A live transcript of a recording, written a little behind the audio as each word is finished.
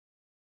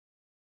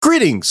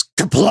Greetings,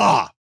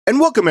 kapla! And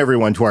welcome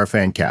everyone to our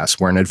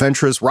Fancast, where an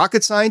adventurous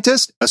rocket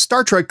scientist, a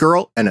Star Trek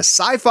girl, and a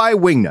sci-fi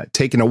wingnut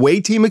take an away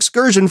team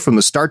excursion from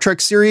the Star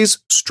Trek series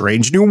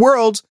Strange New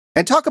Worlds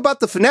and talk about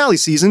the finale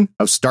season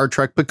of Star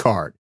Trek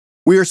Picard.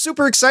 We are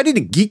super excited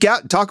to geek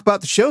out and talk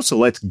about the show, so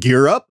let's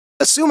gear up,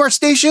 assume our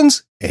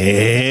stations,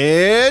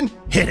 and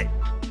hit it!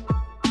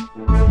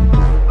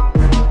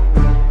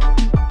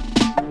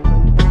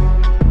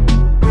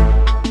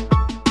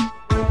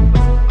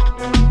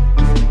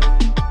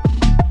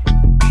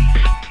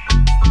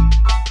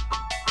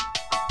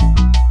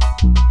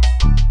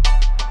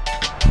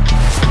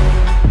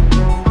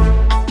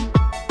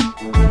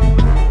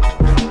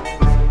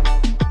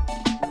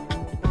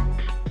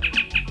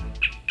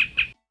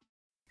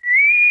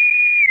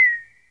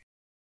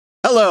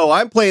 Hello,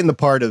 I'm playing the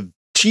part of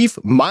Chief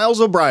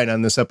Miles O'Brien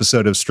on this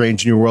episode of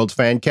Strange New Worlds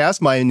Fancast.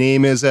 My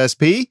name is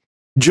SP.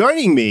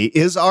 Joining me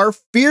is our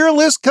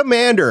fearless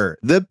commander,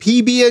 the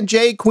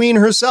PB&J queen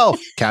herself,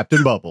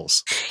 Captain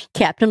Bubbles.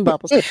 Captain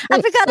Bubbles.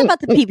 I forgot about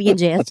the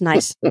PB&J. That's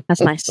nice.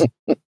 That's nice.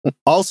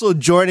 Also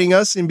joining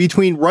us in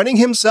between running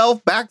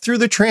himself back through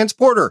the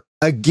transporter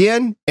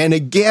again and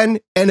again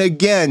and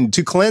again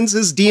to cleanse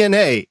his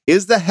DNA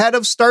is the head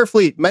of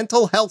Starfleet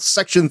Mental Health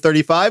Section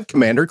 35,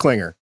 Commander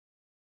Klinger.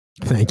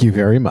 Thank you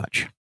very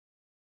much.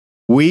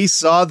 We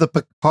saw the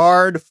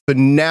Picard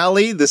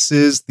finale. This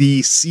is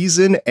the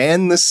season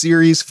and the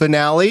series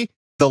finale,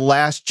 The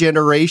Last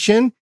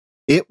Generation.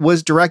 It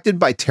was directed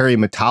by Terry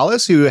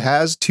Matalas, who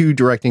has 2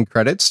 directing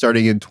credits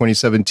starting in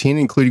 2017,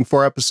 including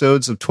 4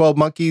 episodes of 12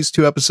 Monkeys,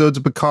 2 episodes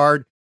of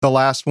Picard, the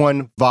last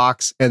one,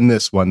 Vox, and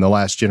this one, The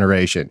Last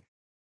Generation.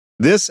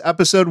 This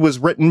episode was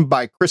written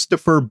by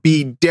Christopher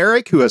B.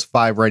 Derrick, who has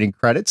 5 writing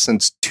credits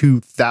since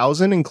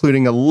 2000,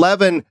 including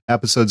 11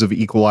 episodes of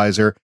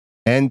Equalizer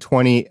and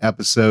 20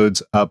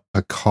 episodes of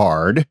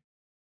Picard.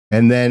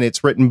 And then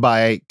it's written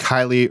by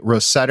Kylie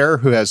Rosetter,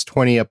 who has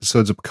 20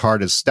 episodes of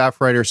Picard as staff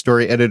writer,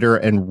 story editor,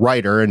 and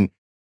writer. And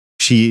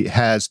she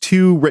has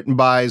 2 written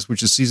bys,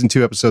 which is season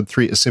 2, episode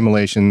 3,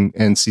 Assimilation,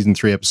 and season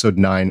 3, episode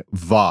 9,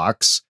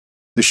 Vox.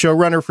 The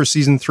showrunner for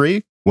season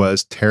 3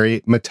 was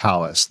Terry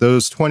Matalas.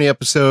 Those 20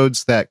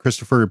 episodes that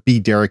Christopher B.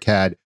 Derrick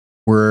had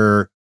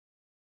were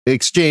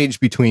exchanged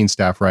between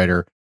staff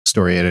writer,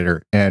 story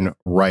editor, and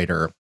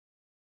writer.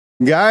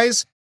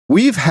 Guys,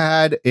 we've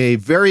had a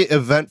very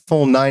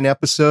eventful 9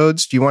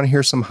 episodes. Do you want to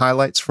hear some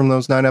highlights from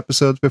those 9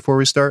 episodes before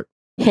we start?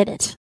 Hit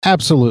it.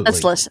 Absolutely.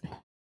 Let's listen.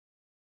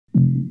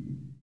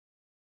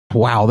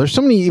 Wow, there's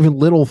so many even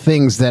little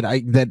things that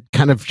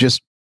kind of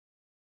just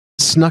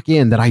snuck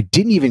in that I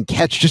didn't even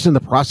catch just in the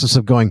process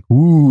of going,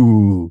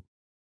 ooh,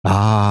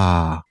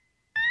 ah.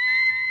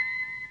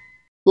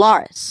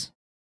 Loris.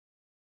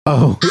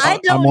 Oh, I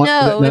don't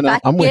know if I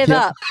can give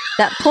up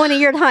that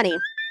pointy-eared honey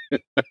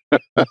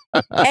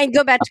and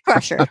go back to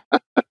Crusher.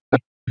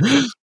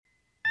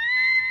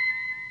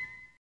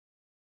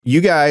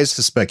 You guys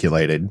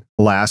speculated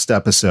last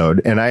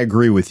episode, and I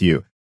agree with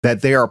you,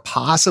 that they are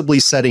possibly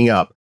setting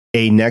up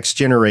a next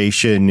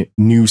generation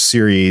new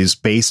series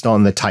based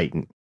on the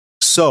Titan.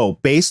 So,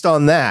 based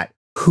on that,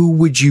 who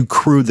would you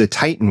crew the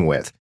Titan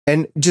with?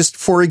 And just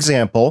for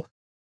example,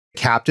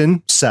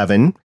 Captain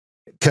 7,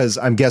 because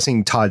I'm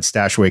guessing Todd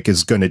Stashwick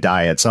is going to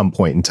die at some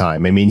point in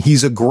time. I mean,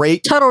 he's a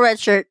great... Total red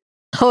shirt.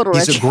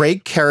 He's a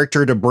great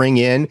character to bring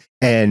in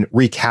and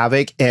wreak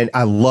havoc, and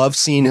I love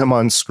seeing him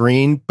on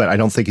screen, but I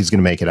don't think he's going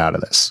to make it out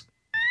of this.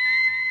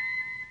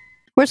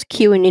 Where's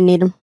Q when you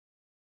need him?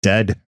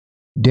 Dead.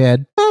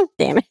 Oh,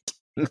 damn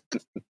it.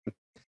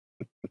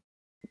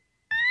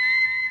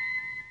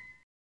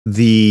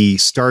 The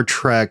Star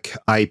Trek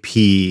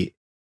IP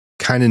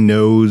kind of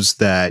knows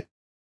that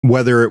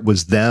whether it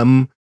was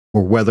them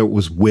or whether it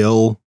was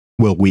Will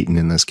Wheaton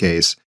in this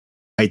case,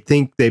 I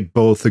think they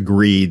both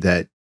agree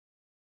that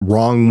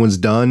wrong was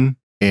done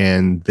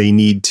and they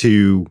need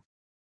to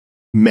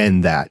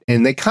mend that.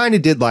 And they kind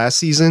of did last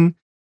season,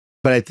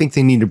 but I think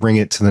they need to bring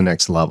it to the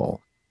next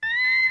level.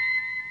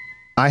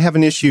 I have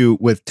an issue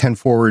with 10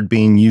 Forward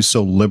being used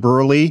so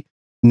liberally,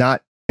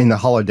 not in the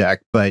holodeck,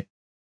 but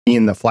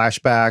in the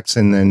flashbacks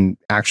and then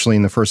actually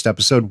in the first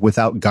episode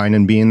without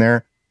Guinan being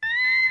there.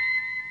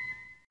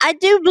 I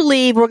do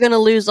believe we're going to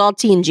lose all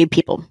TNG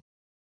people.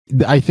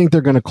 I think they're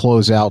going to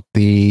close out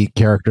the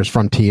characters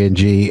from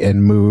TNG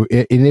and move.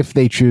 And if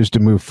they choose to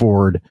move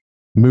forward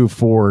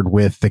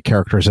with the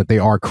characters that they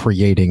are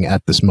creating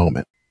at this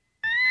moment.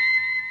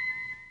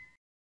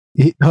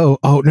 No.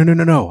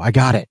 I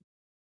got it.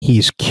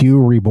 He's Q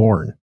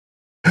reborn.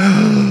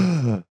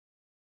 That'd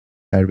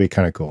be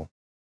kind of cool.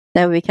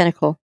 That would be kind of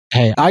cool.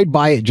 Hey, I'd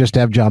buy it just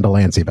to have John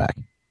Delancey back.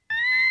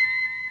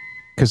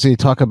 Because they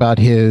talk about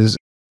his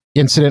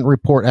incident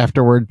report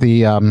afterward,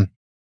 the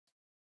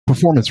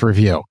performance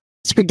review.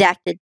 It's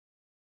redacted.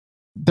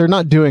 They're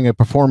not doing a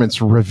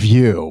performance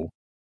review.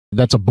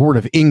 That's a board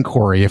of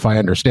inquiry, if I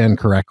understand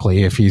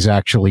correctly, if he's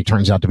actually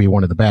turns out to be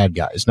one of the bad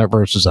guys, not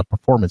versus a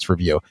performance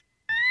review.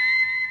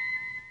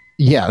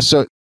 Yeah,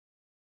 so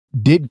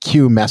did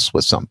Q mess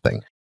with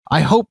something?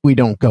 I hope we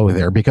don't go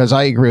there, because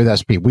I agree with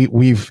SP.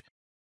 We've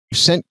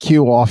sent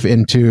Q off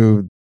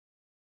into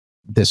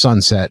the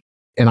sunset.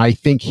 And I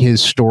think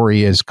his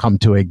story has come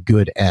to a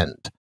good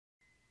end.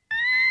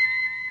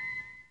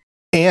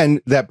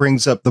 And that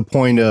brings up the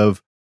point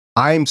of,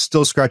 I'm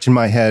still scratching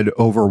my head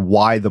over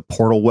why the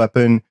portal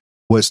weapon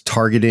was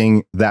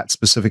targeting that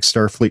specific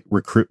Starfleet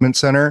recruitment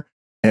center.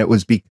 And it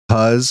was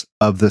because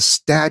of the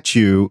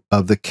statue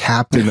of the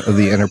captain of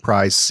the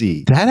Enterprise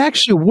C. That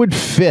actually would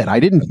fit.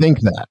 I didn't think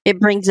that. It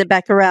brings it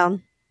back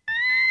around.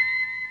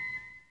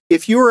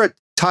 If you were a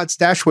Todd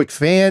Stashwick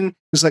fan,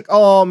 it's like,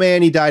 oh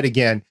man, he died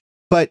again.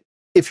 But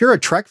if you're a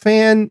Trek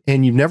fan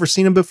and you've never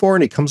seen him before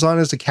and he comes on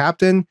as a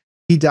captain,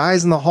 he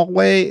dies in the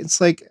hallway.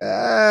 It's like,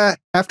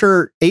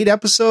 after 8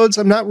 episodes,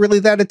 I'm not really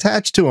that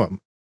attached to him.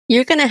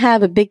 You're going to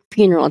have a big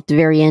funeral at the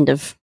very end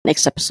of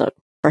next episode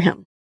for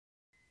him.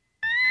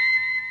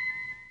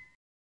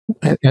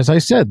 As I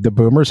said, the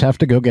boomers have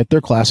to go get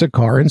their classic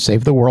car and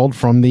save the world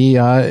from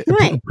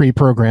the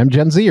pre-programmed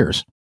Gen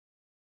Zers.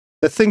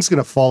 The thing's going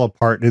to fall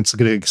apart and it's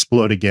going to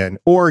explode again.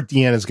 Or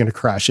Deanna's going to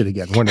crash it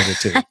again. One of the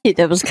two. I knew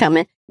that was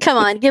coming. Come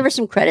on, give her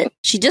some credit.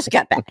 She just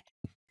got back.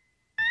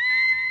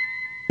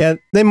 Yeah,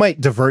 they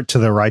might divert to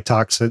the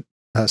Rytox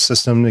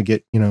system to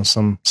get,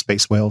 some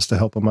space whales to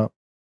help them up.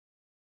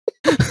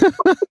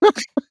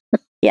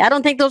 Yeah, I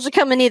don't think those are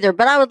coming either,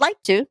 but I would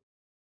like to.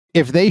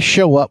 If they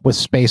show up with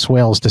space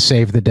whales to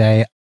save the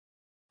day,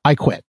 I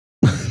quit.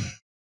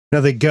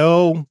 Now they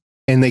go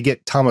and they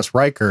get Thomas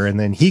Riker, and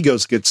then he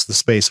gets the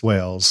space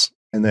whales,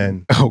 and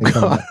then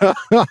God.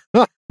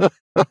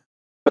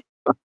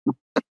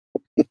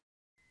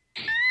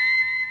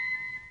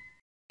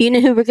 You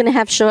know who we're going to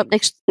have show up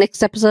next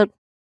episode?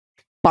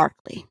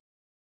 Barclay.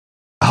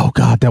 Oh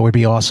God, that would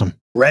be awesome.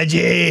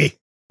 Reggie.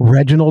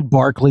 Reginald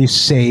Barclay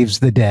saves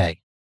the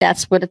day.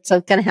 That's what it's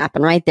going to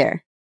happen right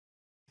there.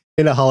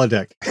 In a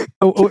holodeck.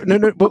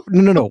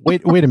 No.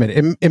 Wait a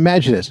minute.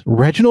 Imagine this.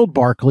 Reginald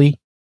Barclay,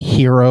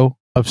 hero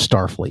of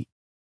Starfleet.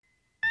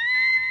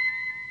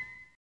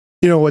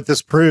 You know what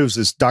this proves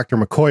is Dr.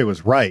 McCoy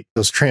was right.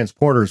 Those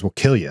transporters will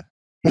kill you.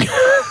 That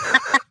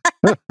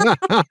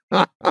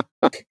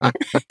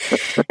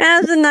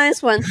was a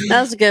nice one.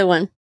 That was a good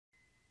one.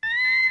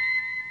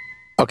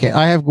 Okay,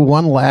 I have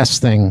one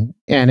last thing,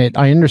 and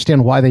I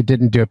understand why they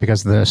didn't do it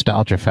because of the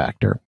nostalgia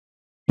factor.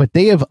 But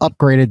they have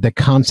upgraded the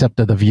concept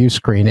of the view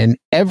screen in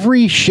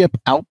every ship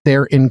out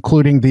there,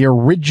 including the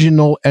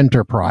original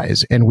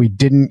Enterprise, and we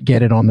didn't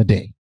get it on the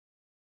D.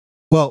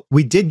 Well,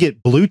 we did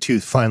get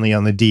Bluetooth finally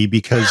on the D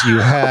because you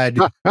had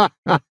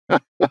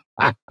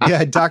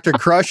Dr.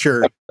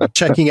 Crusher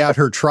checking out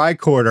her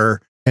tricorder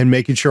and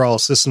making sure all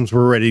systems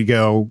were ready to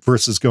go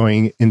versus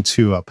going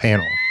into a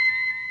panel.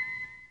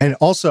 And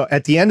also,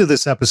 at the end of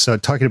this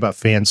episode, talking about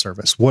fan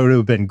service, what would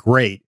have been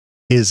great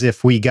is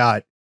if we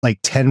got like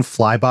 10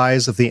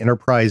 flybys of the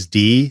Enterprise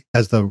D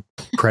as the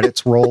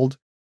credits rolled,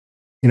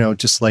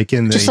 just like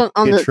in the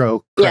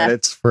intro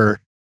credits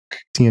for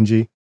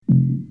TNG.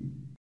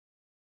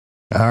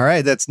 All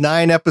right, that's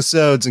 9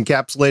 episodes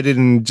encapsulated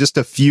in just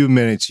a few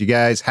minutes. You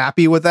guys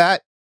happy with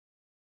that?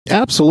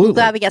 Absolutely. I'm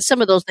glad we got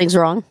some of those things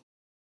wrong.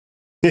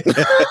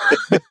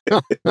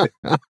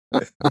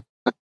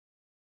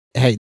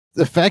 Hey,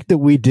 the fact that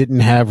we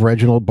didn't have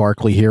Reginald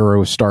Barclay, hero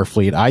of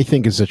Starfleet, I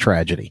think is a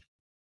tragedy.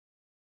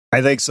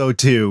 I think so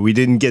too. We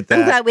didn't get that.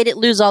 I'm glad we didn't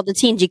lose all the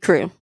TNG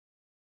crew.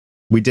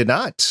 We did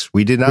not.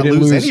 We did not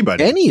lose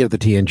anybody. Any of the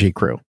TNG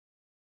crew.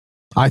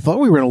 I thought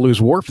we were going to lose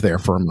Worf there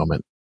for a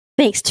moment.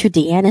 Thanks to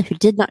Deanna, who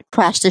did not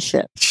crash the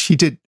ship. She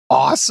did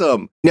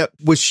awesome. Now,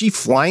 was she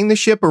flying the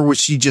ship or was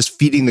she just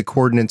feeding the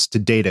coordinates to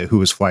Data, who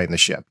was flying the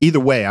ship? Either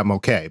way, I'm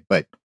okay.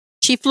 But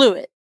she flew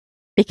it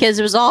because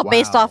it was all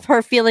based off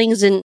her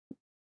feelings, and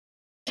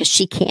because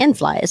she can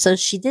fly it, so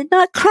she did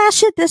not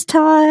crash it this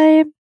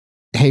time.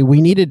 Hey, we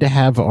needed to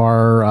have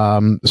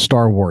our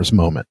Star Wars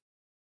moment.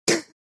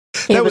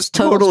 That was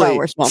totally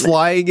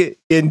flying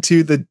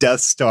into the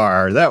Death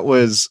Star. That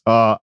was...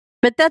 but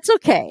that's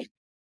okay.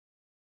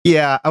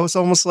 Yeah, I was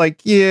almost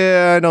like,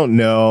 I don't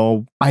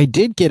know. I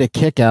did get a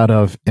kick out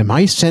of, am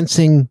I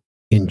sensing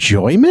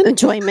enjoyment?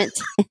 Enjoyment.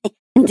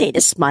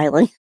 Data's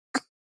smiling.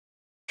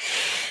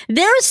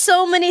 There are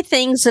so many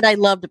things that I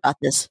loved about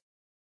this.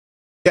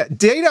 Yeah,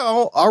 Data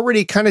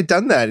already kind of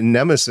done that in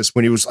Nemesis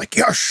when he was like,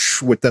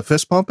 yosh, with the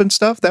fist pump and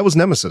stuff. That was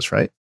Nemesis,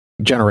 right?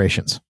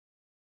 Generations.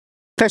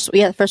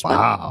 The first one.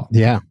 Wow.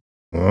 Yeah.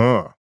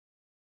 Oh.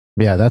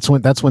 Yeah, that's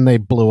when they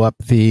blew up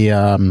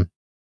the...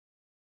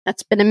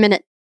 That's been a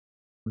minute.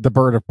 The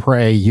bird of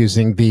prey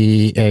using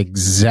the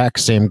exact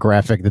same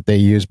graphic that they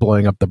used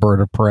blowing up the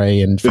bird of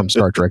prey from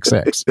Star Trek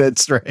 6.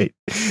 That's right.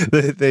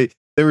 They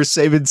were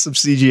saving some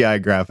CGI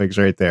graphics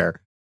right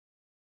there.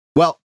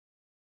 Well,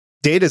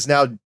 Data's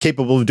now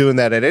capable of doing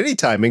that at any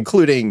time,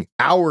 including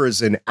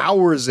hours and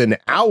hours and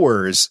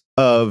hours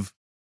of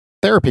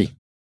therapy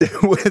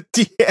with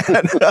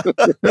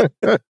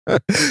Deanna.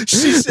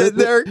 She's sitting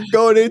there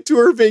going into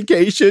her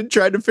vacation,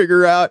 trying to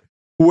figure out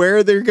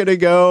where they're going to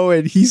go.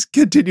 And he's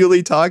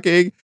continually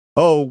talking.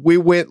 Oh, we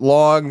went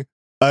long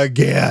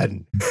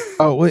again.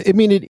 Oh, I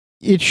mean,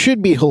 it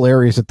should be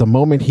hilarious at the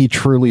moment he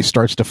truly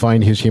starts to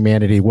find his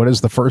humanity. What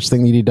is the first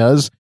thing that he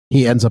does?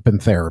 He ends up in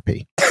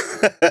therapy.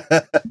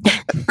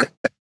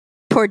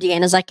 Poor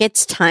Deanna's like,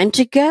 it's time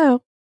to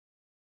go.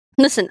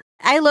 Listen,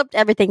 I loved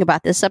everything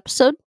about this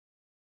episode.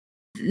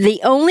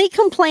 The only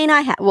complaint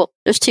I have, well,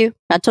 there's two.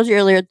 I told you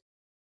earlier.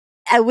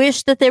 I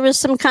wish that there was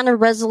some kind of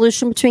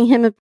resolution between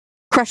him and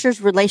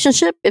Crusher's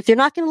relationship. If you're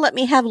not going to let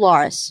me have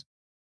Loris,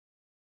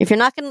 if you're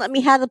not going to let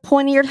me have the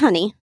pointy-eared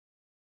honey,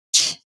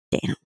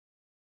 damn.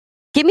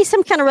 Give me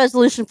some kind of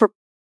resolution for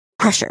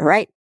Crusher,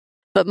 right?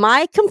 But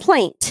my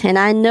complaint, and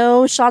I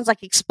know Sean's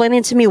like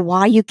explaining to me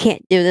why you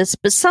can't do this,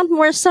 but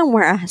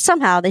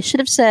somehow they should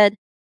have said,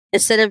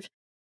 instead of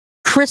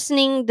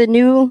christening the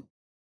new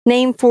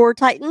name for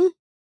Titan,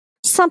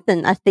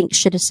 something I think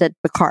should have said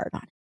Picard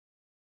on it.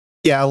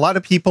 Yeah, a lot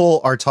of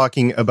people are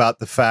talking about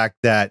the fact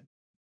that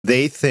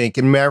they think,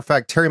 and matter of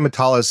fact, Terry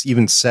Matalas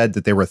even said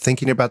that they were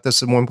thinking about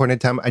this at one point in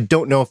time. I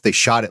don't know if they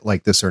shot it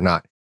like this or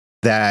not,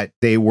 that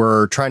they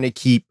were trying to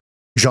keep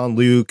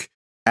Jean-Luc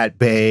at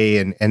bay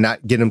and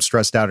not get him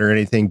stressed out or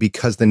anything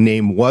because the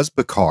name was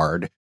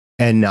Picard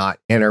and not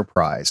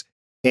Enterprise.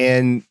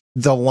 And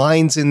the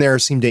lines in there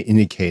seem to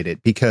indicate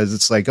it because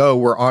it's like, oh,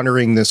 we're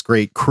honoring this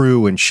great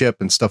crew and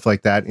ship and stuff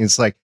like that. And it's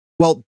like,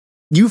 well,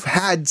 you've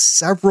had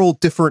several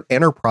different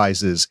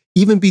Enterprises,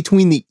 even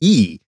between the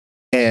E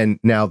and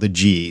now the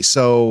G.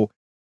 So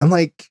I'm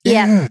like,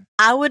 yeah,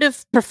 I would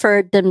have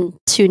preferred them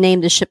to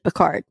name the ship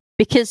Picard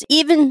because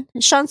even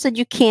Sean said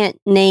you can't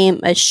name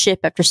a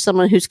ship after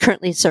someone who's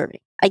currently serving.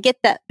 I get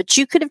that, but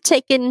you could have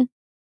taken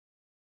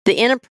the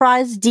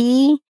Enterprise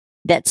D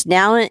that's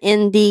now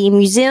in the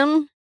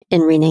museum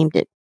and renamed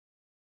it.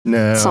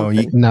 No,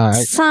 something.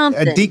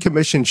 A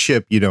decommissioned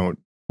ship you don't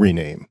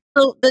rename.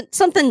 So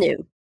something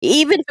new,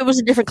 even if it was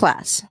a different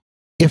class.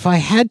 If I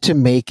had to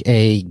make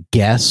a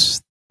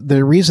guess,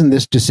 the reason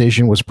this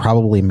decision was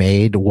probably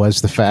made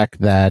was the fact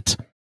that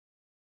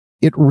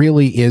it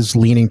really is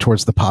leaning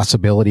towards the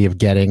possibility of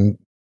getting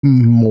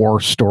more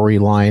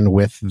storyline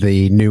with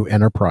the new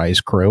Enterprise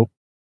crew.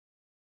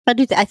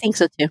 I think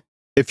so too.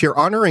 If you're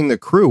honoring the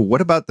crew, what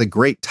about the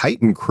great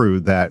Titan crew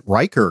that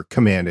Riker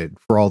commanded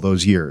for all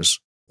those years?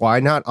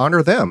 Why not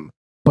honor them?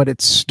 But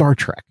it's Star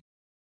Trek.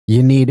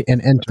 You need an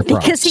Enterprise.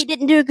 Because he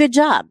didn't do a good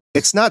job.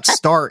 It's not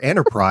Star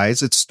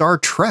Enterprise, it's Star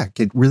Trek.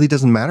 It really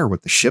doesn't matter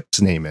what the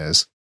ship's name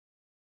is.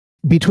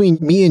 Between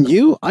me and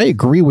you, I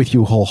agree with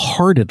you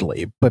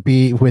wholeheartedly, but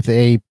be with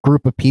a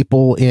group of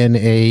people in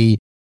a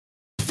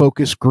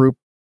focus group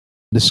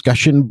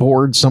discussion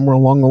board somewhere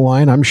along the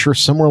line, I'm sure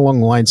somewhere along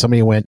the line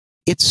somebody went,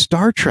 it's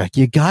Star Trek.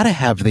 You got to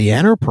have the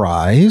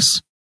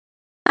Enterprise.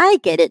 I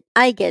get it.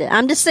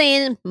 I'm just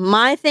saying,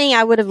 my thing,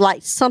 I would have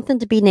liked something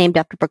to be named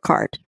after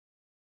Picard.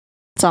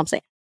 That's all I'm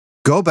saying.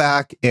 Go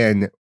back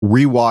and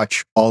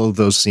rewatch all of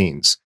those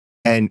scenes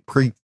and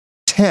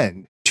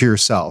pretend to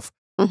yourself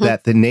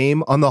that the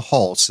name on the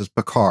hull says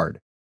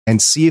Picard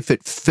and see if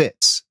it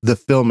fits the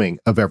filming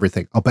of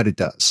everything. I'll bet it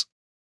does.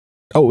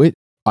 Oh,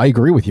 I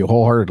agree with you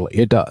wholeheartedly.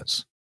 It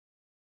does.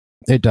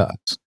 It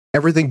does.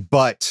 Everything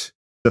but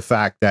the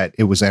fact that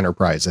it was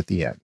Enterprise at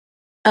the end.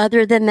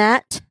 Other than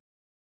that,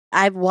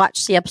 I've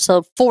watched the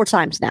episode 4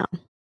 times now.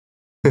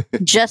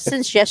 Just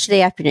since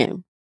yesterday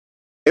afternoon.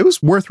 It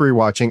was worth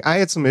rewatching. I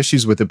had some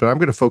issues with it, but I'm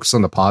going to focus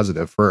on the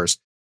positive first.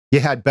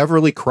 You had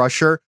Beverly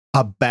Crusher,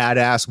 a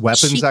badass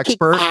weapons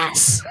expert.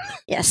 Ass.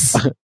 Yes.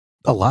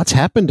 A lot's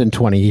happened in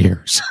 20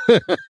 years. You're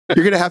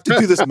going to have to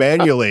do this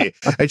manually.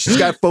 And she's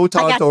got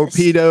photon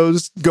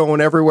torpedoes going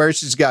everywhere.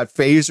 She's got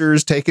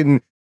phasers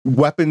taking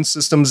weapon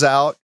systems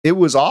out. It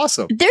was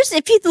awesome.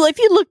 If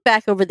you look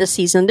back over the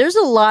season, there's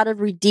a lot of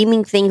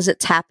redeeming things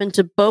that's happened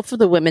to both of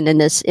the women in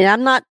this. And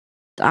I'm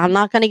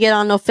not going to get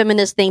on no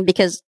feminist thing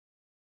because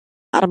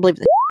I don't believe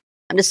that.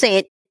 I'm just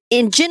saying,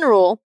 in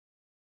general,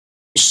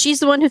 she's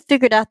the one who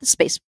figured out the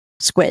space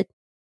squid.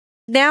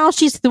 Now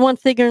she's the one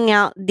figuring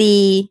out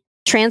the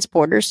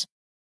transporters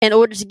in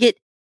order to get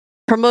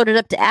promoted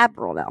up to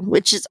admiral now,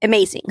 which is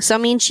amazing. So, I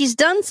mean, she's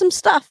done some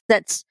stuff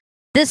that's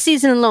this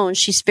season alone.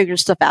 She's figured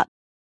stuff out.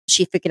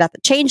 She figured out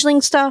the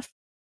changeling stuff.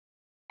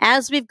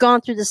 As we've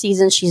gone through the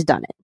season, she's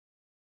done it.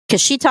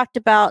 Because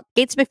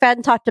Gates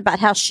McFadden talked about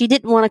how she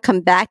didn't want to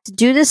come back to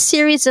do this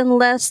series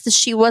unless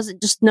she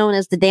wasn't just known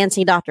as the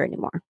dancing doctor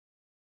anymore.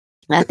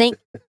 And I think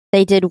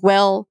they did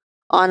well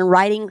on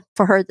writing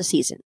for her this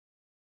season.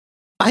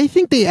 I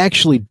think they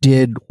actually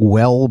did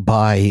well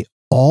by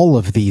all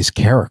of these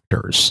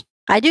characters.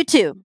 I do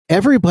too.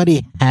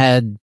 Everybody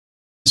had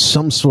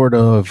some sort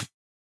of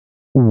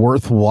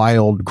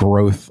worthwhile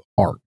growth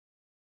arc.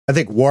 I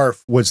think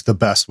Worf was the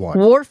best one.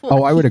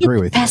 I would agree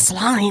with you. Best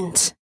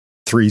lines.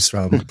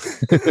 Threesome.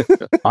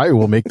 I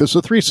will make this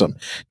a threesome.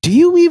 Do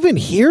you even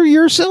hear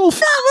yourself?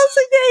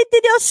 No,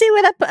 did y'all see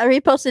what I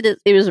reposted?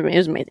 It was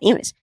amazing.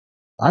 Anyways.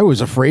 I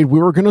was afraid we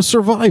were going to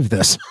survive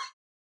this.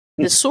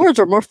 The swords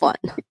were more fun.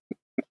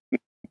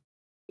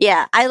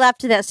 Yeah, I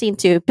laughed at that scene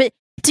too. But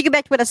to get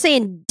back to what I was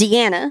saying,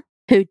 Deanna,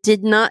 who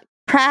did not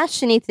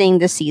crash anything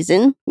this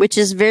season, which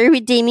is very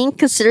redeeming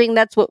considering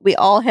that's what we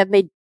all have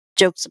made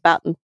jokes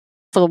about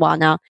for a while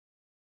now.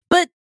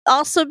 But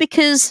also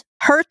because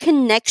her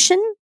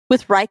connection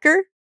with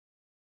Riker,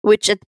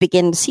 which at the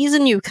beginning of the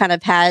season you kind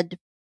of had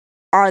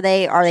Are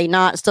they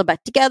not still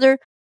back together?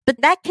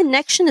 But that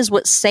connection is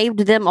what saved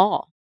them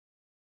all.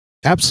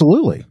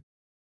 Absolutely.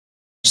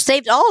 She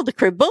saved all of the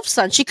crew, both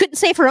sons. She couldn't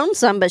save her own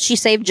son, but she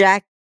saved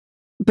Jack,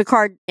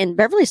 Picard, and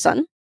Beverly's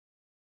son.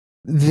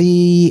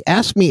 The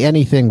Ask Me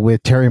Anything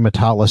with Terry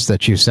Matalas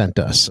that you sent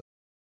us,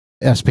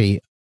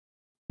 SP,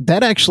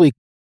 that actually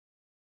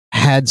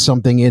had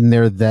something in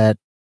there that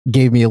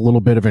gave me a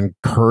little bit of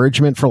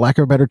encouragement, for lack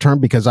of a better term,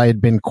 because I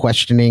had been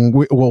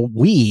questioning,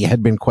 we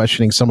had been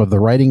questioning some of the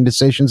writing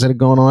decisions that had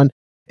gone on.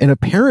 And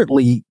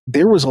apparently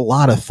there was a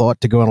lot of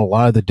thought to go in a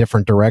lot of the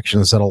different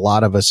directions that a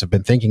lot of us have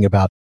been thinking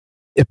about.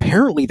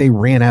 Apparently they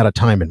ran out of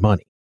time and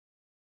money.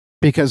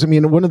 Because, I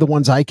mean, one of the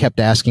ones I kept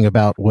asking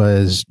about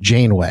was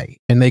Janeway,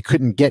 and they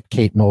couldn't get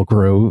Kate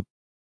Mulgrew.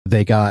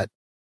 They got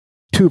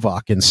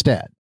Tuvok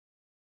instead.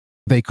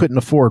 They couldn't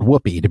afford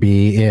Whoopi to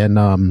be in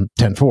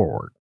 10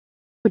 Forward.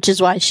 Which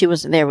is why she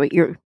wasn't there, what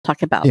you're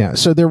talking about. Yeah,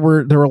 so there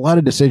were a lot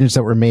of decisions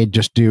that were made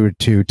just due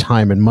to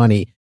time and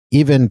money.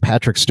 Even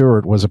Patrick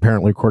Stewart was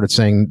apparently quoted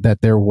saying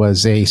that there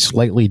was a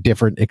slightly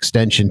different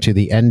extension to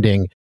the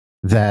ending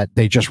that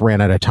they just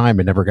ran out of time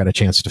and never got a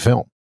chance to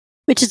film.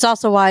 Which is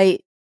also why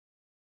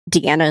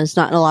Deanna is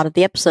not in a lot of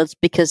the episodes,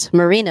 because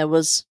Marina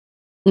was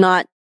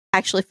not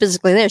actually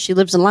physically there. She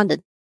lives in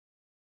London.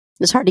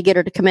 It's hard to get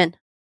her to come in.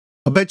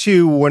 I'll bet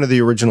you one of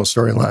the original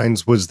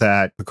storylines was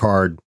that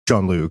Picard,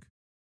 Jean-Luc,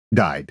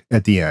 died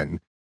at the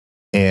end.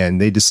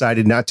 And they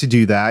decided not to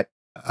do that.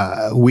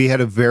 We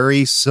had a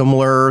very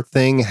similar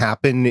thing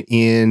happen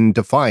in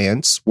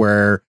Defiance,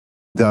 where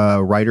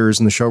the writers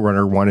and the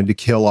showrunner wanted to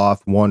kill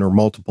off one or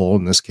multiple,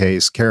 in this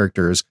case,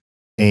 characters.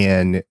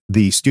 And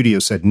the studio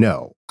said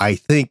no. I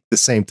think the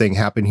same thing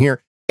happened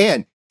here.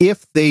 And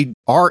if they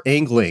are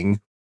angling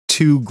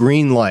to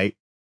greenlight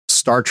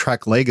Star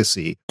Trek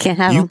Legacy,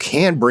 you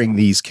can bring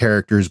these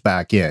characters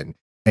back in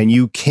and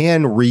you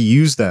can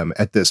reuse them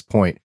at this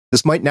point.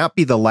 This might not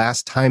be the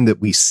last time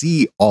that we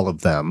see all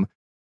of them.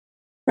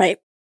 Right.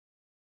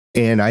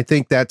 And I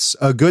think that's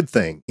a good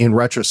thing in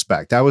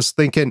retrospect. I was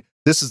thinking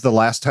this is the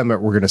last time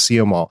that we're going to see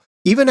them all.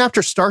 Even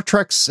after Star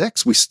Trek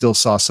 6, we still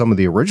saw some of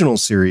the original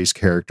series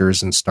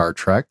characters in Star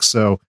Trek.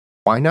 So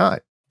why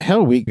not?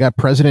 Hell, we got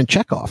President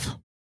Chekhov.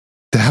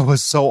 That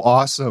was so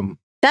awesome.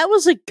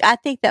 I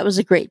think that was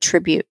a great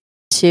tribute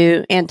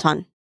to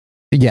Anton.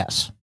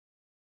 Yes.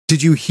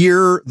 Did you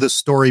hear the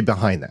story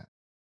behind that?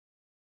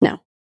 No.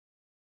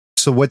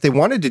 So what they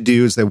wanted to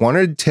do is they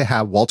wanted to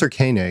have Walter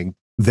Koenig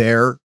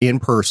there in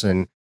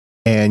person,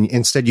 and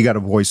instead you got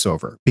a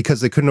voiceover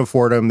because they couldn't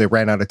afford him. They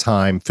ran out of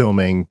time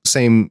filming,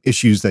 same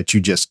issues that you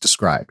just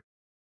described.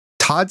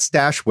 Todd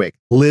Stashwick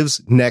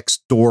lives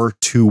next door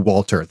to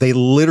Walter. They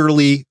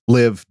literally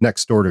live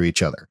next door to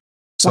each other.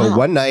 So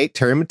One night,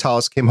 Terry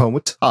Matalas came home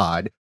with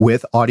Todd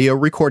with audio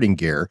recording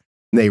gear.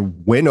 They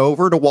went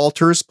over to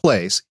Walter's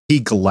place. He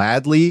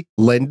gladly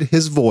lent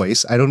his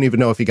voice. I don't even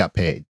know if he got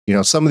paid. You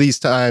know, some of these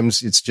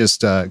times it's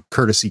just a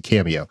courtesy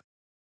cameo.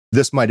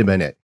 This might have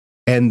been it.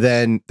 And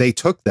then they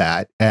took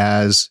that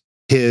as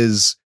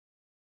his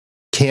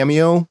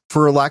cameo,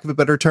 for lack of a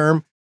better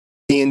term,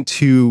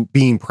 into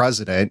being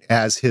president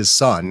as his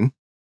son,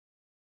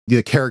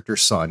 the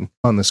character's son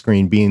on the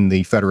screen being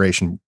the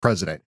Federation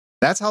president.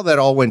 That's how that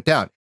all went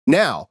down.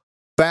 Now,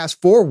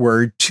 fast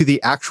forward to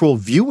the actual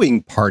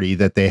viewing party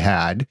that they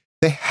had.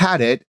 They had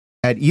it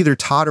at either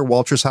Todd or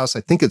Walter's house.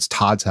 I think it's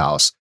Todd's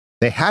house.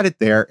 They had it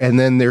there, and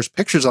then there's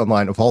pictures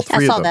online of all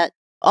three of them. I saw that.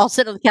 All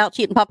sitting on the couch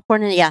eating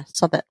popcorn, and yeah,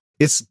 saw that.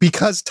 It's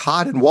because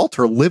Todd and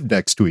Walter lived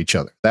next to each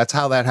other. That's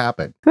how that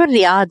happened. What are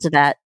the odds of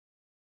that?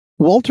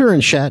 Walter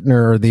and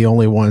Shatner are the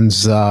only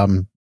ones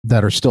that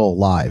are still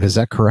alive. Is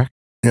that correct?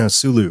 Yeah,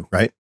 Sulu,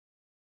 right?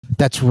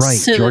 That's right.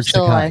 Sulu's George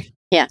Takei.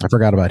 Yeah. I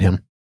forgot about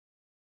him.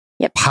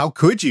 Yep. How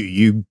could you?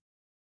 You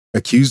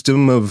accused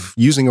him of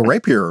using a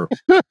rapier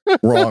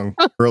wrong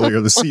earlier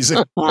this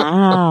season.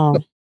 Wow.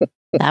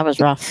 That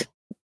was rough.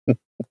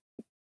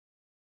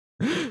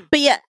 But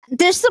yeah,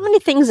 there's so many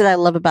things that I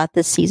love about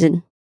this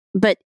season.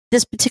 But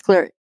this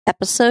particular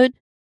episode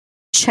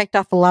checked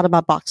off a lot of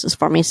my boxes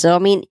for me. So, I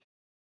mean,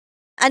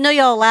 I know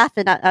y'all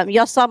laughing.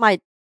 Y'all saw my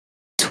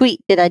tweet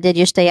that I did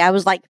yesterday. I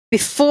was like,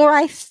 before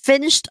I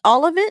finished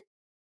all of it,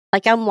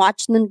 like I'm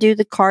watching them do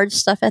the card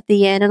stuff at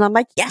the end, and I'm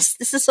like, yes,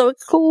 this is so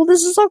cool.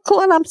 This is so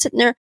cool. And I'm sitting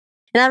there,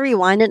 and I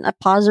rewind it, and I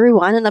pause and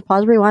rewind it, and I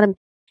pause and rewind it.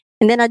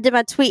 And then I did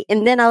my tweet,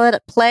 and then I let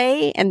it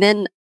play, and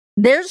then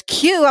there's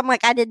Q. I'm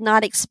like, I did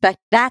not expect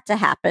that to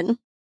happen.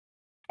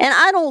 And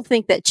I don't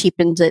think that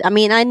cheapens it. I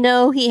mean, I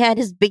know he had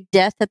his big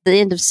death at the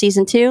end of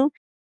season 2,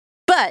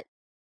 but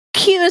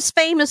Q is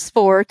famous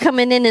for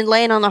coming in and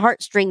laying on the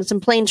heartstrings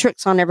and playing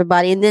tricks on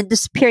everybody and then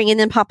disappearing and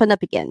then popping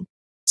up again.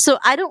 So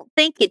I don't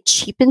think it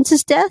cheapens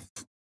his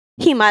death.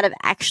 He might have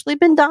actually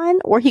been dying,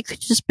 or he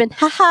could just been,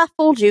 haha,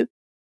 fooled you.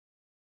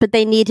 But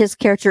they need his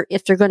character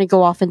if they're going to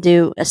go off and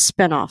do a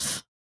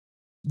spinoff.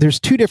 There's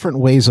two different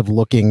ways of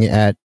looking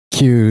at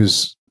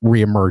Q's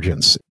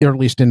reemergence, or at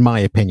least in my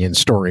opinion,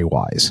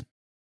 story-wise.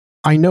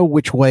 I know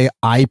which way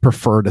I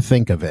prefer to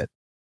think of it,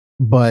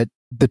 but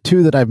the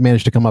two that I've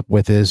managed to come up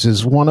with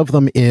is one of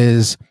them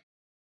is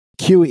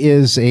Q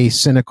is a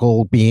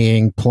cynical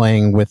being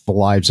playing with the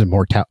lives of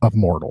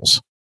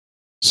mortals.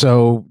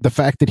 So the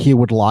fact that he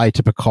would lie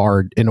to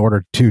Picard in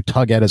order to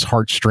tug at his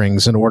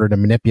heartstrings, in order to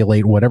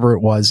manipulate whatever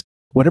it was,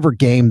 whatever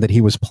game that he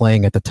was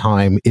playing at the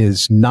time,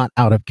 is not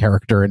out of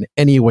character in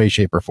any way,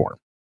 shape, or form.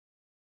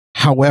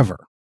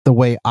 However, the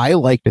way I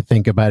like to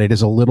think about it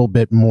is a little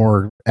bit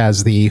more,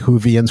 as the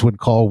Whovians would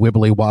call,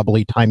 wibbly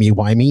wobbly, timey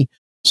wimey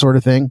sort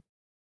of thing,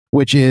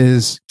 which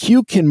is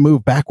Q can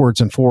move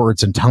backwards and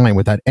forwards in time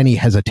without any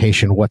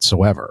hesitation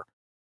whatsoever.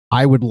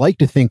 I would like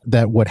to think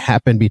that what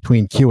happened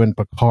between Q and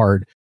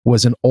Picard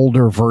was an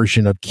older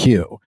version of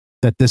Q,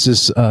 that this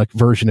is a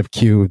version of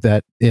Q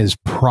that is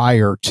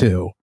prior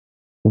to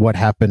what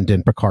happened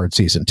in Picard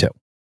season 2.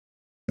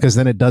 Because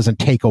then it doesn't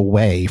take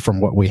away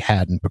from what we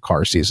had in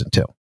Picard season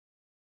 2.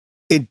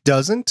 It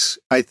doesn't.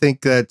 I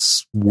think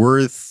that's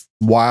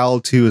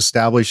worthwhile to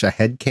establish a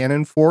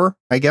headcanon for,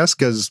 I guess,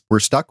 because we're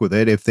stuck with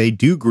it. If they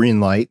do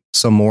greenlight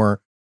some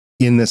more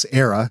in this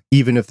era,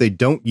 even if they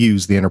don't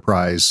use the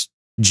Enterprise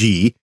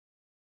G,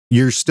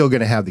 you're still going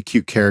to have the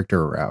Q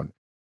character around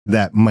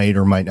that might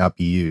or might not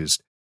be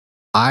used.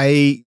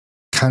 I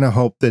kind of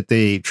hope that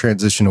they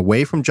transition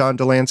away from John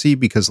Delancey,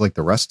 because like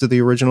the rest of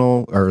the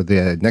original or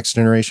the Next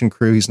Generation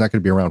crew, he's not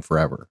going to be around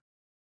forever.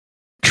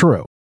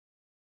 True.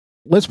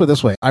 Let's put it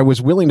this way. I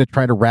was willing to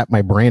try to wrap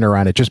my brain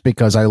around it just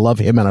because I love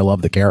him and I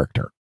love the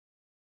character.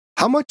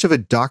 How much of a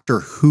Doctor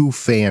Who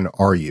fan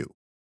are you?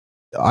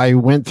 I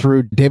went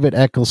through David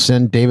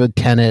Eccleston, David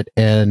Tennant,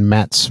 and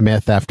Matt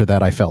Smith. After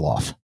that, I fell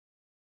off.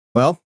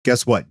 Well,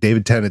 guess what?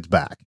 David Tennant's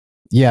back.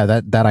 Yeah,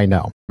 that I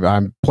know.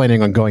 I'm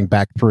planning on going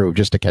back through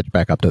just to catch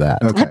back up to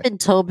that. Okay. I've been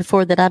told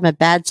before that I'm a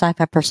bad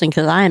sci-fi person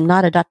because I am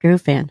not a Doctor Who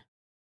fan.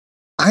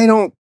 I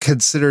don't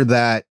consider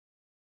that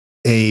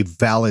a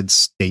valid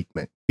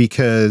statement,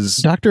 because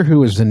Doctor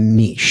Who is a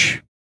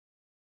niche.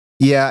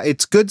 Yeah,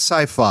 it's good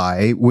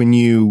sci-fi when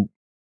you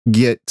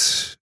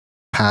get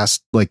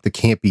past like the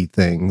campy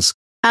things.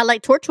 I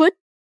like Torchwood.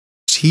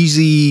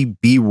 Cheesy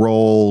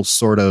B-roll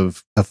sort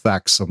of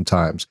effects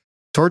sometimes.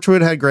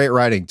 Torchwood had great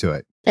writing to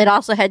it. It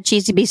also had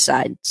cheesy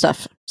B-side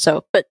stuff.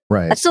 So, but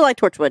Right. I still like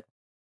Torchwood.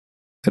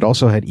 It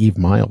also had Eve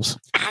Miles.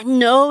 I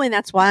know, and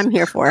that's why I'm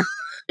here for.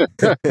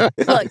 Look,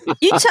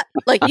 you got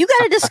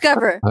to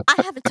discover.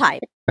 I have a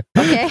type.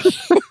 Okay.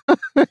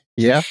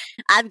 Yeah.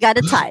 I've got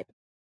a type.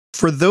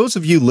 For those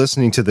of you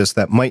listening to this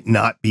that might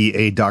not be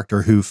a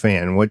Doctor Who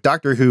fan, what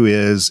Doctor Who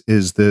is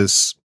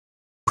this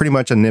pretty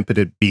much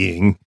omnipotent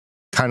being,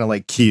 kind of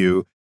like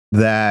Q,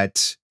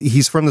 that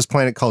he's from this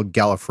planet called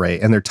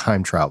Gallifrey, and they're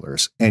time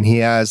travelers. And he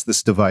has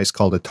this device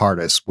called a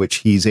TARDIS, which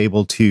he's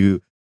able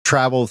to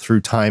travel through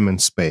time and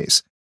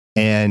space.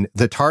 And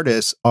the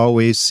TARDIS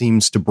always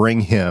seems to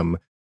bring him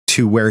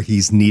to where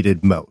he's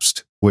needed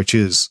most, which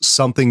is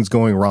something's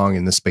going wrong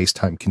in the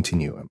space-time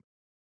continuum.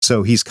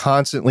 So he's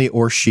constantly,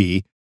 or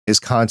she is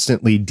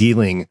constantly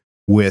dealing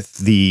with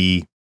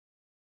the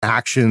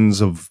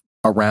actions of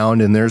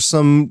around, and there's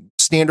some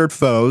standard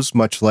foes,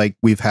 much like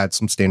we've had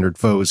some standard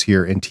foes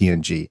here in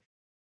TNG.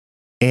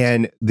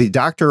 And the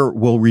Doctor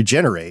will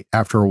regenerate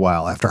after a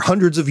while, after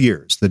hundreds of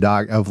years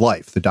of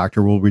life, the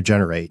Doctor will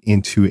regenerate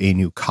into a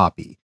new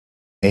copy.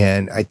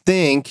 And I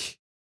think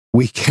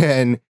we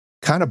can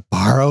kind of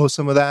borrow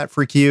some of that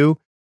for Q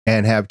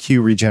and have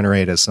Q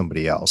regenerate as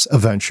somebody else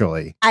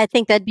eventually. I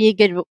think that'd be a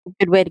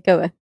good way to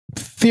go.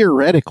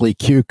 Theoretically,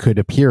 Q could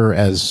appear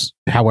as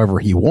however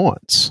he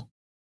wants.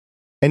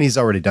 And he's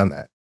already done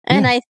that.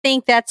 And Yeah. I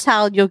think that's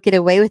how you'll get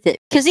away with it.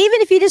 Because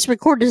even if you just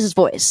recorded his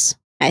voice,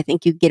 I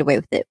think you'd get away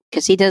with it.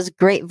 Because he does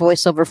great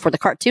voiceover for the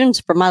cartoons,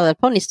 for My Little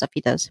Pony stuff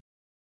he does.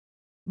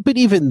 But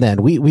even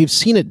then, we've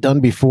seen it done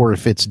before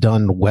if it's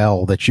done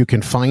well, that you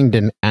can find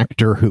an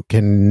actor who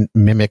can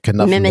mimic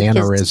enough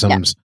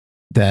mannerisms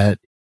that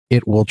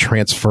it will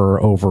transfer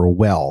over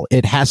well.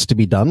 It has to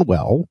be done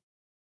well.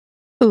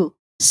 Ooh,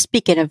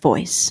 speaking of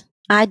voice,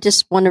 I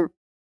just want to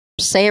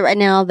say right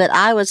now that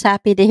I was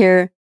happy to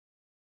hear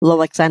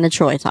Loexana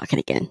Troy talking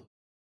again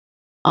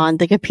on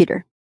the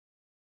computer.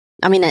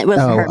 I mean, it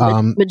wasn't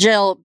her,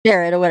 Majel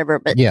Barrett or whatever,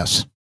 but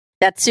yes,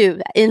 that too.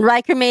 And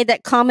Riker made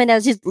that comment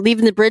as he's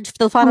leaving the bridge for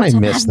the final. I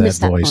missed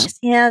that voice.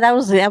 Yeah, that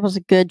was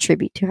a good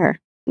tribute to her.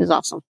 It was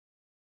awesome.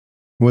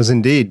 Was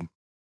indeed.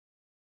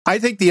 I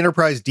think the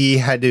Enterprise D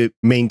had to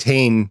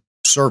maintain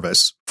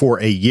service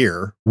for a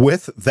year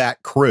with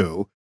that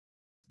crew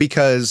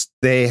because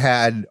they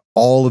had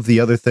all of the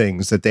other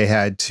things that they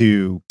had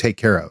to take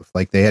care of.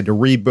 Like they had to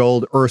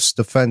rebuild Earth's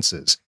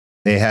defenses.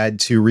 They had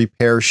to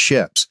repair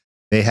ships.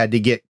 They had to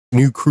get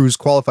new crews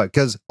qualified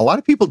because a lot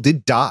of people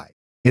did die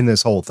in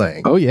this whole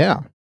thing. Oh,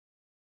 yeah.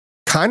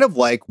 Kind of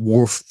like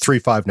Worf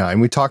 359.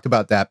 We talked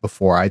about that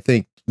before. I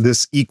think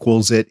this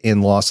equals it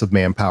in loss of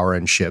manpower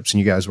and ships. And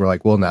you guys were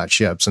like, well, not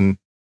ships. And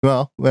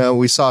well,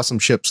 we saw some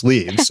ships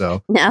leave.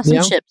 So now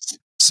some ships.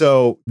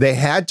 So they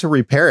had to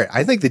repair it.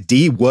 I think the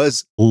D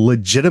was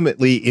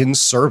legitimately in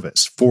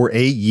service for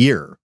a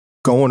year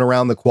going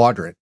around the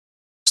quadrant.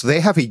 So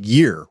they have a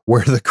year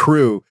where the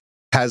crew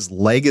has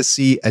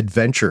legacy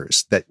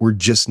adventures that were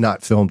just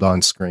not filmed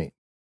on screen.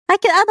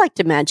 I'd like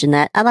to imagine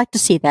that. I'd like to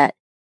see that.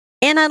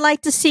 And I'd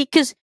like to see,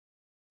 because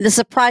the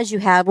surprise you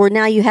have, where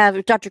now you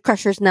have Dr.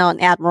 Crusher's now an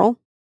admiral.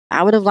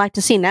 I would have liked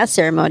to seen that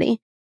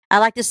ceremony. I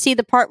like to see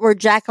the part where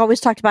Jack always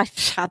talked about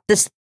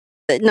this.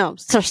 No,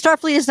 so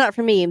Starfleet is not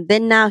for me. And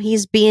then now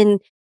he's being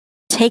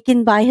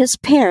taken by his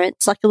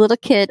parents, like a little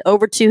kid,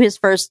 over to his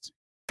first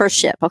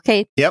ship.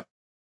 Okay. Yep.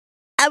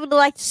 I would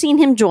like to seen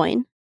him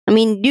join. I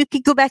mean, you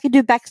could go back and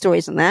do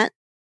backstories on that.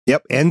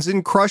 Yep.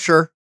 Ensign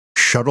Crusher,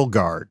 shuttle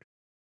guard.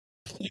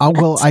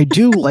 Well, I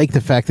do like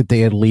the fact that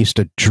they at least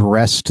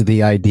addressed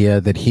the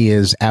idea that he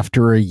is,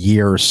 after a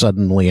year,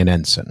 suddenly an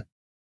ensign.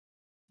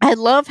 I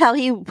love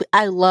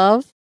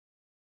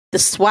the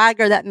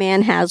swagger that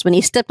man has when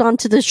he stepped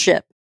onto the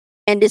ship.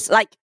 And it's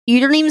like, you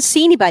don't even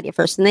see anybody at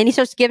first. And then he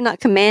starts giving out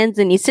commands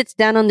and he sits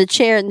down on the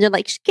chair and they're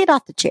like, get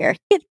off the chair.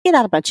 Get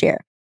out of my chair.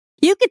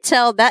 You could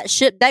tell that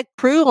ship, that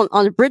crew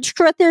on the bridge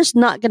crew out there is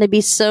not going to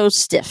be so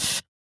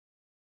stiff.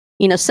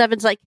 You know,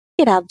 Seven's like,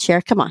 get out of the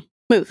chair. Come on,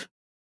 move.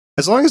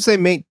 As long as they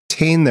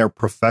maintain their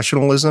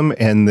professionalism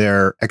and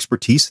their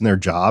expertise in their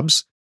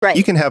jobs, right,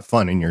 you can have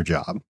fun in your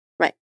job.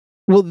 Right.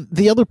 Well,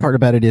 the other part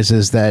about it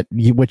is that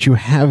what you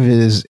have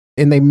is,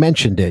 and they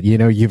mentioned it, you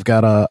know, you've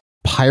got a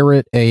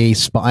pirate, a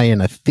spy,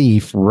 and a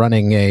thief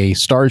running a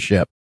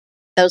starship.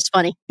 That was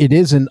funny. It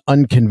is an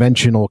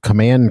unconventional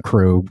command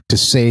crew, to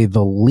say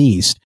the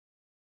least.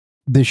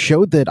 The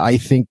show that I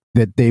think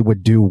that they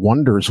would do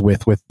wonders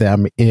with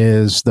them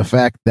is the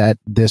fact that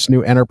this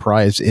new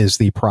Enterprise is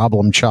the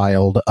problem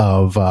child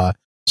of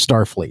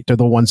Starfleet. They're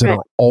the ones that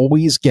are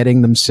always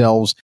getting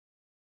themselves.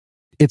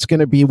 It's going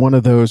to be one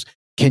of those,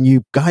 can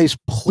you guys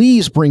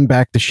please bring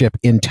back the ship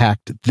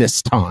intact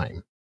this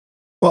time?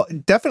 Well,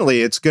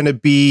 definitely it's going to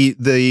be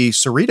the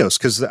Cerritos,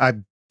 because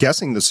I'm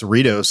guessing the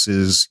Cerritos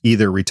is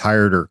either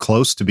retired or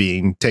close to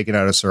being taken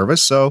out of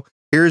service. So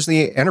here's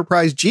the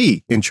Enterprise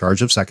G in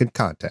charge of second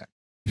contact.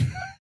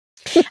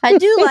 I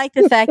do like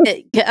the fact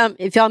that,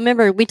 if y'all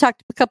remember, we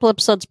talked a couple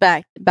episodes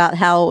back about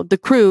how the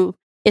crew,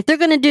 if they're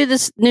going to do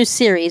this new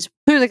series,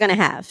 who they're going to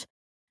have.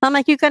 I'm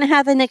like, you're going to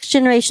have the next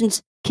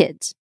generation's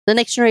kids, the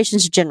next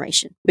generation's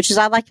generation, which is,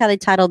 I like how they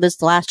titled this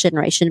The Last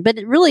Generation, but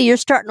really you're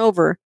starting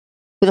over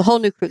with a whole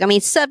new crew. I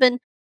mean, Seven,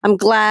 I'm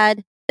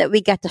glad that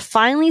we got to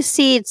finally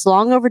see, it's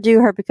long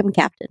overdue, her become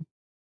captain.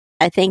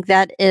 I think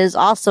that is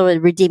also a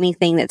redeeming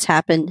thing that's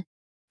happened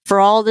for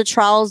all the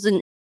trials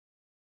and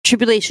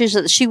tribulations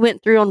that she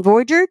went through on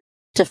Voyager,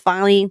 to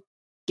finally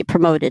get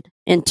promoted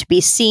and to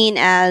be seen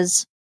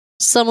as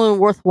someone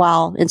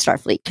worthwhile in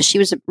Starfleet, because she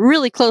was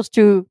really close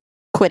to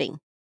quitting.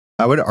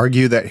 I would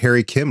argue that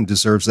Harry Kim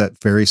deserves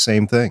that very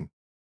same thing.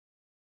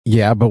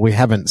 Yeah, but we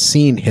haven't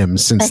seen him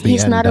since the end.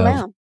 He's not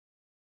around.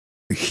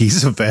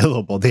 He's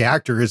available. The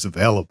actor is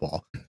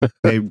available.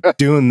 They're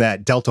doing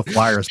that Delta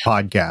Flyers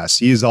podcast.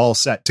 He's all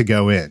set to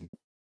go in.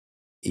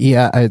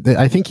 Yeah,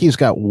 I think he's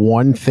got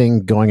one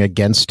thing going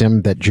against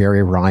him that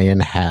Jerry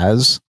Ryan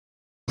has.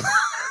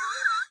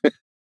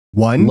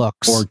 One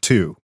looks. Or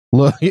two?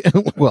 Well,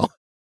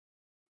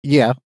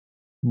 yeah,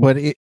 but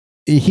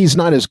he's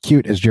not as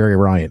cute as Jerry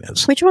Ryan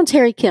is. Which one's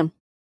Harry Kim?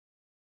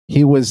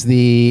 He was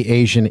the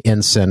Asian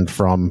ensign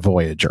from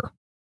Voyager.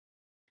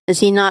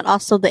 Is he not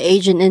also the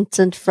Asian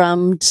ensign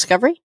from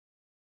Discovery?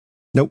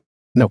 Nope.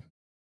 No.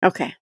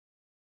 Okay.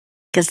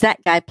 Because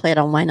that guy played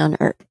on Wine on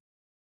Earth.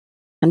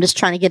 I'm just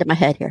trying to get in my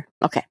head here.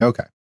 Okay.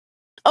 Okay.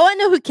 Oh, I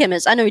know who Kim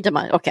is. I know who you're talking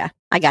about. Okay.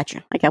 I got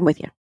you. I'm with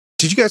you.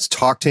 Did you guys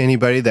talk to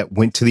anybody that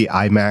went to the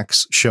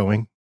IMAX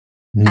showing?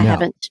 No. I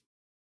haven't.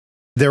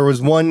 There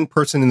was one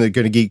person in the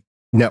Good Geek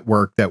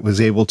network that was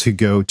able to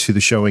go to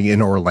the showing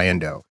in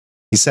Orlando.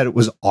 He said it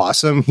was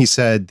awesome. He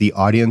said the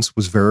audience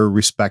was very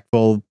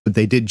respectful, but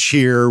they did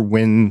cheer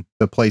when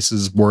the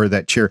places were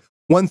that cheer.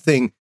 One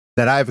thing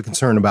that I have a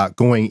concern about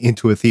going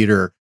into a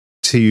theater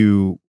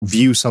to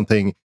view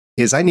something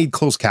is I need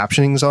closed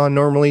captionings on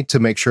normally to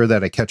make sure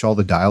that I catch all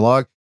the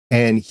dialogue.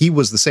 And he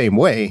was the same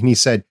way. And he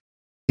said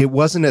it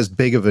wasn't as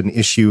big of an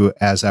issue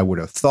as I would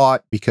have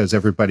thought, because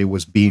everybody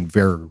was being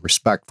very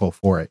respectful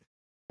for it.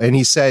 And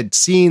he said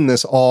seeing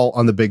this all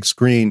on the big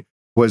screen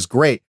was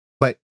great.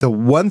 But the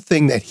one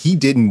thing that he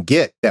didn't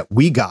get that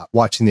we got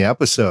watching the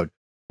episode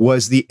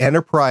was the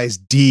Enterprise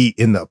D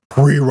in the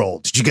pre-roll.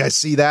 Did you guys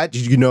see that?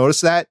 Did you notice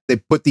that? They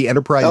put the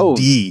Enterprise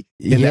D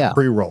in that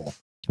pre-roll.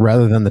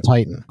 Rather than the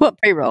Titan. What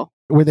pre-roll?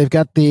 Where they've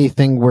got the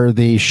thing where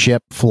the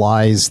ship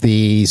flies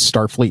the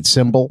Starfleet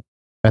symbol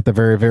at the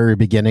very, very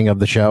beginning of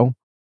the show.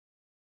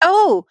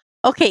 Oh,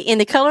 okay. In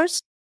the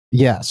colors?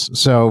 Yes.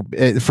 So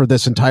for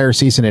this entire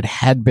season, it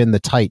had been the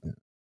Titan.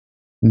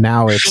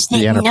 Now it's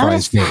the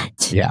Enterprise D.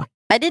 Yeah.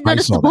 I did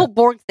notice the whole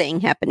Borg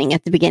thing happening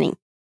at the beginning,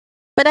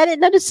 but I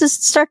didn't notice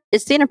it's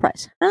the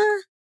Enterprise.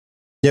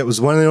 Yeah, it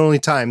was one of the only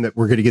time that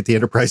we're going to get the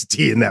Enterprise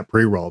D in that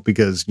pre-roll,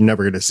 because you're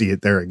never going to see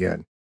it there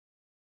again.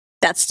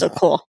 That's so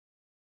cool.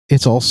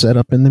 It's all set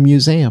up in the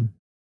museum.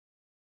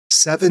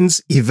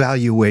 Seven's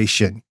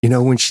evaluation, you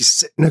know, when she's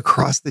sitting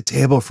across the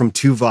table from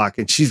Tuvok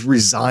and she's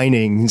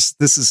resigning,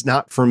 this is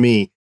not for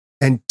me.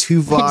 And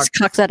Tuvok just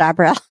cocks that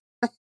eyebrow.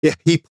 Yeah,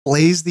 he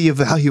plays the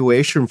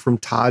evaluation from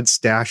Todd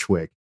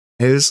Stashwick.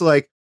 And it's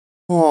like,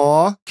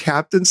 Aw,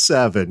 Captain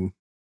Seven.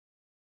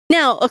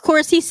 Now, of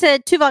course, he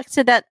said, Tuvok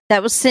said that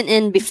was sent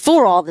in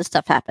before all this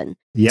stuff happened.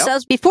 Yep. So that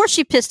was before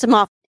she pissed him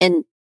off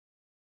and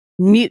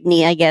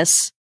mutiny, I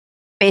guess,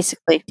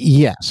 basically.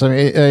 Yeah. So,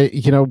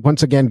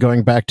 once again,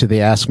 going back to the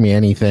Ask Me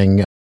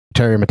Anything,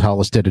 Terry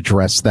Metalis did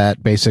address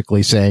that,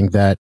 basically saying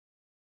that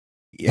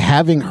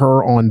having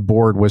her on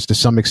board was to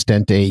some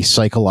extent a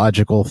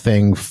psychological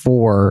thing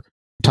for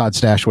Todd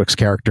Stashwick's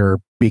character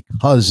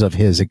because of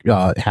his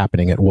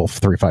happening at Wolf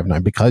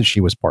 359, because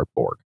she was part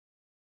Borg.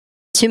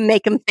 To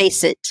make him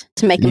face it.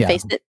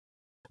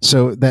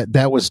 So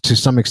that was to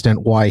some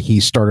extent why he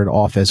started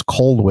off as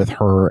cold with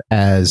her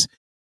as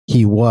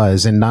he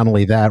was. And not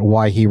only that,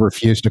 why he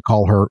refused to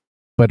call her,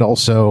 but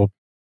also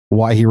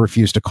why he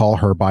refused to call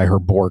her by her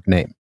Borg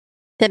name.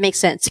 That makes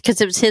sense,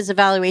 because it was his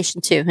evaluation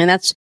too.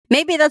 And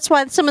maybe that's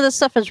why some of the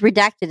stuff was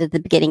redacted at the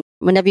beginning,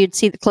 whenever you'd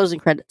see the closing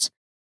credits.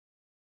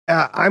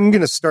 I'm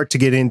going to start to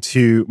get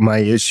into my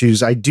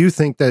issues. I do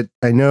think that,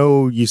 I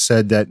know you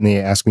said that and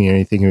they asked me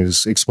anything, it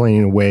was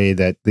explaining away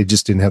that they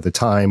just didn't have the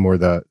time or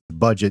the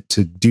budget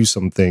to do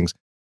some things.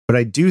 But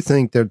I do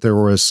think that there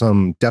was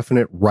some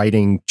definite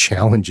writing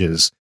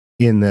challenges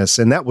in this.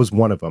 And that was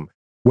one of them,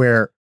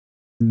 where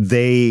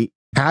they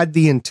had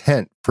the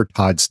intent for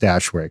Todd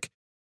Stashwick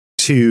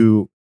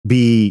to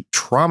be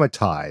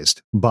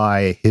traumatized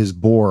by his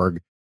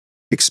Borg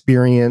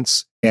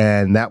experience.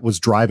 And that was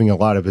driving a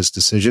lot of his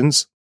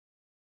decisions.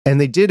 And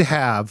they did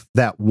have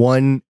that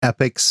one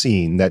epic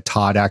scene that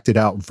Todd acted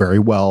out very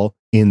well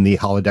in the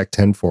Holodeck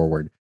 10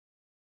 forward.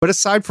 But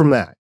aside from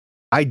that,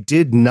 I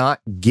did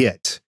not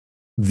get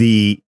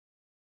the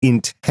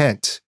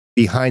intent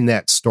behind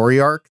that story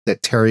arc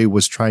that Terry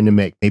was trying to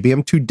make. Maybe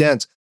I'm too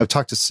dense. I've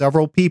talked to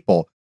several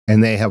people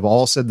and they have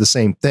all said the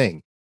same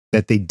thing,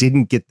 that they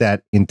didn't get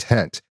that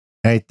intent.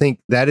 And I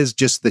think that is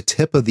just the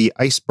tip of the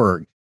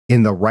iceberg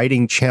in the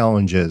writing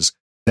challenges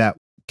that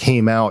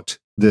came out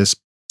this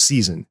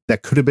season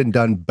that could have been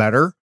done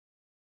better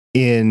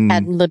in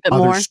other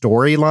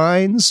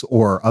storylines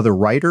or other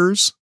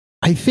writers.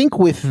 I think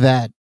with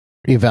that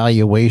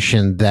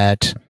evaluation,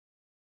 that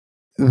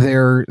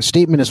their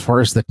statement as far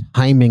as the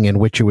timing in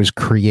which it was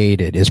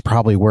created is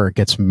probably where it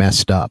gets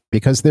messed up,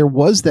 because there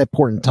was that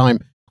point in time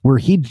where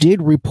he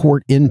did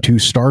report into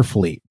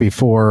Starfleet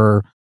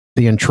before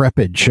the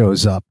Intrepid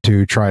shows up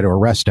to try to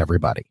arrest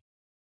everybody.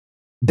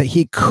 That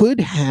he could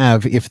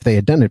have, if they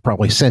had done it,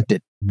 probably sent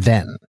it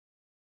then.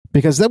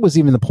 Because that was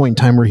even the point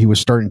in time where he was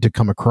starting to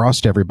come across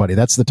to everybody.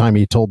 That's the time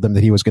he told them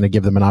that he was going to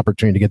give them an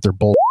opportunity to get their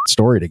bull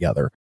story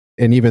together.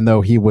 And even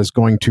though he was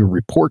going to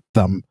report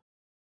them,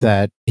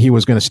 that he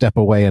was going to step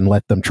away and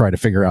let them try to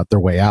figure out their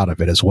way out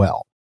of it as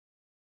well.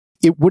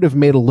 It would have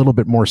made a little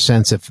bit more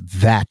sense if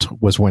that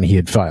was when he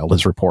had filed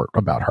his report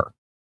about her.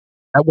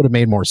 That would have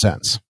made more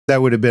sense.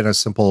 That would have been a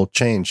simple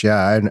change.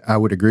 Yeah, I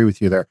would agree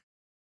with you there.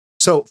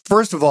 So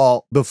first of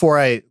all, before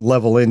I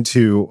level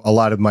into a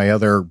lot of my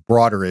other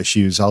broader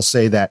issues, I'll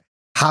say that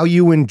how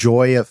you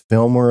enjoy a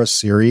film or a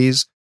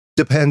series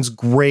depends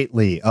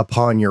greatly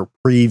upon your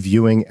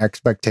pre-viewing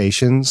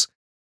expectations.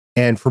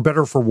 And for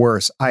better or for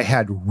worse, I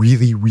had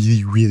really,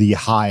 really, really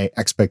high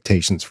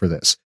expectations for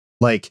this.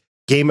 Like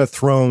Game of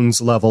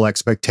Thrones level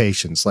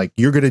expectations. Like,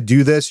 you're going to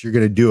do this, you're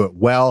going to do it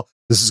well.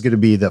 This is going to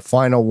be the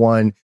final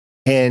one.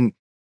 And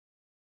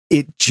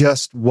it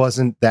just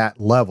wasn't that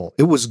level.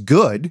 It was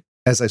good.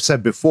 As I've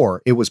said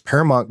before, it was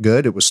Paramount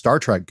good, it was Star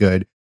Trek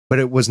good, but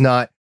it was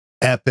not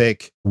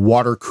epic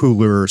water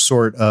cooler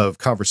sort of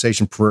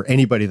conversation for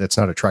anybody that's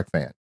not a Trek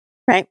fan.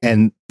 Right.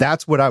 And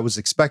that's what I was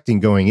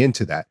expecting going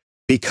into that.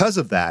 Because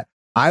of that,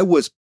 I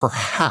was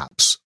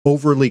perhaps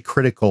overly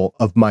critical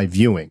of my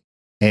viewing.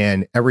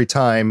 And every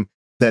time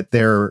that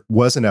there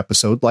was an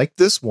episode like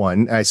this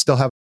one, I still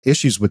have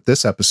issues with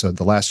this episode,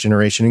 The Last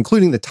Generation,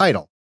 including the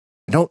title.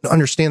 I don't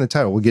understand the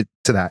title. We'll get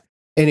to that.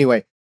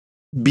 Anyway,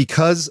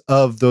 because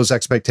of those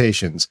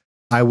expectations,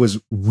 I was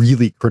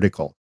really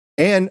critical.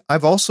 And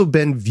I've also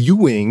been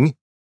viewing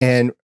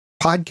and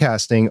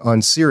podcasting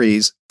on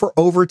series for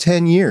over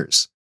 10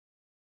 years.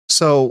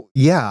 So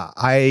yeah,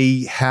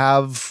 I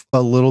have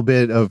a little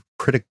bit of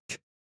critic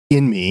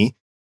in me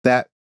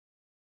that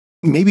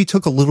maybe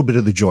took a little bit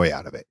of the joy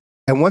out of it.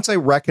 And once I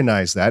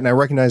recognized that, and I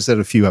recognized that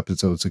a few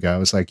episodes ago, I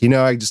was like,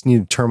 I just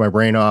need to turn my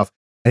brain off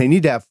and I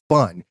need to have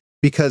fun,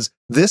 because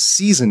this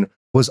season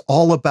was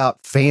all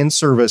about fan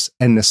service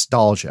and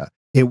nostalgia.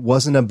 It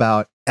wasn't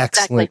about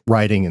excellent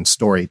writing and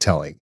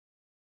storytelling.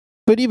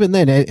 But even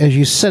then, as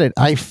you said it,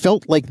 I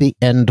felt like the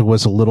end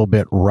was a little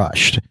bit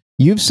rushed.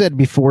 You've said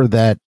before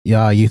that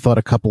you thought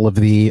a couple of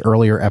the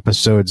earlier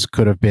episodes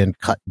could have been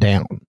cut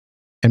down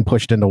and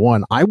pushed into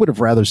one. I would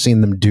have rather seen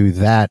them do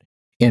that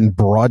and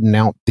broaden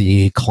out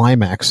the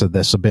climax of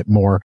this a bit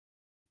more.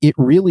 It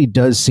really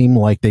does seem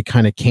like they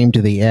kind of came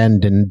to the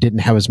end and didn't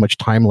have as much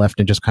time left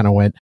and just kind of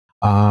went,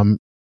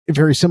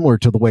 very similar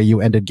to the way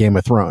you ended Game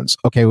of Thrones.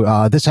 Okay,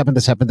 this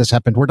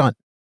happened, we're done.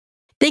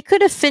 They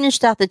could have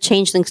finished out the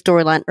Changeling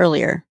storyline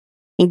earlier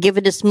and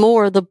given us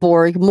more of the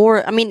Borg,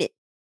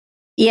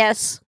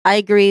 yes, I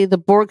agree, the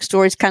Borg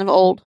story is kind of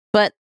old,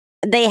 but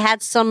they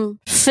had some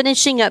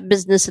finishing up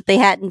business that they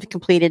hadn't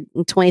completed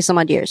in 20 some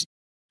odd years.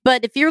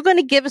 But if you're going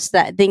to give us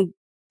that,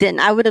 then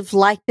I would have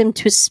liked them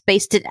to have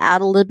spaced it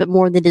out a little bit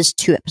more than just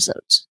 2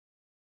 episodes.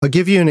 I'll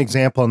give you an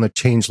example on the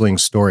Changeling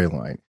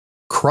storyline.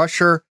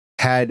 Crusher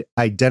had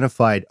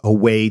identified a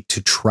way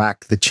to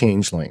track the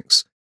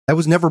Changelings. That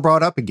was never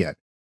brought up again.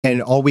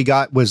 And all we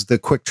got was the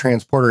quick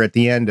transporter at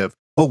the end of,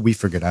 oh, we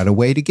figured out a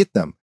way to get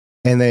them.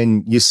 And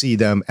then you see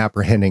them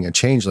apprehending a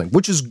Changeling,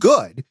 which is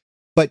good,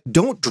 but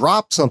don't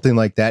drop something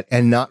like that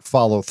and not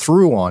follow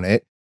through on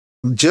it,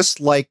 just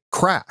like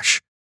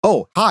Crash.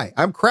 Oh, hi,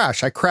 I'm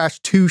Crash. I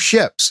crashed 2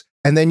 ships.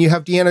 And then you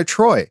have Deanna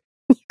Troi.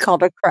 You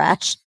called her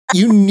Crash.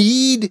 You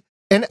need,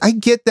 and I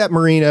get that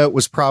Marina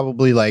was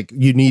probably like,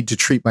 you need to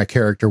treat my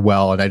character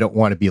well, and I don't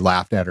want to be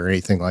laughed at or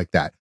anything like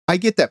that. I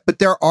get that. But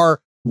there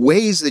are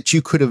ways that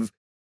you could have,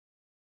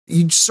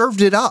 you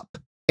served it up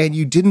and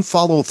you didn't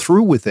follow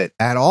through with it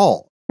at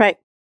all. Right.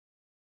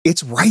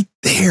 It's right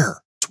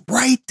there. It's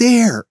right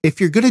there. If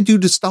you're going to do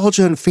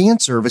nostalgia and fan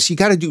service, you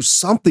got to do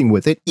something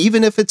with it,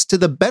 even if it's to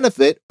the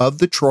benefit of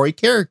the Troi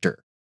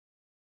character.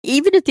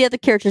 Even if the other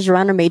characters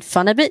around her made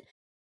fun of it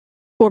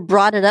or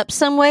brought it up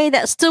some way,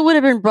 that still would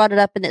have been brought it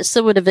up and it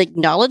still would have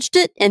acknowledged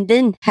it and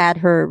then had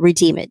her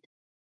redeem it.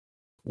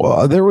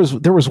 Well, there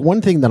was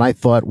one thing that I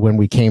thought when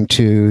we came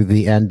to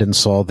the end and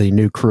saw the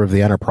new crew of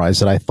the Enterprise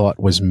that I thought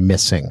was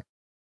missing.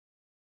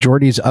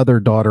 Geordi's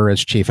other daughter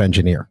as chief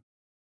engineer.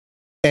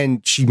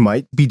 And she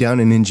might be down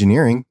in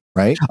engineering,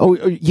 right? Oh,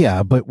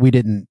 yeah, but we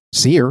didn't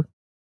see her.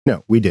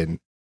 No, we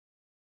didn't.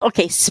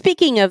 Okay,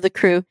 speaking of the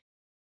crew,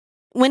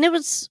 when it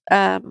was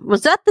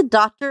that the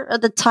doctor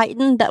of the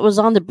Titan that was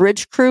on the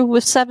bridge crew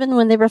with Seven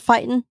when they were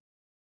fighting?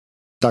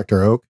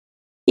 Dr. Oak?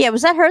 Yeah,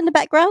 was that her in the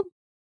background?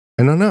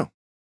 I don't know.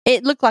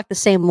 It looked like the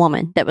same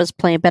woman that was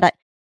playing, but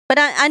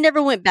I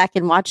never went back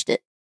and watched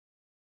it.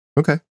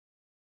 Okay.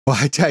 Well,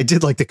 I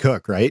did like the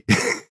cook, right?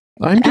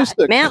 I'm just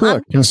a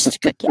cook. I'm just a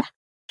cook, yeah.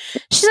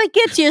 She's like,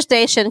 get to your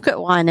station, quit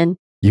whining.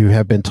 You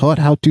have been taught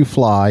how to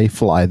fly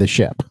the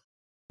ship.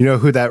 You know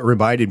who that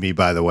reminded me,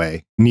 by the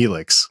way?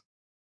 Neelix.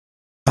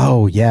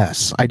 Oh,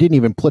 yes. I didn't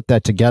even put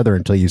that together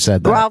until you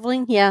said that.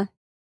 Groveling, yeah.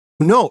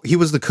 No, he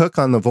was the cook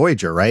on the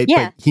Voyager, right?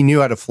 Yeah. But he knew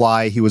how to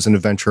fly. He was an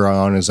adventurer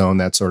on his own,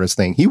 that sort of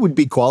thing. He would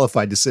be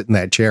qualified to sit in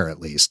that chair, at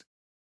least.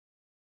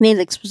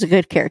 Neelix was a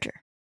good character.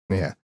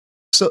 Yeah.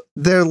 So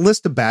their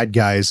list of bad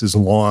guys is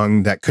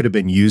long that could have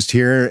been used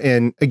here.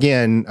 And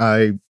again,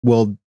 I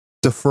will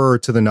defer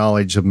to the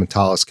knowledge of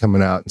Metalis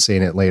coming out and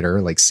saying it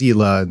later, like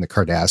Sela and the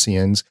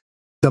Cardassians.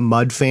 The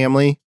Mudd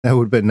family, that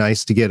would have been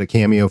nice to get a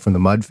cameo from the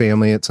Mudd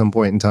family at some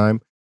point in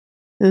time.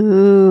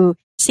 Ooh.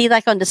 See,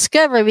 like on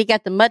Discovery, we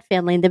got the Mudd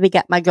family, and then we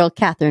got my girl,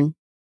 Catherine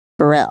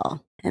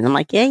Burrell. And I'm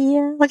like,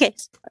 yeah. Okay.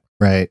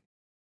 Right.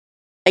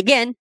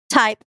 Again,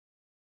 type.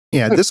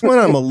 Yeah, this one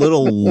I'm a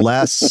little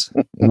less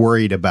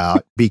worried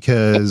about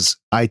because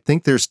I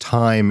think there's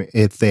time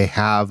if they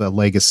have a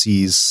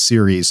Legacies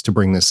series to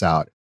bring this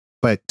out.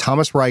 But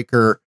Thomas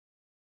Riker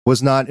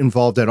was not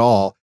involved at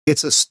all.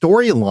 It's a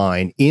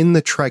storyline in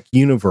the Trek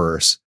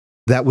universe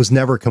that was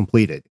never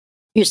completed.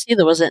 You see,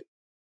 there wasn't.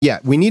 Yeah,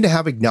 we need to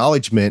have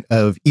acknowledgement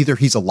of either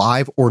he's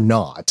alive or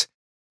not.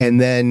 And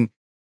then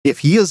if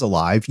he is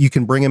alive, you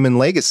can bring him in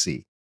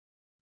Legacy.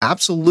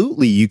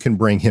 Absolutely, you can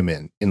bring him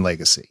in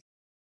Legacy.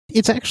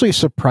 It's actually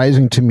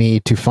surprising to me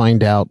to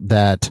find out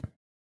that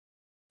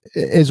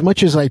as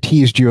much as I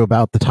teased you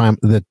about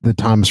the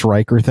Thomas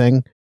Riker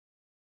thing,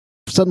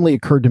 suddenly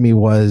occurred to me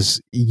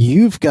was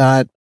you've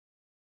got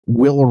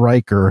Will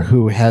Riker,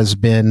 who has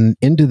been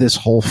into this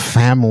whole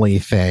family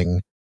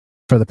thing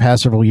for the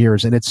past several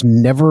years, and it's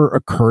never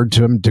occurred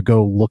to him to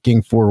go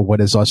looking for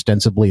what is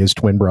ostensibly his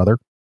twin brother.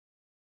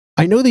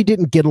 I know they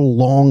didn't get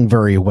along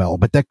very well,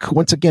 but that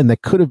once again,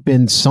 that could have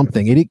been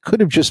something. It could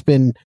have just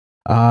been,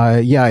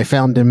 I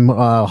found him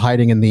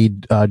hiding in the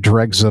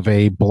dregs of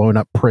a blown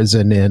up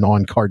prison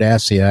on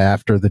Cardassia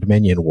after the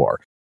Dominion War.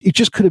 It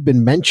just could have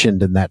been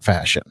mentioned in that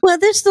fashion. Well,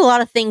 there's a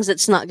lot of things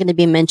that's not going to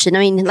be mentioned.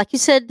 I mean, like we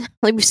said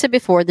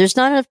before, there's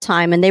not enough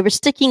time, and they were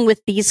sticking with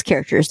these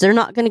characters. They're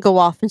not going to go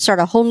off and start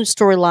a whole new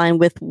storyline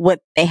with what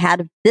they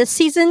had this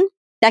season.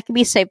 That can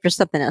be saved for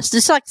something else.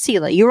 Just like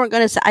Sela, you weren't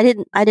going to say. I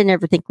didn't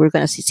ever think we were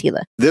going to see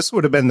Sela. This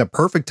would have been the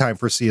perfect time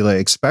for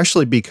Sela,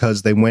 especially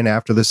because they went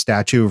after the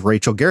statue of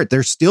Rachel Garrett.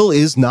 There still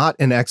is not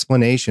an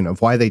explanation of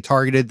why they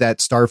targeted that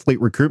Starfleet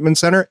recruitment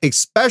center,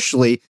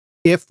 especially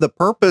if the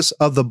purpose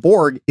of the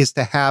Borg is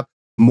to have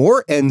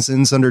more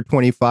ensigns under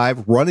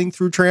 25 running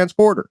through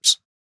transporters.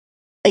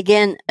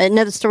 Again,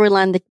 another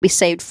storyline that we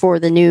saved for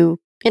the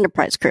new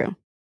Enterprise crew.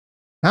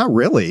 Not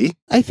really.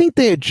 I think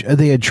they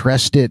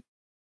addressed it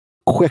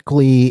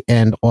quickly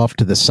and off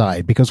to the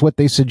side, because what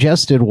they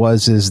suggested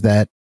is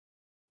that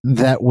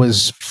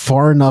was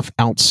far enough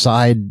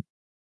outside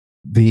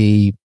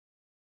the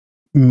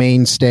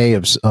mainstay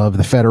of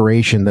the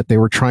Federation that they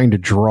were trying to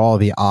draw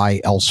the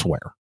eye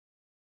elsewhere.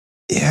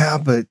 Yeah,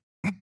 but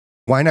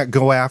why not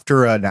go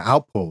after an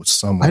outpost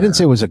somewhere? I didn't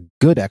say it was a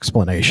good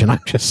explanation.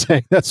 I'm just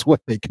saying that's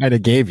what they kind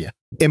of gave you.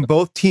 In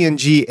both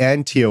TNG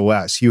and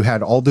TOS, you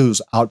had all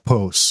those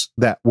outposts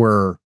that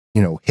were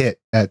hit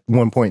at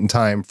one point in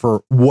time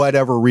for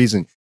whatever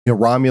reason.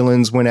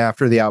 Romulans went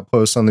after the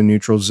outposts on the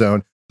neutral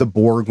zone. The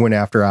Borg went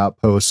after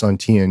outposts on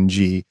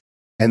TNG.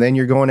 And then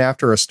you're going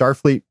after a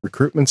Starfleet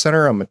recruitment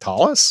center on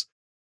Metalis?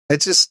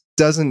 It just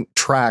doesn't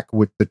track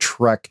with the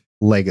Trek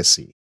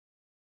legacy.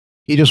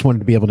 He just wanted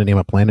to be able to name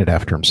a planet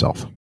after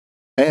himself.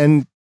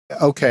 And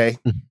okay,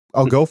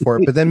 I'll go for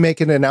it, but then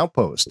make it an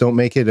outpost. Don't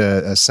make it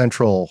a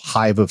central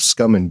hive of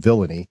scum and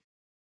villainy.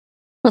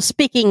 Well,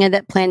 speaking of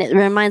that planet, it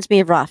reminds me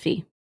of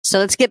Rafi. So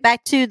let's get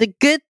back to the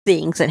good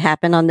things that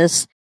happened on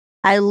this.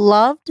 I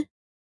loved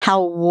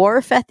how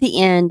Worf at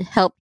the end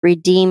helped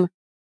redeem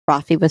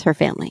Rafi with her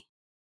family.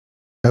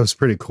 That was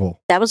pretty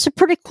cool. That was a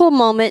pretty cool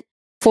moment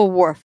for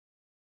Worf.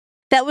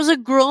 That was a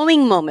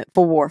growing moment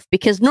for Worf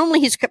because normally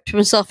he's kept to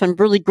himself and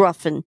really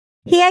gruff, and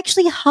he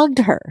actually hugged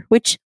her,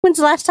 which when's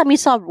the last time you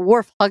saw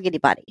Worf hug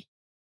anybody?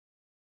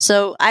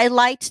 So I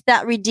liked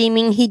that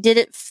redeeming. He did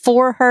it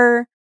for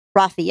her,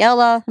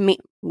 Rafaela,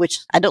 which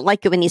I don't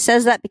like it when he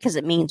says that because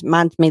it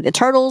reminds me of the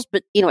Turtles,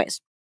 but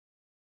anyways.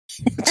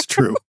 It's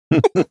true.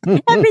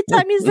 Every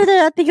time he said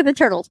it, I think of the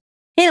Turtles.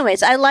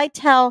 Anyways, I liked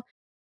how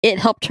it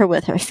helped her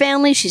with her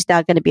family. She's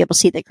now going to be able to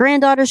see the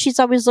granddaughter she's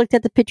always looked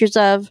at the pictures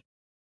of.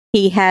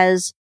 He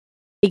has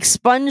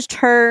expunged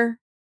her,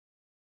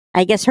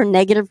 I guess, her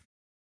negative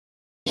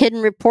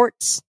hidden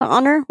reports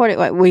on her.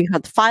 What we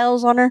have the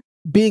files on her.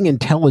 Being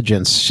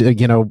intelligence,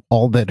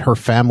 all that her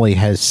family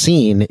has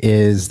seen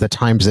is the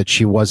times that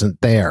she wasn't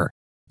there,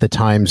 the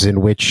times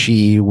in which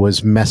she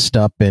was messed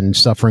up and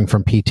suffering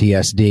from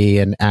PTSD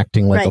and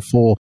acting like a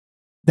fool.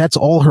 That's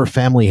all her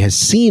family has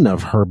seen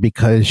of her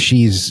because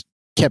she's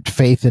kept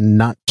faith and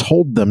not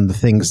told them the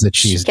things that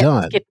she's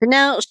done. Skipping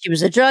out. She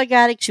was a drug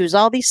addict. She was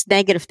all these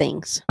negative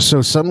things.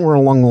 So somewhere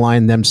along the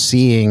line, them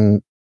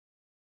seeing,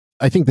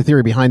 I think the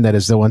theory behind that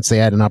is that once they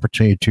had an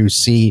opportunity to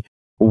see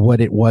what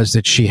it was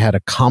that she had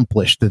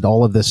accomplished, that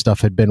all of this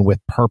stuff had been with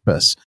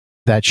purpose,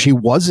 that she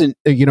wasn't,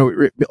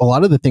 a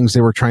lot of the things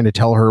they were trying to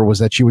tell her was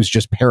that she was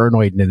just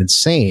paranoid and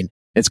insane.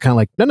 It's kind of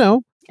like,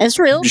 no. It's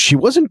real. She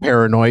wasn't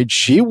paranoid.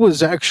 She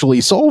was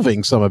actually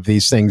solving some of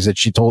these things that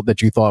she told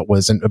that you thought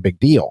wasn't a big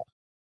deal.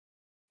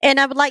 And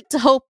I would like to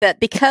hope that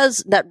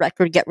because that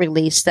record get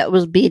released, that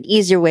would be an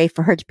easier way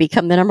for her to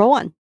become the number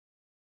one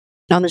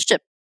on the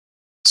ship.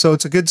 So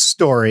it's a good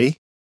story.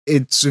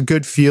 It's a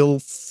good feel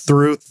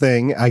through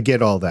thing. I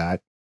get all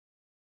that.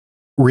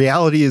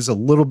 Reality is a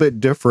little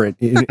bit different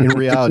in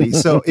reality.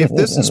 So if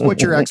this is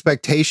what your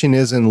expectation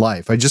is in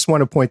life, I just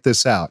want to point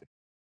this out.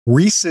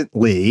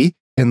 Recently,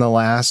 in the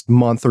last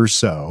month or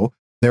so,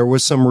 there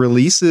was some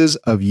releases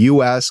of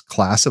U.S.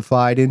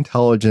 classified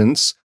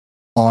intelligence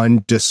on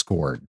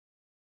Discord.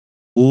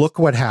 Look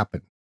what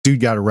happened.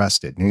 Dude got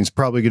arrested, and he's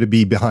probably going to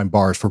be behind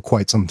bars for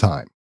quite some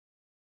time.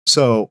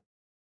 So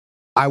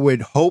I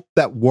would hope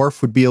that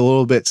Worf would be a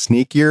little bit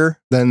sneakier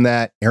than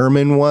that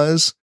airman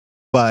was,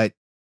 but...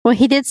 Well,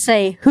 he did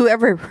say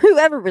whoever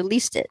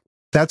released it.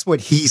 That's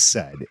what he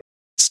said.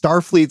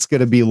 Starfleet's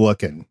going to be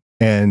looking,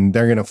 and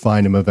they're going to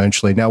find him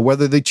eventually. Now,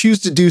 whether they choose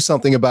to do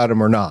something about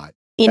him or not,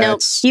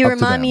 you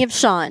remind me of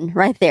Sean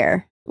right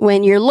there.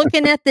 When you're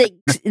looking at the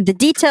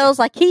details,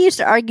 like he used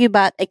to argue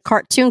about a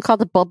cartoon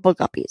called the Bubble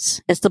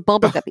Guppies. It's the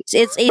Bubble Guppies.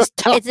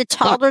 It's a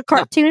toddler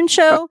cartoon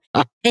show,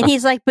 and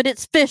he's like, but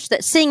it's fish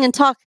that sing and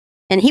talk,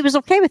 and he was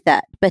okay with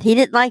that, but he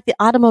didn't like the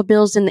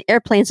automobiles and the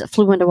airplanes that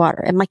flew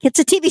underwater. And like, it's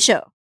a TV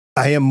show.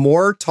 I am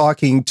more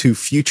talking to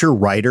future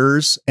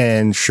writers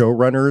and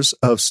showrunners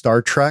of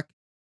Star Trek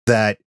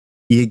that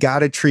you got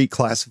to treat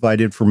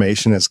classified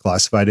information as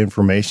classified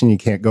information. You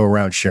can't go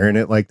around sharing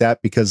it like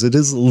that because it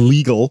is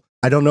illegal.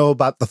 I don't know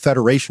about the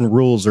Federation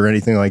rules or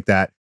anything like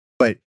that,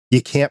 but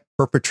you can't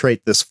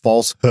perpetrate this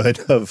falsehood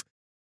of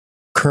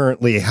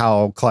currently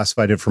how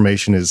classified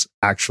information is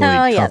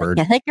actually covered.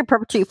 Yeah, they can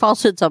perpetrate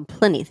falsehoods on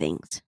plenty of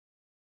things.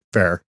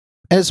 Fair.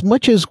 As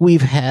much as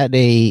we've had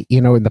in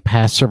the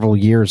past several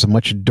years, a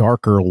much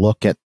darker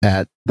look at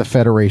the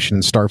Federation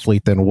and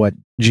Starfleet than what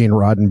Gene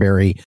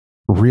Roddenberry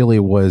really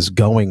was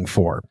going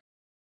for.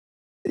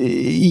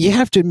 You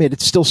have to admit,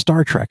 it's still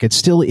Star Trek. It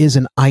still is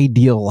an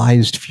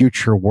idealized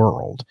future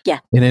world. Yeah.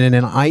 And in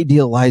an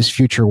idealized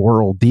future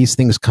world, these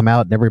things come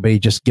out and everybody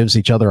just gives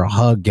each other a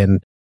hug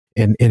and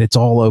it's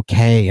all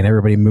okay and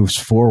everybody moves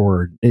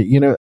forward.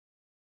 It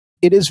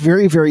is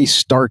very, very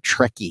Star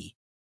Trek-y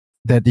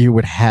that you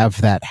would have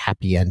that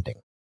happy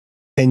ending.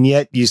 And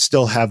yet you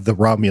still have the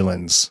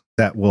Romulans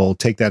that will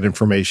take that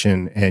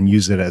information and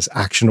use it as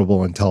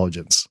actionable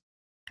intelligence.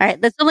 All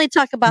right, let's only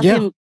talk about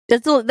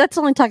let's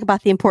only talk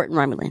about the important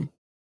Romulan.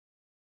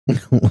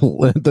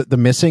 the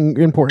missing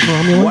important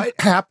Romulan? What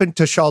happened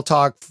to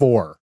Shaltalk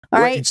 4?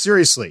 All right.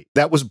 Seriously,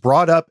 that was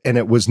brought up and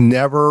it was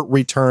never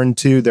returned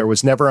to. There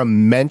was never a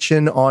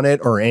mention on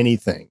it or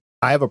anything.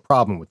 I have a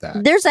problem with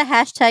that. There's a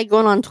hashtag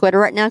going on Twitter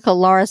right now called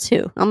Laura's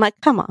Who. I'm like,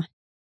 come on.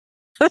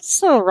 That's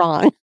so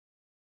wrong.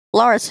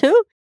 Laura's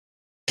Who?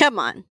 Come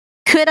on.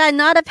 Could I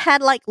not have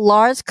had like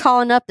Lars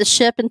calling up the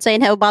ship and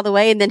saying, "Oh, by the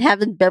way," and then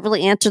having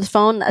Beverly answer the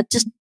phone?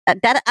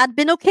 I'd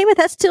been okay with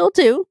that still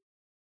too.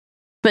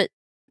 But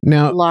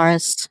now,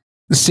 Lars,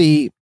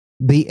 see,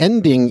 The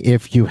ending,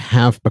 if you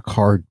have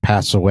Picard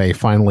pass away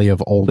finally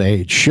of old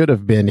age, should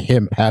have been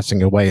him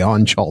passing away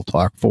on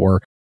Chaltalk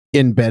 4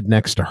 in bed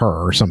next to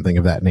her or something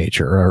of that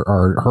nature,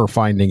 or her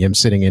finding him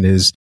sitting in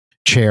his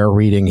chair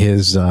reading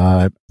his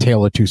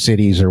Tale of Two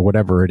Cities or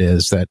whatever it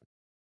is that,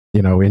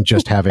 and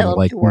just having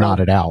like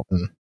nodded out.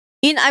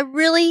 And I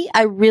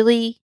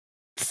really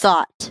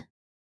thought,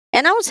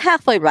 and I was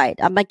halfway right.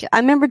 I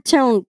remember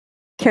telling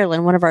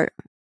Carolyn, one of our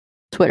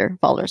Twitter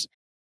followers,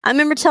 I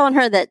remember telling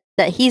her that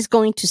he's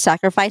going to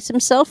sacrifice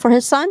himself for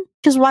his son,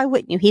 because why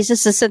wouldn't you? He's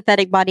just a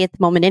synthetic body at the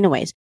moment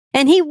anyways.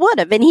 And he would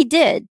have, and he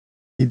did.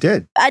 He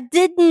did. I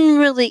didn't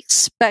really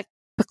expect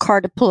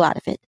Picard to pull out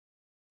of it.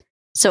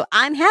 So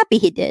I'm happy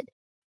he did.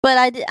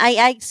 But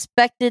I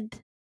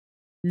expected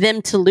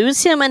them to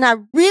lose him, and I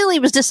really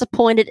was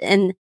disappointed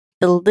in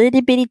the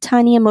little bitty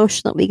tiny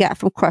emotion that we got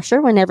from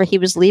Crusher whenever he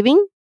was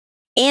leaving,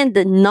 and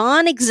the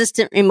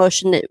non-existent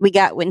emotion that we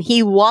got when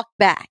he walked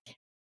back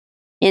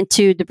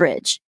into the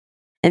bridge.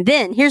 And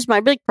then here's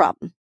my big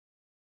problem.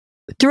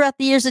 Throughout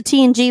the years of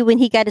TNG,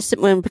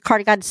 when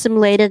Picard got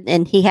assimilated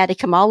and he had to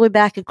come all the way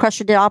back and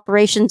Crusher did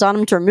operations on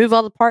him to remove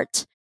all the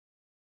parts,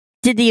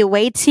 did the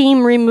away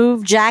team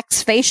remove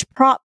Jack's face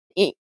prop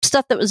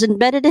stuff that was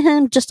embedded in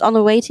him just on the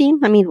away team?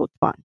 I mean, come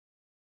on.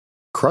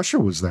 Crusher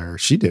was there.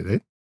 She did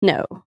it.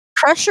 No.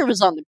 Crusher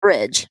was on the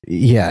bridge.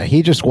 Yeah,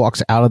 he just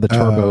walks out of the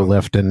turbo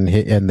lift and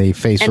the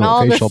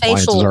facial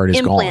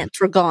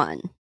implants were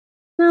gone.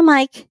 I'm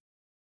like,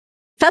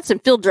 that's some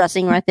field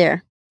dressing right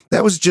there.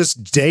 That was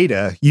just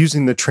Data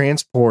using the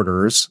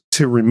transporters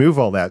to remove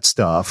all that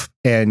stuff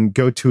and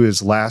go to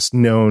his last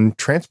known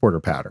transporter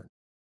pattern.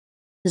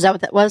 Is that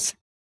what that was?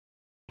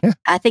 Yeah.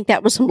 I think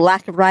that was some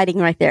lack of writing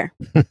right there.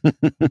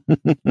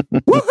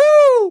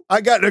 Woohoo!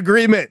 I got an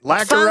agreement.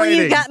 Lack of writing.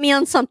 You got me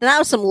on something. That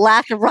was some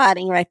lack of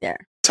writing right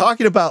there.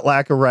 Talking about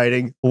lack of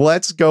writing,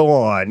 let's go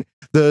on.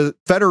 The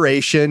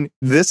Federation,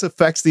 this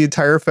affects the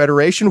entire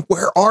Federation.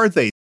 Where are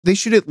they? They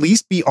should at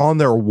least be on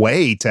their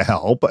way to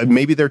help.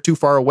 Maybe they're too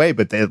far away,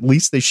 but at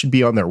least they should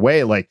be on their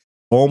way. Like,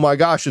 oh my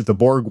gosh, if the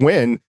Borg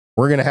win,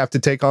 we're going to have to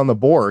take on the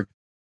Borg.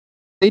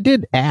 They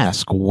did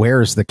ask,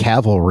 where's the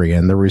cavalry?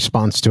 And the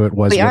response to it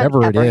was,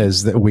 whatever it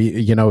is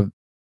that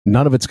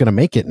none of it's going to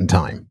make it in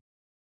time.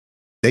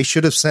 They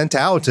should have sent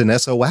out an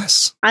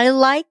SOS. I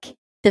like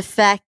the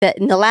fact that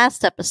in the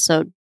last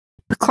episode,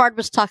 Picard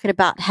was talking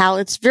about how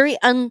it's very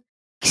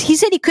he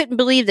said he couldn't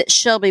believe that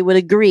Shelby would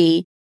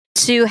agree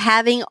to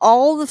having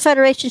all the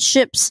Federation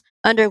ships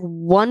under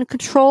one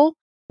control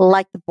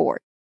like the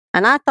Borg.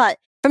 And I thought,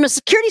 from a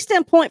security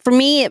standpoint, for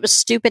me, it was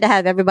stupid to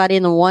have everybody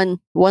in the one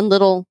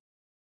little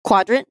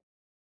quadrant.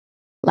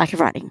 Lack of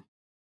writing.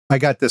 I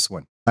got this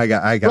one. I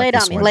got lay it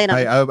this on one. me. Lay it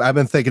on me. I've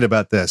been thinking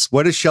about this.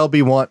 What does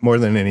Shelby want more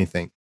than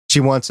anything?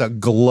 She wants a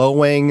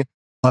glowing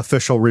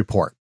official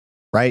report,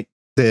 right?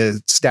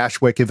 The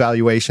Stashwick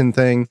evaluation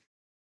thing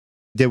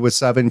did with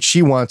 7.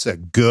 She wants a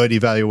good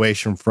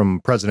evaluation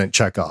from President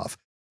Chekhov.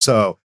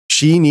 So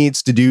she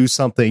needs to do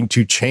something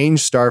to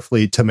change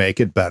Starfleet to make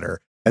it better.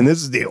 And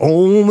this is the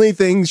only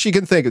thing she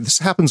can think of. This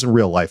happens in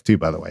real life too,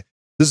 by the way.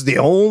 This is the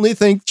only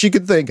thing she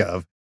could think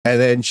of.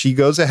 And then she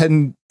goes ahead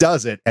and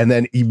does it, and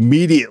then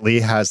immediately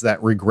has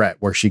that regret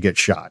where she gets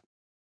shot.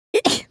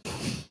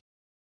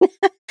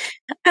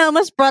 I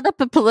almost brought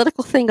up a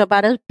political thing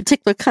about a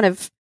particular kind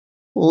of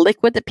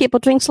liquid that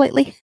people drink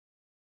lately.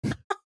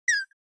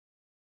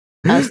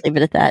 I'll just leave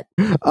it at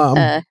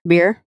that.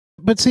 Beer.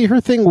 But see,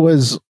 her thing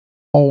was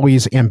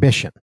always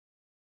ambition.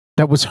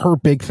 That was her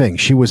big thing.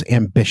 She was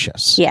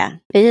ambitious. Yeah,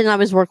 it didn't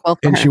always work well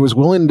for and her. She was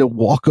willing to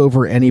walk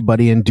over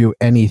anybody and do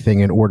anything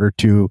in order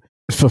to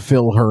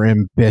fulfill her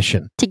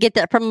ambition. To get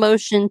that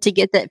promotion, to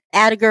get that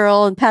add a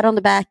girl and pat on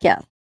the back, yeah.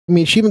 I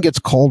mean, she even gets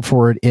called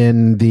for it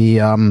in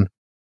the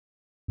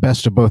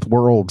Best of Both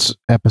Worlds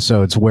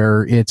episodes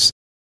where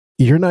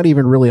you're not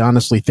even really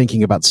honestly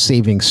thinking about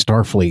saving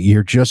Starfleet.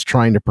 You're just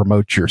trying to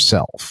promote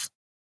yourself.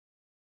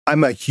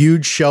 I'm a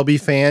huge Shelby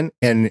fan,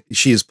 and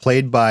she is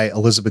played by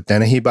Elizabeth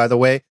Dennehy, by the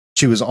way.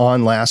 She was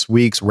on last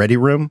week's Ready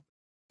Room,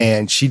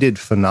 and she did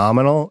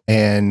phenomenal,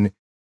 and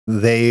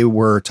they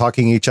were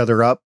talking each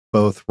other up,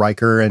 both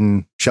Riker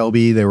and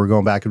Shelby. They were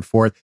going back and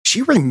forth.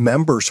 She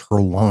remembers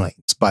her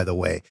lines, by the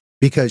way,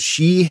 because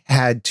she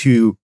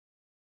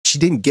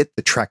didn't get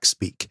the Trek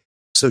speak.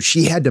 So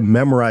she had to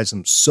memorize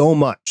them so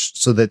much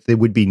so that they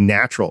would be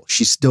natural.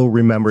 She still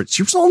remembered.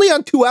 She was only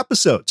on 2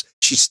 episodes.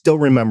 She still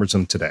remembers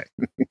them today.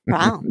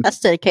 Wow, that's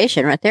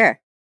dedication right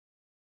there.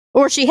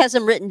 Or she has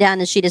them written down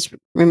and she just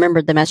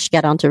remembered them as she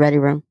got onto Ready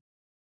Room.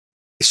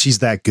 She's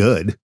that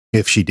good,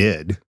 if she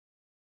did,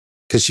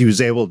 because she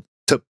was able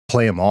to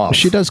play them off.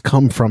 She does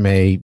come from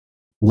a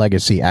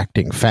legacy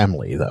acting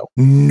family, though.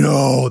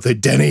 No, the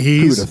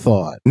Dennehy's. Who would have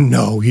thought?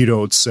 No, you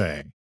don't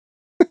say.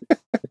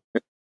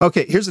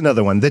 Okay, here's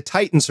another one. The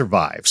Titan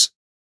survives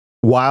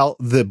while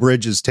the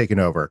bridge is taken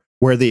over,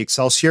 where the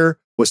Excelsior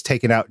was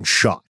taken out and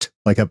shot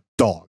like a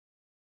dog.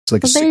 It's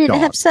like a sick dog. They didn't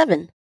have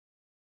 7.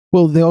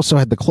 Well, they also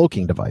had the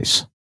cloaking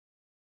device.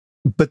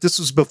 But this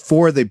was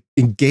before they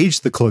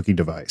engaged the cloaking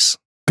device.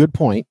 Good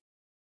point.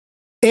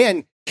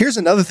 And Here's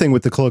another thing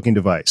with the cloaking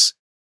device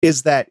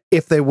is that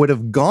if they would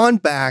have gone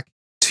back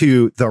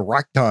to the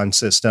Recton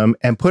system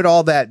and put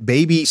all that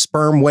baby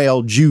sperm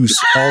whale juice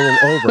all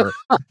over,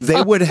 they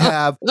would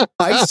have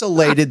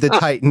isolated the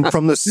Titan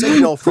from the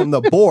signal from the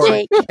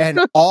Borg,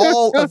 and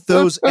all of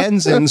those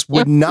ensigns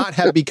would not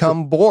have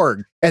become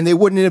Borg, and they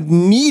wouldn't have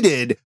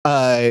needed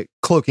a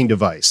cloaking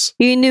device.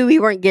 You knew we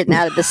weren't getting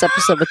out of this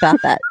episode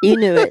without that. You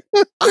knew it.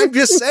 I'm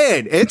just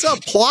saying, it's a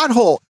plot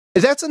hole.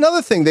 That's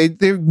another thing.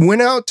 They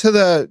went out to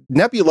the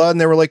nebula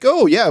and they were like,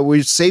 oh, yeah,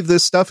 we save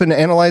this stuff and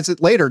analyze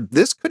it later.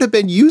 This could have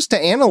been used to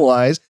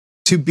analyze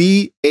to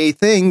be a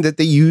thing that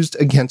they used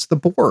against the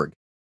Borg.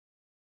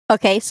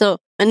 Okay, so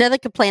another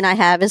complaint I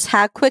have is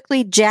how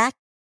quickly Jack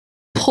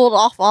pulled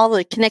off all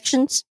the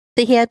connections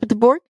that he had with the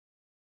Borg.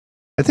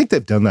 I think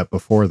they've done that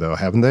before, though,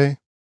 haven't they?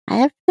 I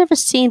have never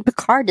seen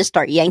Picard just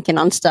start yanking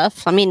on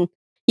stuff. I mean,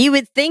 you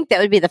would think that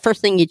would be the first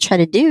thing you'd try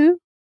to do.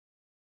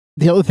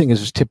 The other thing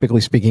is,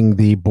 typically speaking,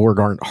 the Borg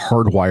aren't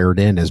hardwired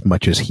in as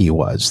much as he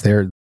was.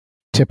 They're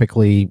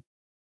typically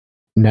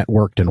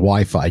networked and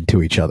Wi-Fi'd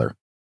to each other.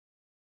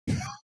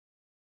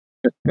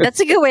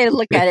 That's a good way to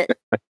look at it.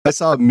 I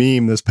saw a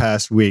meme this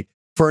past week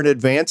for an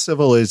advanced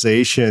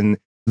civilization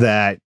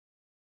that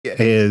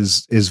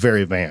is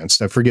very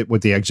advanced. I forget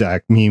what the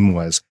exact meme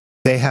was.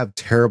 They have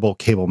terrible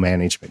cable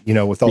management,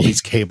 with all these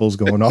cables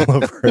going all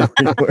over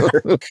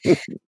everywhere.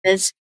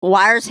 There's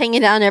wires hanging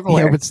down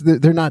everywhere. Yeah,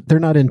 but they're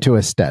not into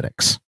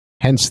aesthetics.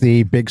 Hence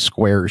the big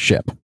square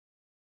ship.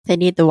 They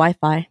need the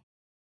Wi-Fi.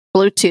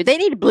 Bluetooth. They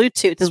need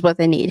Bluetooth is what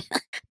they need.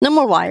 No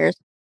more wires.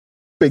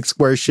 Big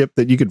square ship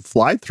that you could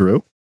fly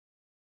through.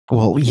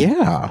 Well,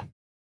 yeah.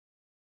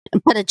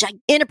 And put a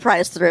giant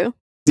Enterprise through.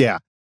 Yeah.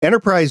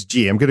 Enterprise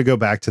G. I'm going to go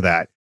back to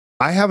that.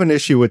 I have an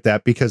issue with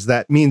that because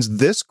that means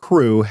this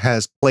crew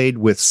has played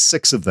with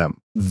 6 of them.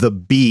 The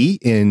B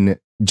in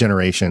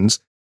Generations,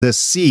 the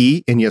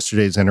C in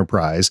yesterday's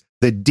Enterprise,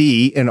 the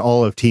D in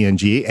all of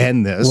TNG,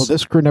 and this. Well,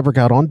 this crew never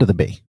got onto the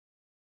B.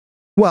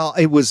 Well,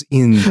 it was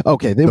in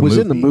in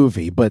the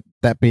movie, but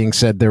that being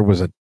said, there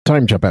was a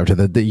time jump after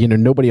that.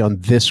 Nobody on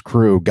this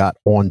crew got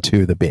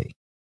onto the B.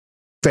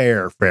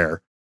 Fair.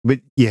 But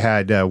you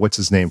had, what's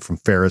his name from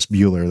Ferris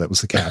Bueller? That was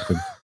the captain.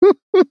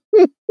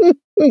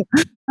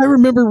 I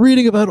remember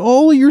reading about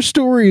all of your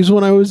stories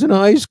when I was in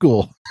high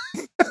school.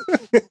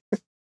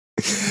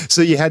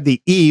 So you had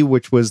the E,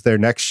 which was their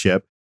next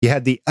ship. You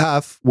had the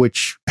F,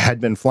 which had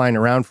been flying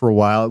around for a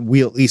while.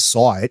 We at least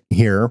saw it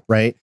here,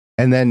 right?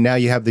 And then now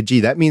you have the G.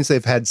 That means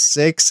they've had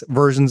 6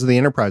 versions of the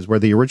Enterprise where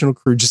the original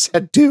crew just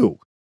had 2.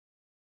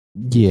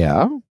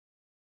 Yeah.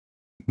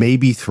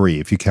 Maybe 3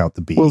 if you count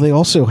the B. Well, they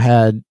also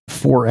had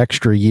 4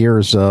 extra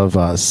years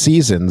of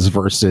seasons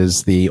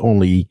versus the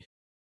only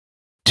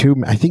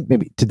 2. I think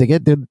maybe did the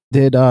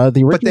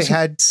original? But they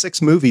had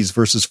 6 movies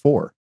versus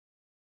 4.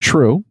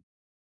 True.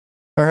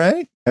 All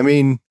right. I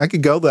mean, I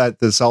could go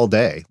this all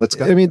day. Let's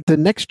go. I mean, the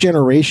next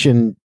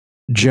generation,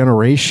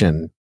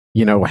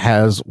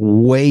 has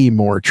way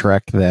more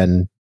Trek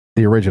than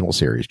the original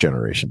series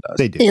generation does.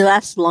 They do. It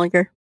lasts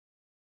longer.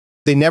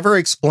 They never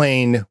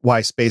explain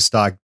why Space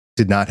Dock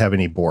did not have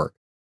any Borg.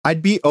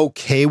 I'd be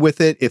okay with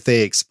it if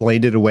they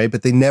explained it away,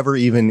 but they never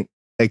even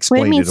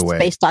explained it away.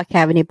 Space Dock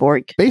have any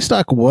Borg? Space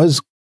Dock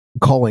was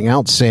calling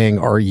out saying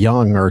our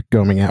young are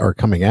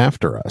coming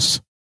after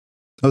us.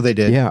 Oh, they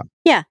did? Yeah.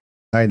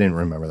 I didn't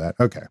remember that.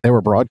 Okay. They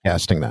were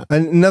broadcasting that.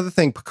 Another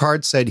thing,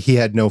 Picard said he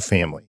had no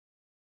family,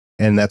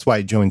 and that's why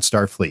he joined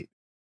Starfleet.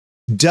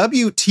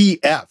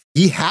 WTF.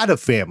 He had a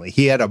family.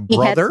 He had a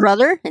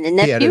brother. And a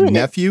nephew. He had a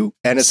nephew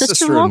and a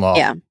sister-in-law.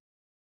 Yeah.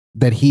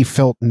 That he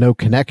felt no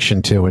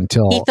connection to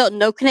until... He felt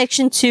no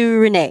connection to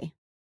Renee.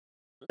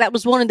 That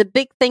was one of the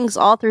big things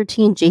all through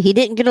TNG. He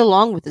didn't get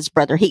along with his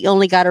brother. He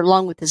only got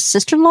along with his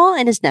sister-in-law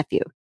and his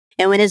nephew.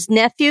 And when his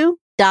nephew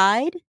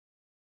died,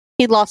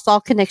 he lost all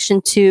connection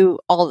to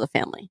all of the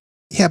family.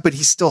 Yeah, but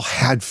he still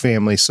had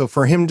family. So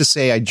for him to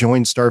say, I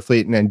joined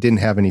Starfleet and I didn't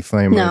have any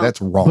family,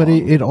 that's wrong. But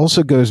it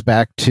also goes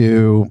back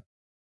to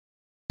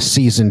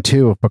season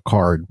 2 of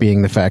Picard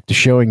being the fact of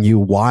showing you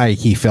why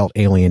he felt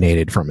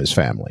alienated from his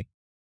family.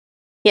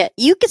 Yeah,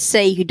 you could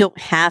say you don't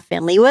have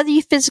family, whether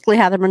you physically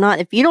have them or not.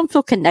 If you don't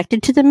feel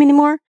connected to them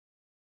anymore,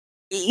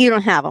 you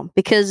don't have them.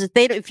 Because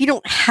if you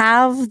don't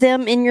have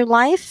them in your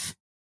life,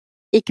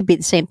 it could be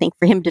the same thing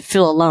for him to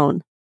feel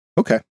alone.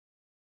 Okay.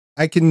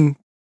 I can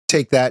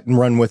take that and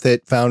run with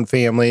it. Found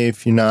family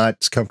if you're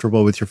not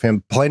comfortable with your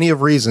family. Plenty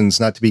of reasons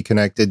not to be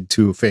connected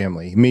to a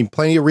family. I mean,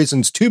 plenty of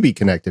reasons to be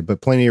connected,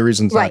 but plenty of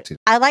reasons not to.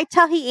 I liked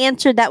how he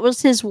answered. That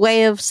was his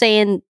way of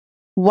saying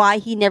why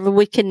he never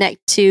would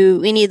connect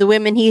to any of the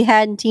women he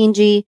had in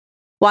TNG,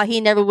 why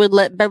he never would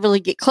let Beverly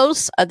get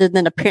close, other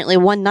than apparently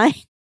one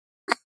night.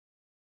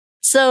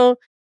 So...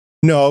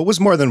 No, it was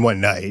more than one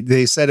night.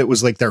 They said it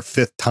was like their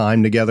 5th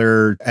time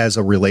together as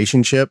a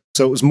relationship.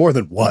 So it was more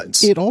than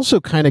once. It also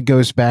kind of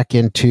goes back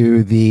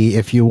into the,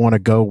 if you want to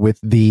go with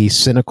the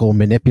cynical,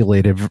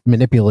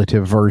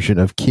 manipulative version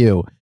of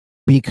Q,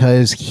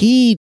 because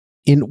he,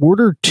 in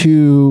order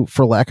to,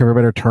 for lack of a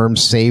better term,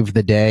 save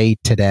the day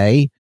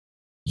today,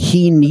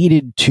 he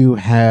needed to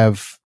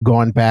have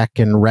gone back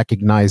and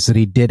recognized that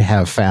he did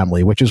have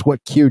family, which is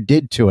what Q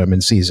did to him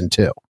in season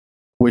 2,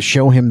 was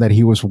show him that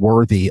he was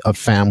worthy of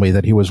family,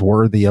 that he was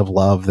worthy of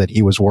love, that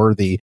he was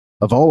worthy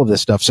of all of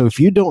this stuff. So if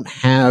you don't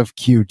have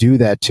Q do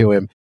that to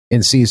him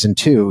in season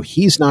 2,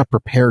 he's not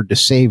prepared to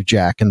save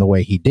Jack in the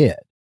way he did.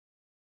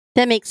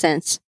 That makes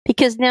sense,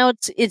 because now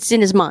it's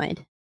in his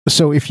mind.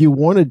 So if you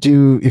want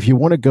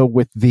to go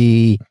with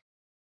the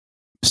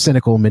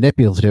cynical,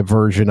 manipulative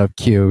version of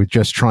Q,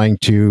 just trying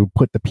to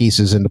put the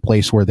pieces into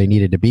place where they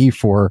needed to be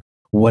for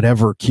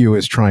whatever Q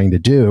is trying to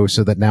do,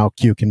 so that now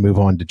Q can move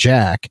on to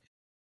Jack,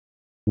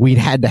 we'd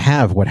had to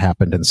have what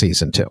happened in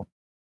season 2.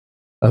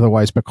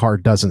 Otherwise,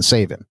 Picard doesn't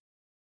save him.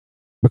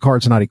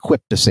 Picard's not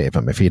equipped to save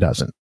him if he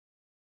doesn't.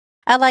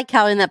 I like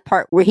how in that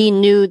part where he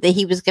knew that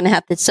he was going to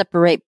have to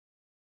separate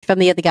from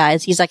the other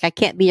guys, he's like, I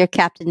can't be your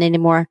captain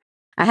anymore.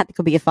 I have to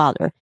go be a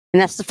father.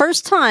 And that's the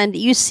first time that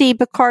you see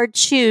Picard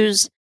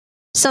choose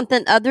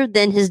something other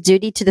than his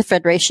duty to the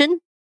Federation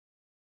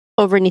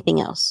over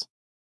anything else.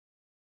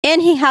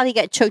 And how he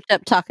got choked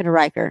up talking to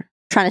Riker,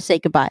 trying to say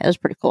goodbye. That was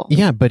pretty cool.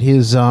 Yeah, but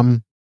his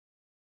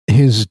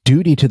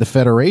duty to the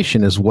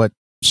Federation is what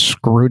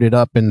screwed it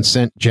up and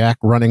sent Jack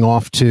running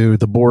off to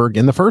the Borg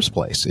in the first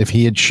place. If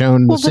he had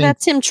shown but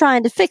that's him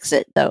trying to fix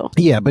it, though.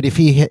 Yeah, but if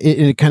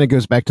it kind of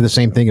goes back to the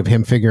same thing of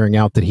him figuring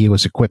out that he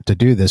was equipped to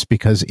do this,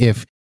 because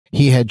if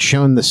he had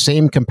shown the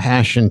same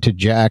compassion to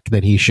Jack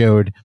that he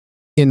showed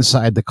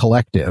inside the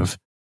collective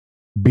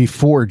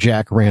before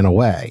Jack ran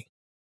away,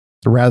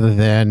 rather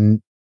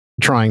than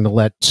trying to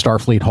let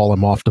Starfleet haul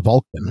him off to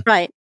Vulcan.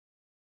 Right.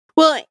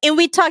 Well, and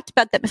we talked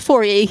about that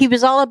before. He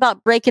was all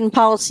about breaking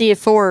policy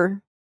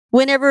for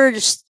whenever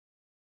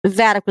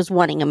Vadic was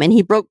wanting him, and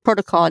he broke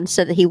protocol and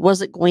said that he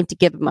wasn't going to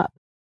give him up.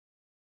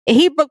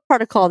 He broke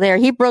protocol there.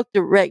 He broke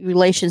the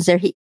regulations there.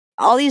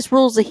 All these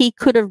rules that he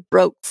could have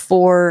broke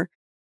for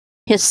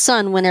his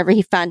son whenever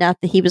he found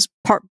out that he was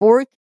part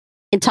Borg,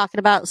 and talking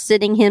about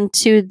sending him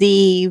to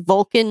the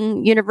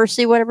Vulcan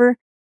University, whatever.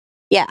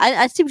 Yeah,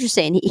 I see what you're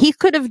saying. He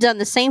could have done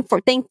the same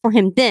thing for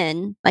him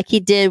then, like he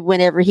did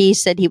whenever he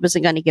said he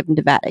wasn't going to give him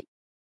to Vadic.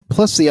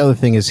 Plus, the other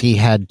thing is he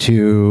had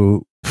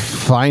to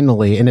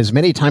finally, and as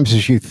many times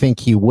as you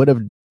think he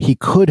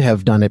could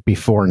have done it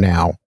before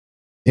now,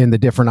 in the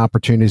different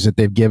opportunities that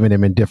they've given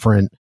him in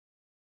different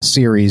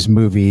series,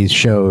 movies,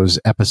 shows,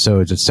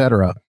 episodes,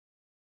 etc.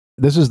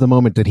 This is the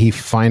moment that he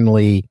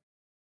finally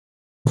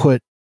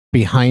put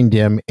behind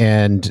him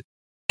and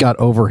got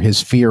over his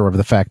fear of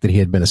the fact that he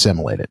had been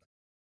assimilated.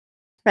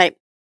 Right.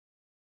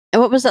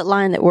 And what was that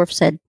line that Worf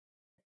said?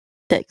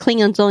 That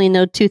Klingons only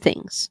know two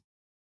things.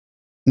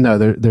 No,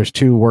 there's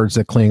two words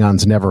that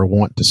Klingons never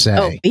want to say.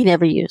 Oh, he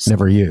never used.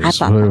 Never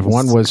used.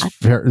 One was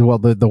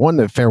the one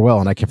that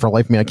farewell, and for the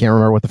life of me, I can't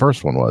remember what the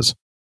first one was.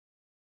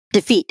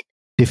 Defeat.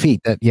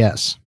 Defeat. That,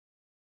 yes.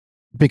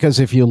 Because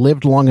if you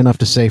lived long enough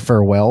to say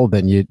farewell,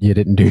 then you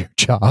didn't do your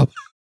job.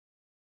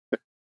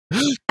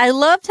 I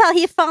loved how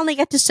he finally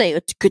got to say,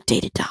 "It's a good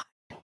day to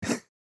die."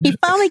 He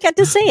finally got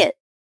to say it.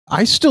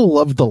 I still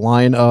loved the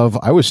line of,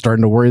 "I was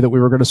starting to worry that we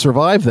were going to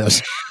survive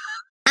this."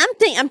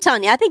 I'm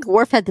telling you, I think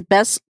Worf had the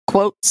best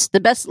quotes, the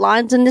best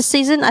lines in this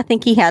season. I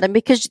think he had them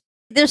because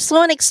they're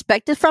so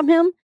unexpected from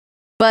him.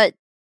 But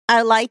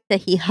I liked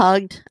that he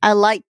hugged. I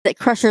liked that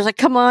Crusher's like,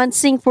 "Come on,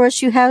 sing for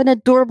us. You have an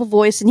adorable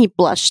voice," and he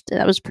blushed.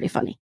 That was pretty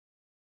funny.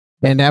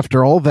 And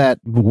after all that,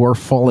 Worf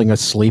falling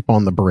asleep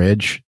on the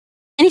bridge,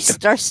 and he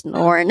starts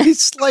snoring.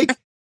 He's like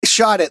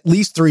shot at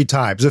least 3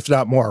 times, if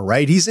not more,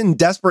 right? He's in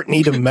desperate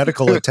need of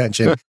medical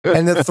attention.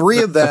 And the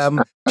 3 of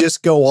them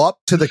just go up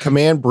to the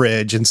command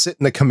bridge and sit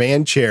in the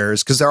command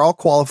chairs because they're all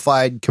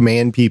qualified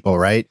command people,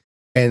 right?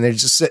 And they're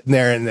just sitting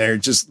there and they're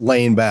just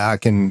laying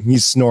back and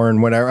he's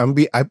snoring, whatever.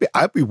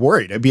 I'd be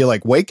worried. I'd be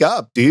like, wake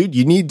up, dude.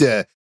 You need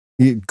to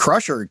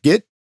Crusher,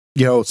 get,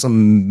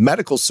 some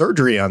medical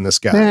surgery on this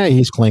guy. Yeah,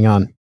 he's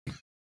Klingon.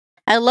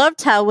 I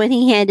loved how when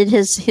he handed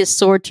his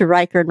sword to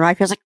Riker, and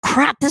Riker was like,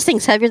 crap, this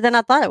thing's heavier than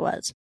I thought it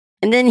was.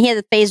 And then he had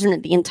the phaser in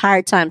it the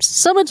entire time.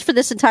 So much for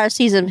this entire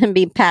season of him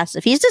being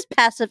passive. He's just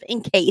passive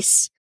in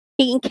case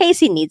he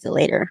needs it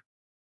later.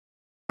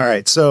 All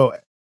right. So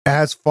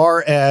as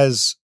far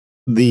as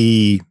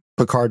the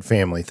Picard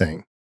family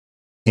thing,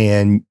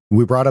 and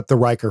we brought up the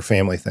Riker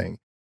family thing,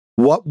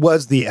 what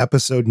was the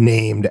episode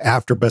named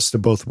after Best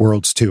of Both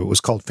Worlds 2? It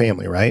was called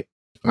Family, right?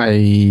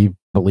 I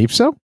believe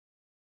so.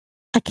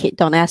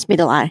 Don't ask me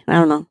to lie. I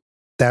don't know.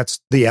 That's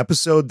the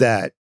episode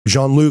that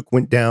Jean-Luc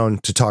went down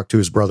to talk to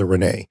his brother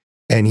Rene,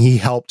 and he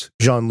helped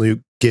Jean-Luc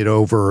get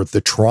over the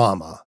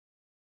trauma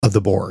of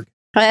the Borg.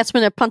 Oh, that's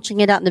when they're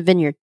punching it out in the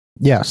vineyard.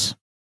 Yes.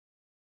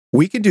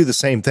 We could do the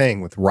same thing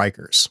with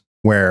Rikers,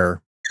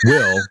 where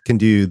Will can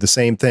do the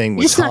same thing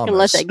with You're just not going to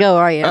let that go,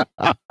 are you?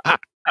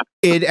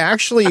 It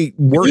actually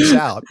works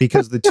out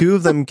because the 2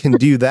 of them can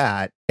do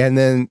that, and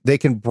then they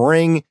can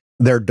bring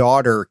their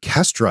daughter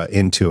Kestra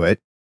into it.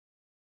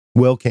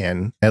 Will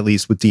can, at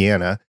least with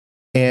Deanna.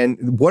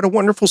 And what a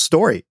wonderful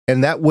story.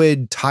 And that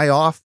would tie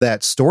off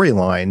that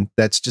storyline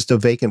that's just a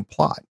vacant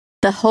plot.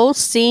 The whole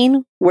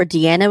scene where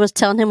Deanna was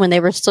telling him when they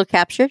were still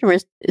captured or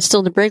still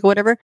in the brig or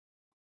whatever,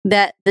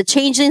 that the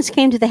changelings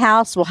came to the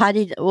house.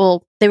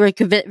 Well, they were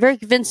very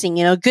convincing,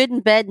 good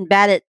in bed and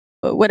bad at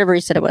whatever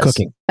he said it was.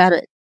 Cooking. Bad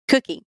at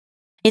cooking.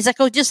 He's like,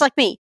 oh, just like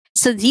me.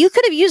 So you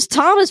could have used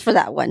Thomas for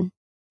that one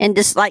and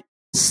just like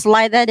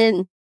slide that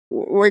in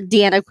where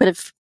Deanna could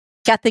have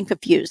got them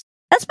confused.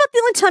 That's about the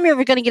only time you're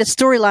ever going to get a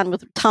storyline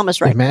with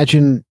Thomas, right?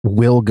 Imagine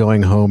Will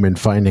going home and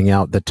finding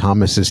out that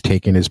Thomas has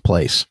taken his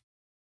place.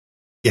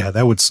 Yeah,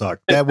 that would suck.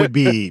 That would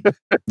be,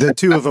 the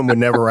two of them would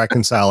never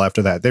reconcile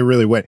after that. They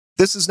really would.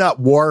 This is not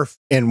Worf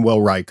and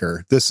Will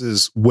Riker. This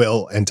is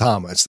Will and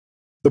Thomas.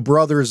 The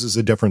brothers is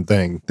a different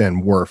thing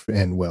than Worf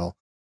and Will.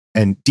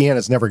 And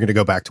Deanna's never going to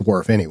go back to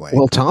Worf anyway.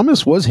 Well,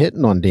 Thomas was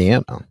hitting on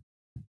Deanna.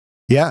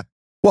 Yeah.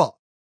 Well,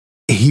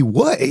 he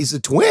would. He's a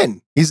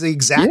twin. He's the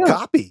exact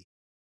copy.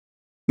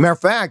 Matter of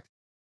fact,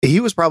 he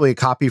was probably a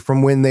copy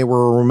from when they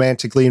were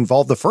romantically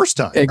involved the first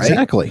time.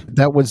 Exactly. Right?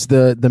 That was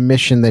the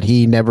mission that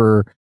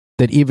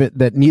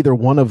that neither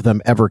one of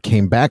them ever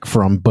came back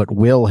from, but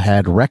Will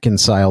had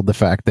reconciled the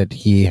fact that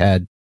he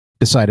had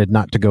decided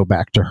not to go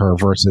back to her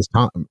versus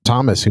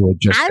Thomas, who had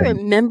just... I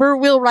remember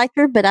Will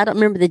Riker, but I don't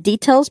remember the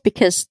details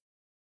because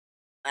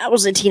I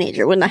was a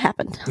teenager when that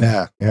happened.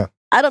 Yeah.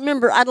 I don't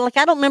remember. I don't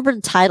remember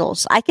the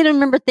titles. I can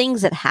remember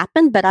things that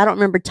happened, but I don't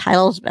remember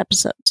titles of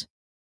episodes.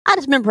 I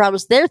just remember I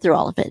was there through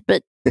all of it.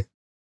 But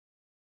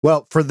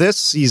well, for this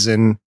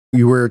season,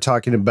 we were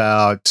talking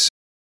about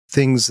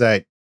things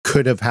that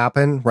could have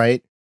happened,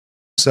 right?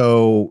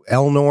 So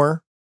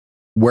Elnor,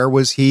 where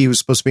was he? He was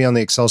supposed to be on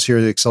the Excelsior.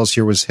 The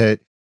Excelsior was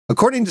hit.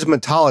 According to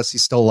Metalis,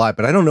 he's still alive,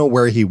 but I don't know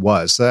where he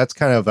was. So that's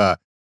kind of a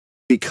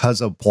because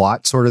of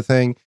plot sort of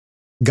thing.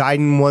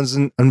 Gaiden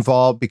wasn't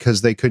involved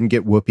because they couldn't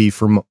get Whoopi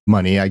for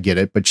money. I get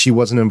it, but she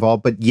wasn't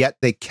involved. But yet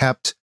they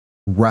kept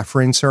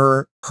reference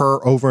her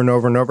over and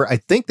over and over. I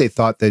think they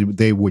thought that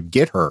they would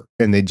get her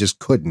and they just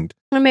couldn't.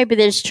 Or maybe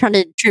they're just trying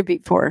to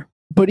tribute for her.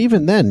 But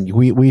even then,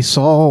 we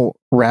saw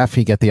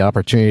Raffi get the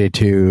opportunity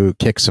to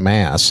kick some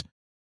ass.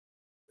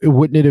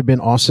 Wouldn't it have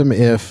been awesome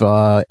if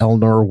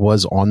Elnor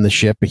was on the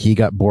ship, he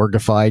got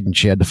Borgified, and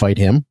she had to fight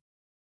him?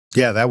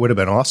 Yeah, that would have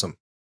been awesome.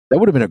 That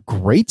would have been a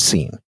great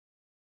scene.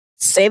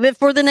 Save it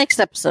for the next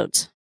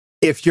episodes.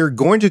 If you're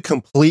going to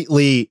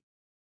completely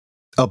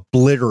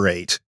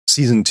obliterate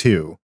season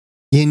 2,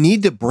 you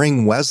need to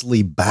bring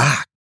Wesley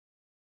back.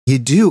 You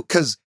do,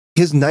 because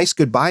his nice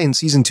goodbye in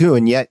season 2,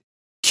 and yet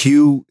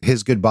Q,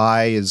 his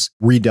goodbye is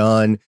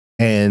redone,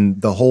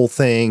 and the whole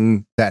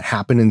thing that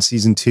happened in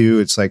season 2,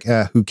 it's like,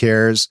 who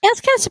cares? Yeah, I was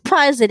kind of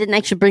surprised they didn't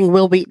actually bring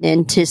Will Wheaton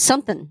into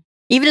something,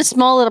 even a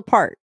small little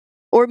part,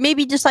 or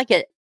maybe just like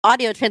an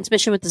audio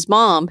transmission with his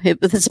mom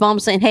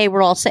saying, "Hey,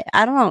 we're all safe."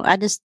 I don't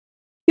know.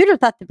 You'd have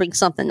thought to bring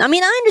something. I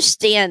mean, I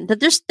understand that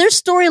there's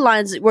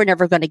storylines that we're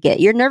never going to get.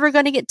 You're never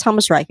going to get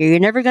Thomas Riker. You're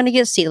never going to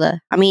get Sela.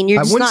 I mean,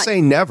 I wouldn't say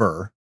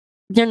never.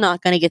 You're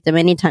not going to get them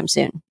anytime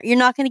soon. You're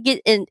not going to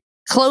get in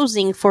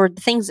closing for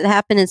the things that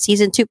happened in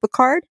season 2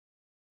 Picard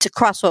to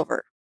cross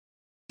over.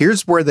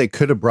 Here's where they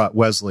could have brought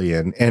Wesley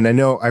in, and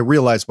I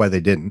realize why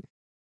they didn't.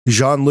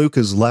 Jean-Luc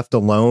is left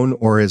alone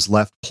or is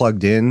left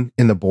plugged in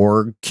the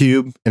Borg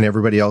cube and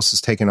everybody else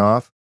is taken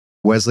off.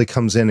 Wesley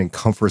comes in and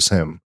comforts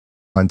him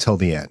until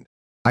the end.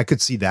 I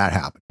could see that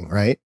happening,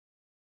 right?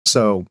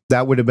 So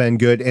that would have been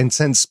good. And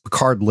since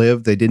Picard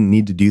lived, they didn't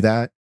need to do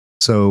that.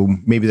 So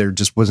maybe there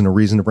just wasn't a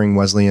reason to bring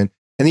Wesley in.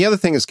 And the other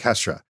thing is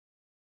Kestra.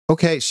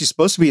 Okay, she's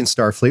supposed to be in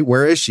Starfleet.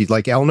 Where is she?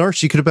 Like Elnor?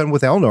 She could have been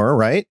with Elnor,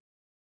 right?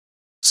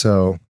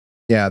 So,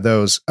 yeah,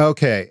 those.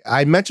 Okay,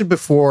 I mentioned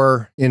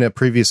before in a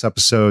previous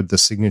episode the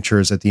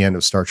signatures at the end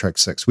of Star Trek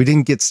 6. We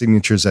didn't get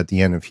signatures at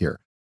the end of here.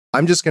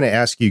 I'm just going to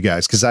ask you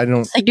guys because I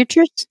don't...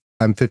 Signatures?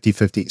 I'm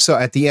 50-50. So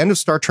at the end of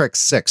Star Trek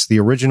 6, the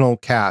original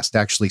cast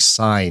actually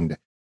signed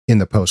in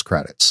the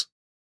post-credits.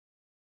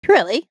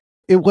 Really?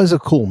 It was a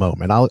cool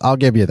moment. I'll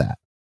give you that.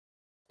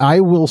 I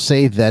will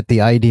say that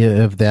the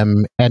idea of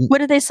them... and what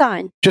did they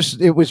sign?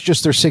 It was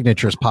just their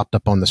signatures popped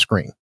up on the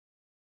screen.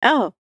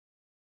 Oh.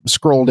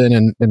 Scrolled in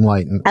and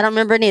enlightened. I don't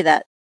remember any of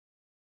that.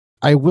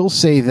 I will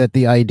say that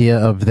the idea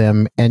of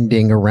them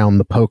ending around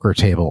the poker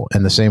table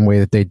in the same way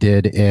that they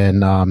did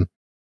in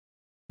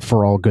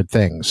For All Good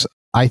Things,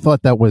 I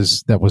thought that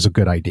was a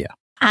good idea.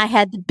 I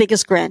had the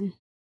biggest grin.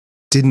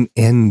 Didn't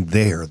end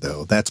there,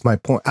 though. That's my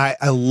point.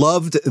 I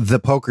loved the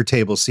poker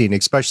table scene,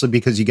 especially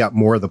because you got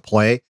more of the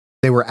play.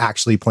 They were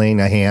actually playing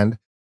a hand,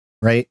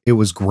 right? It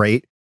was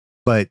great.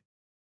 But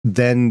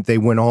then they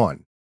went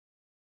on.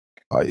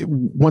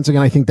 Once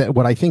again, I think that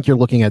what I think you're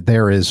looking at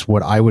there is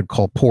what I would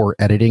call poor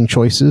editing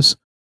choices,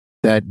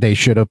 that they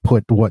should have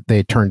put what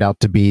they turned out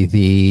to be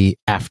the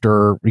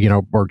after,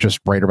 or just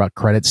right about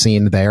credit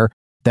scene there.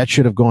 That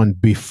should have gone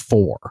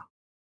before.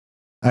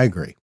 I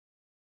agree.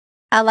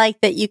 I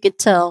like that you could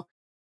tell,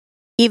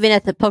 even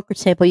at the poker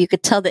table, you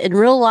could tell that in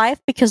real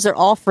life, because they're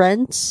all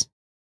friends,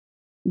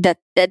 that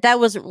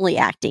wasn't really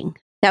acting.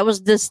 That was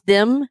just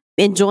them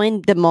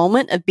enjoying the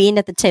moment of being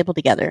at the table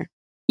together.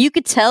 You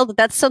could tell that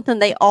that's something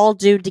they all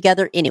do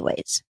together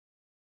anyways.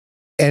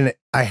 And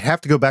I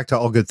have to go back to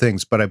All Good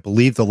Things, but I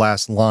believe the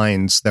last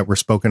lines that were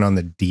spoken on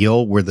the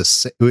deal were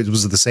it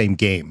was the same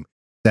game.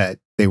 that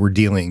they were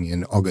dealing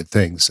in All Good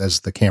Things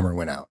as the camera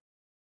went out.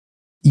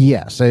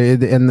 Yes,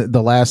 and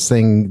the last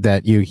thing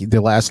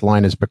the last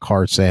line is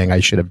Picard saying,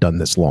 "I should have done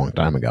this long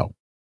time ago,"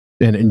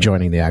 and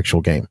joining the actual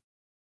game.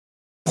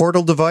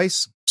 Portal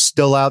device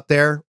still out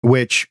there,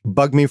 which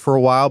bugged me for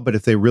a while, but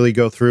if they really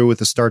go through with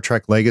the Star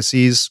Trek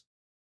Legacies,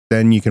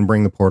 then you can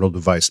bring the portal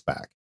device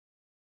back.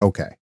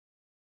 Okay.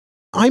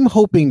 I'm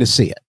hoping to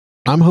see it.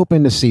 I'm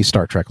hoping to see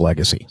Star Trek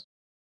Legacy,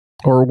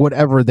 or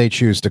whatever they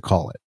choose to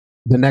call it.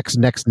 The next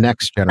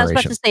generation. I was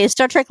about to say,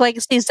 Star Trek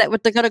Legacy, is that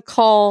what they're going to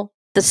call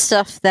the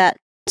stuff that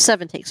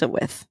Seven takes it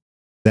with?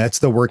 That's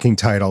the working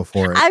title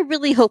for it. I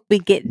really hope we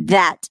get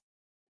that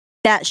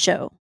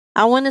show.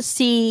 I want to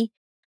see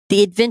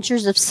the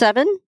adventures of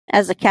Seven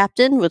as a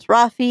captain with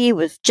Rafi,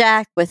 with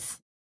Jack, with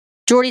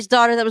Geordi's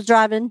daughter that was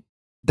driving.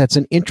 That's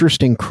an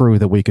interesting crew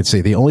that we could see.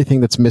 The only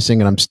thing that's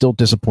missing, and I'm still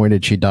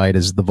disappointed she died,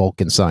 is the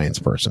Vulcan science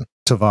person.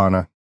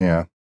 Tavana,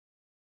 yeah.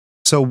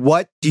 So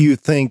what do you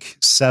think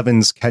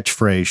Seven's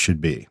catchphrase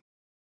should be?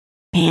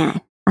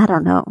 Man, I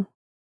don't know.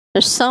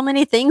 There's so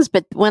many things,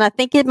 but when I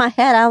think in my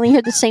head, I only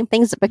hear the same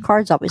things that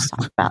Picard's always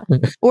talking about.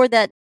 Or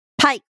that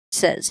Pike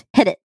says,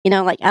 hit it. I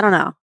don't know. I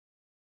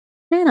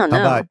don't know.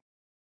 How about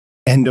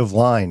end of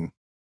line?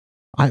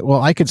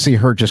 I could see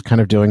her just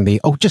kind of doing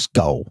just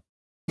go.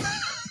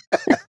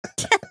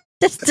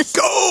 Just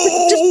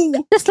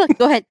go! Just look,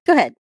 go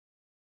ahead.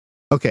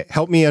 Okay,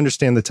 help me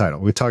understand the title.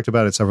 We've talked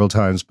about it several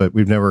times, but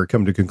we've never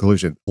come to a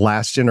conclusion.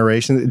 Last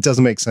Generation, it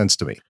doesn't make sense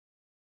to me.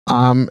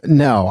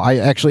 No, I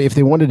actually, if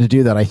they wanted to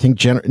do that, I think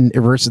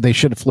they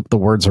should have flipped the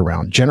words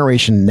around.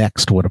 Generation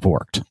Next would have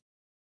worked.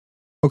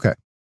 Okay.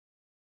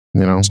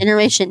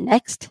 Generation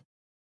Next?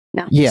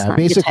 No. Yeah,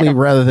 basically,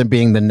 rather than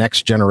being the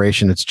next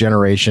generation, it's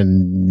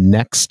Generation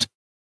Next.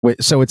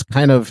 So it's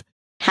kind of...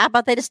 How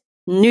about they just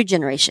New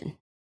Generation?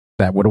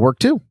 That would have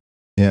worked too.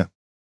 Yeah.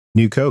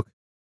 New Coke.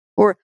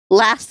 Or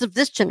Last of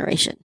this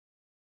generation.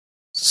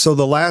 So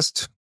the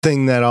last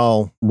thing that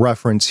I'll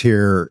reference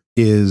here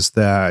is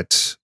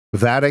that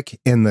Vadic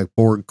and the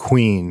Borg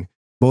Queen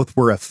both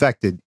were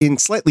affected in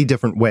slightly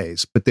different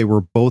ways, but they were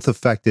both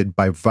affected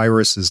by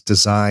viruses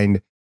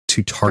designed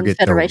to target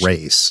the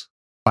race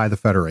by the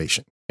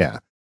Federation. Yeah.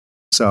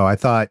 So I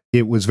thought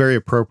it was very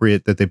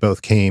appropriate that they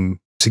both came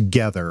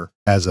together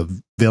as a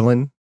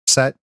villain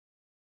set.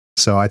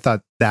 So I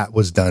thought that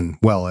was done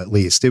well, at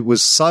least. It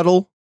was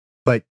subtle,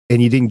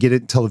 and you didn't get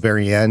it until the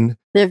very end.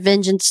 Their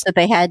vengeance that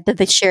they had, that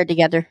they shared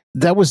together.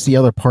 That was the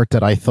other part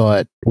that I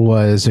thought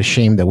was a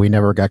shame that we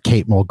never got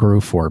Kate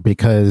Mulgrew for,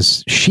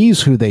 because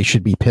she's who they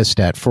should be pissed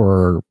at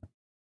for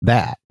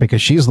that,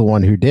 because she's the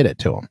one who did it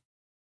to him.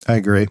 I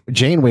agree.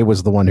 Janeway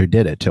was the one who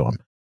did it to him.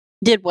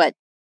 Did what?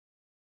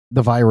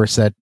 The virus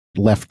that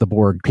left the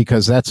Borg,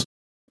 because that's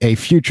a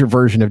future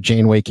version of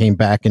Janeway came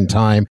back in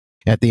time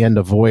at the end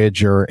of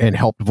Voyager and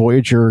helped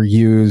Voyager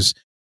use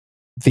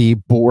the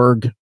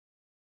Borg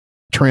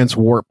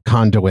transwarp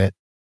conduit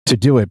to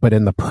do it, but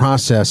in the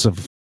process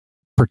of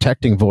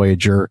protecting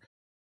Voyager,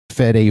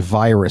 fed a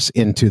virus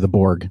into the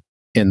Borg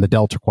in the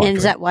Delta Quadrant. And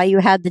is that why you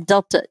had the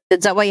Delta? Is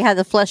that why you had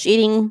the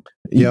flesh-eating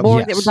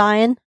Borg that were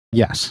dying?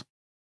 Yes.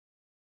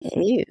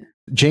 Ew.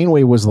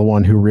 Janeway was the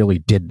one who really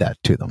did that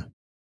to them.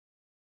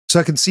 So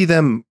I could see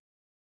them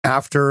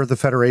after the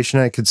Federation.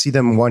 I could see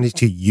them wanting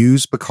to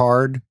use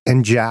Picard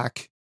and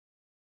Jack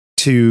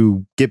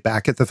to get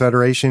back at the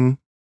Federation.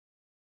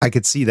 I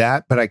could see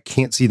that, but I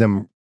can't see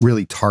them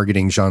really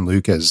targeting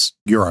Jean-Luc as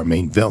you're our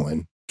main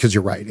villain, because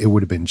you're right. It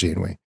would have been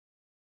Janeway.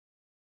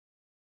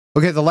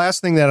 Okay, the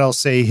last thing that I'll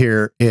say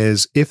here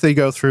is if they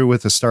go through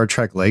with the Star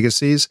Trek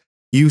Legacies,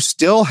 you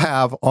still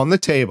have on the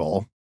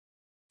table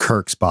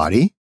Kirk's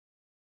body,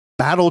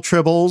 battle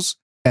tribbles,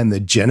 and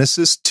the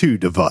Genesis 2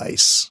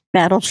 device.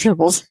 Battle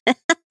tribbles.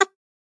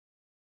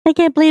 I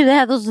can't believe they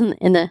have those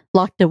in the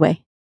locked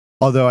away.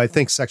 Although I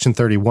think Section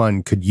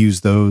 31 could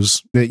use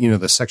those,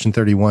 the Section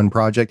 31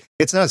 project.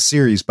 It's not a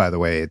series, by the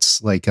way.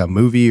 It's like a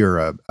movie or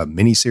a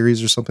mini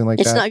series or something like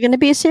that. It's not going to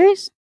be a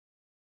series?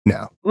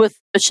 No. With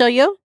Michelle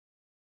Yeoh?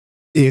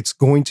 It's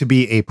going to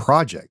be a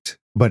project,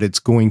 but it's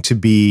going to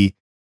be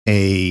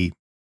a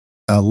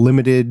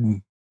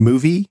limited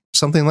movie,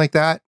 something like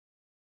that,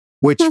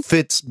 which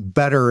fits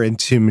better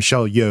into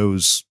Michelle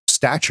Yeoh's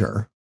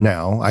stature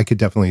now. I could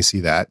definitely see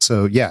that.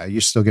 So yeah,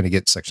 you're still going to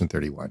get Section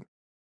 31.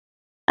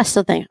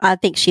 I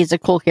think she's a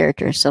cool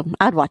character, so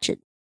I'd watch it.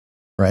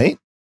 Right?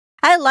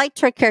 I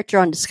liked her character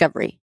on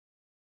Discovery.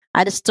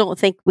 I just don't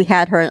think we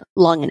had her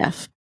long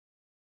enough.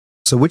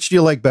 So which do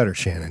you like better,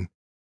 Shannon?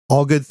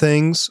 All Good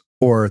Things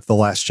or The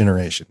Last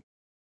Generation?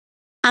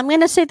 I'm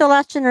going to say The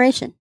Last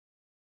Generation.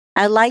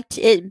 I liked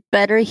it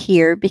better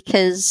here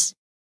because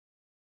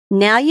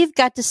now you've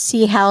got to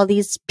see how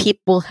these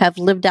people have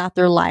lived out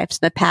their lives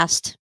in the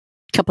past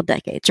couple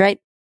decades, right?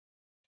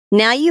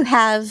 Now you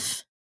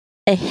have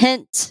a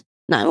hint.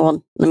 Let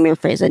me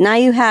rephrase it. Now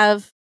you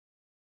have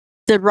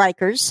the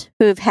Rikers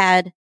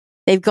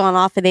they've gone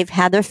off and they've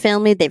had their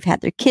family, they've had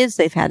their kids,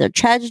 they've had their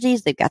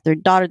tragedies, they've got their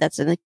daughter that's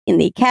in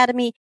the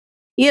academy.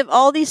 You have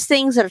all these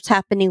things that are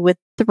happening with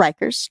the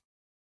Rikers.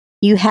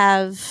 You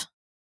have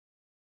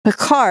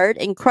Picard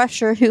and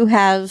Crusher, who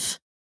have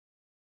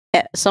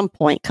at some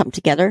point come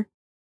together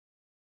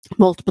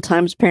multiple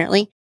times,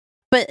 apparently.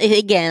 But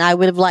again, I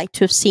would have liked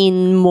to have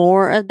seen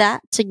more of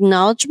that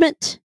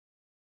acknowledgement,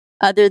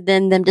 other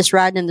than them just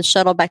riding in the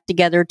shuttle back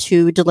together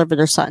to deliver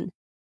their son.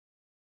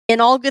 In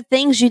All Good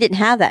Things, you didn't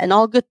have that. In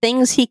All Good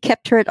Things, he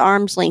kept her at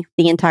arm's length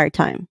the entire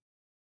time.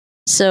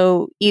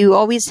 So you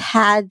always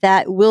had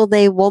that will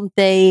they, won't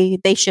they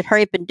should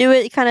hurry up and do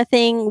it kind of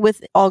thing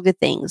with All Good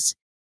Things.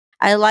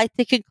 I like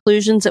the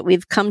conclusions that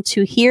we've come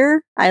to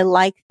here. I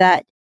like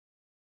that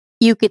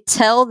you could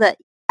tell that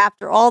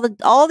after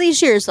all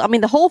these years, I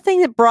mean, the whole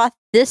thing that brought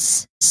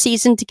this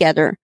season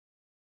together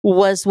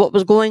was what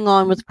was going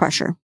on with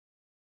Crusher.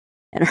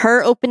 And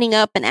her opening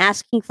up and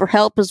asking for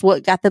help is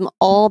what got them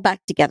all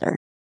back together.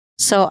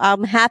 So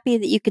I'm happy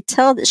that you could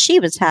tell that she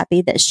was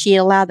happy that she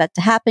allowed that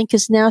to happen,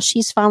 because now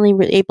she's finally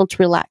able to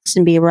relax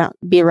and be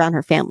around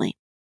her family.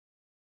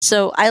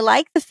 So I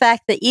like the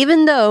fact that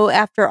even though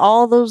after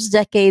all those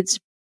decades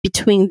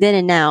between then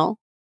and now,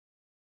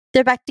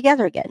 they're back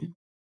together again.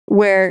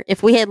 Where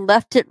if we had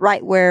left it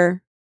right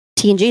where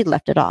TNG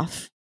left it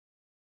off,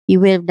 you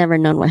would have never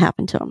known what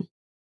happened to them.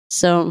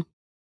 So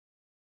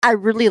I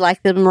really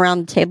like them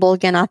around the table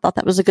again. I thought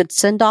that was a good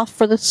send-off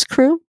for this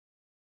crew.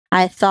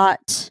 I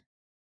thought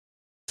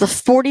the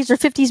 40s or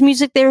 50s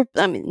music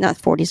not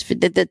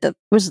 40s,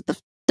 was it the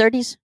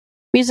 30s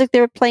music they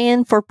were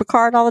playing for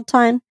Picard all the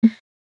time?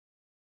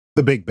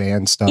 The big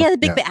band stuff. Yeah, the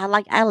big band.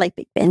 I like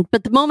big band.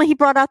 But the moment he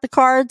brought out the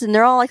cards and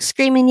they're all like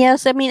screaming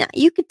yes, I mean,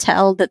 you could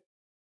tell that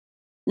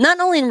not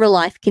only in real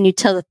life can you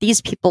tell that these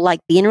people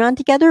like being around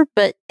together,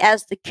 but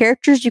as the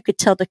characters, you could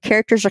tell the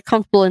characters are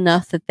comfortable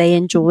enough that they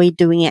enjoy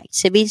doing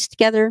activities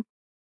together.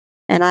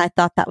 And I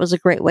thought that was a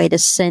great way to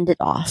send it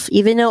off.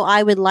 Even though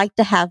I would like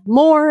to have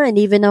more, and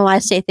even though I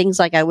say things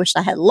like, I wish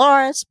I had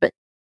Loris, but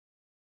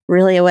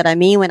really what I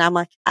mean when I'm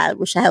like, I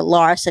wish I had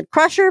Loris and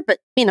Crusher, but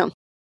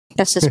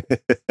that's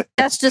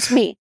just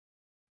me.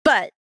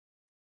 But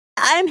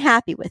I'm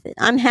happy with it.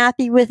 I'm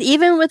happy with,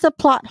 even with the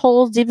plot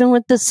holes, even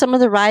with some of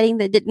the writing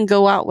that didn't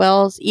go out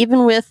well,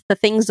 even with the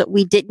things that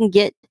we didn't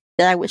get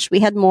that I wish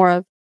we had more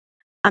of.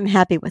 I'm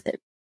happy with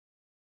it.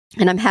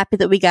 And I'm happy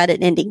that we got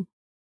an ending.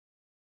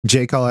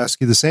 Jake, I'll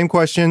ask you the same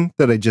question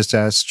that I just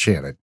asked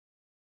Shannon.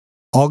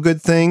 All Good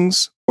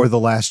Things or The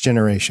Last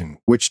Generation?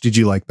 Which did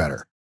you like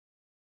better?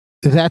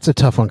 That's a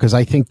tough one, because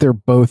I think they're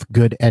both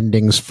good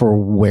endings for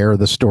where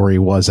the story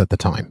was at the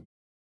time.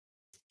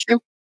 True.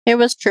 It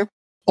was true.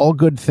 All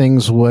Good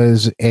Things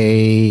was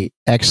a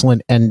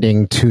excellent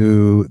ending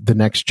to The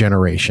Next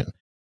Generation.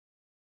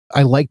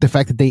 I like the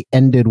fact that they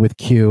ended with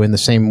Q in the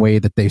same way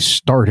that they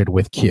started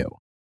with Q.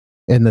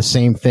 And the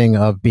same thing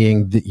of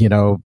being,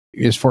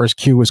 as far as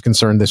Q was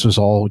concerned, this was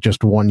all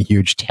just one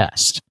huge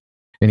test.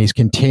 And he's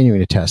continuing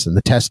to test, and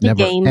the test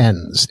never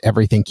ends.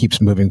 Everything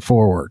keeps moving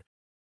forward.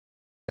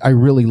 I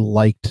really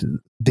liked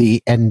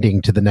the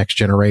ending to The Next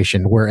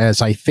Generation,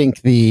 whereas I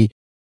think the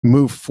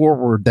move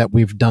forward that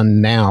we've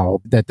done now,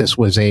 that this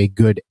was a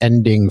good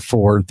ending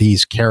for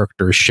these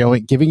characters,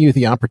 giving you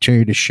the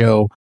opportunity to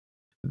show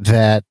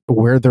that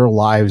where their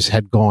lives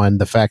had gone,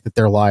 the fact that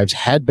their lives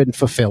had been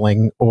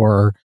fulfilling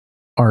or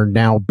are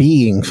now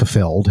being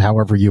fulfilled,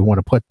 however you want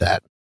to put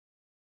that.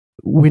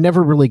 We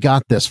never really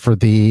got this for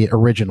the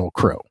original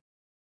crew,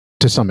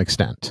 to some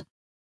extent.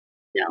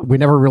 No. We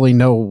never really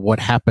know what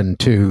happened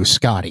to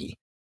Scotty.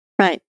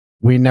 Right.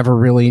 We never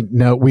really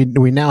know. We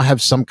now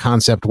have some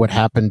concept what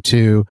happened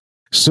to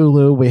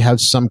Sulu. We have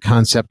some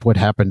concept what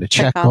happened to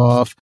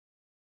Chekhov.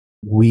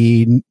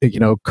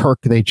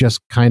 Kirk, they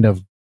just kind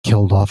of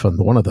killed off in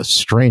one of the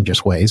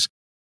strangest ways.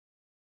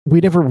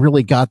 We never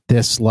really got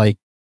this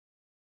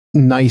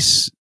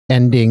nice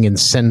ending and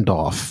send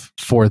off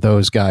for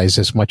those guys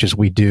as much as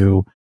we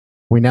do.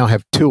 We now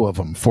have two of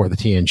them for the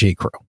TNG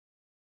crew.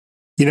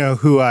 You know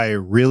who I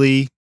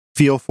really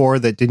feel for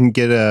that didn't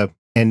get a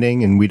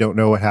ending and we don't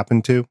know what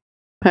happened to?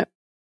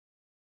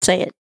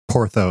 Say it.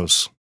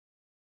 Porthos.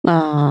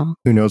 Oh.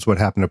 Who knows what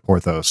happened to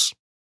Porthos?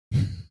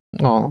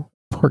 Oh,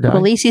 poor guy. Well,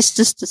 at least he's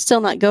just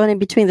still not going in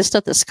between the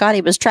stuff that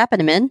Scotty was trapping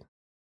him in.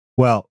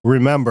 Well,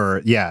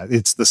 remember,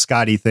 it's the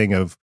Scotty thing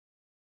of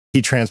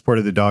he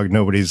transported the dog.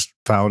 Nobody's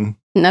found.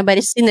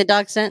 Nobody's seen the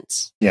dog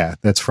since. Yeah,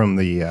 that's from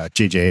the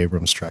J.J.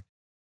 Abrams track.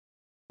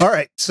 All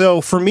right.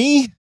 So for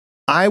me,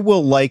 I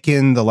will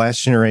liken The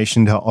Last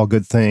Generation to All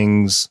Good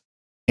Things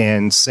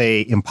and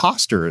say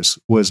Imposters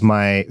was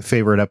my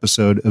favorite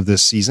episode of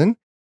this season.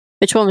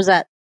 Which one was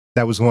that?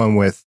 That was the one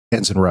with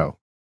Ensign Rowe.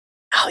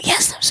 Oh,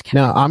 yes. That was good.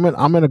 Now, I'm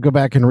going to go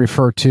back and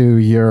refer to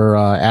your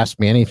Ask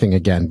Me Anything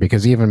again,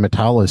 because even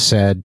Metalis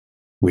said,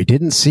 we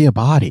didn't see a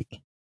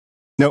body.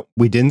 No,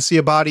 we didn't see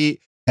a body.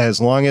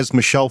 As long as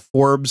Michelle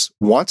Forbes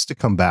wants to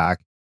come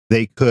back,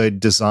 they could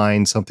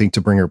design something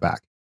to bring her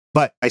back.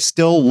 But I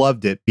still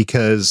loved it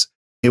because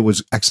it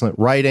was excellent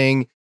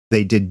writing.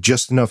 They did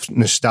just enough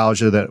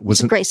nostalgia that it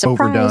wasn't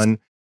overdone.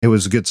 It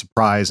was a good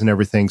surprise and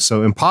everything.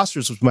 So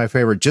Imposters was my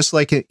favorite, just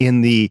like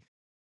in the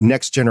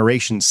Next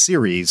Generation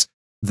series.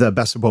 The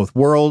Best of Both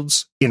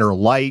Worlds, Inner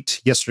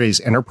Light, yesterday's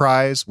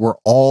Enterprise were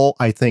all,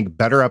 I think,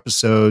 better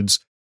episodes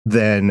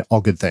than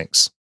All Good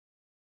Things.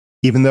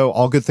 Even though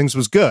All Good Things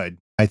was good,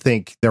 I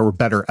think there were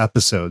better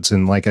episodes.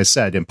 And like I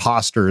said,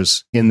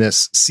 Imposters in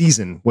this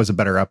season was a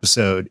better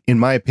episode, in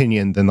my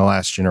opinion, than The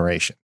Last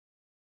Generation.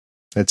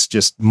 That's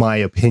just my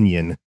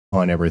opinion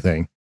on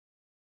everything.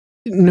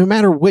 No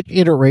matter which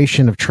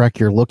iteration of Trek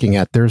you're looking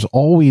at, there's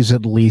always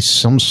at least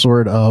some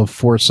sort of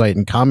foresight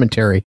and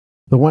commentary.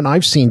 The one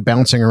I've seen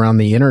bouncing around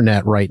the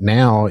internet right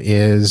now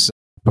is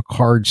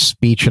Picard's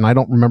speech, and I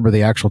don't remember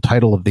the actual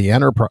title of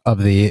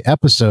the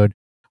episode,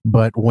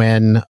 but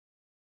when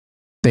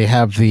they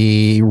have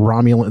the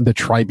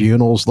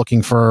tribunals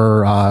looking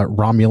for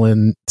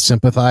Romulan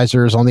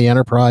sympathizers on the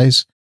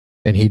Enterprise,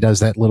 and he does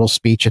that little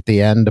speech at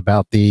the end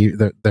about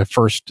the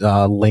first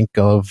link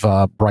of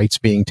rights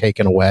being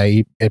taken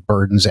away. It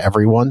burdens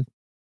everyone.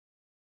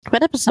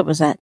 What episode was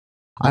that?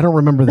 I don't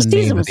remember the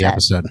name of the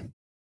episode.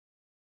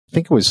 I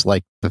think it was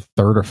like the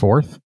third or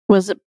fourth.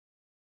 Was it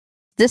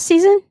this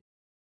season?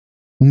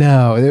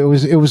 No,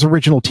 it was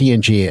original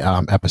TNG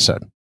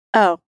episode.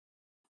 Oh,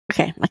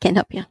 okay. I can't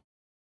help you.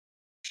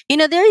 You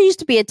know, there used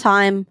to be a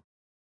time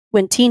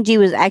when TNG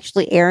was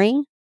actually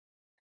airing.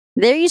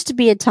 There used to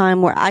be a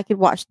time where I could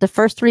watch the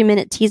first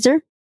 3-minute teaser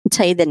and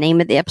tell you the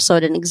name of the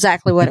episode and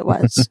exactly what it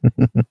was.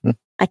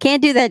 I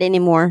can't do that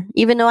anymore,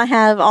 even though I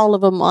have all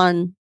of them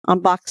on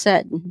box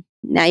set.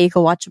 Now you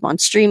can watch them on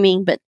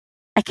streaming, but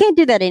I can't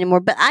do that anymore.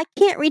 But I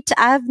can't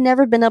I've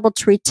never been able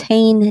to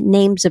retain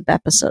names of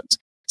episodes.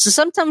 So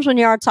sometimes when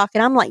you are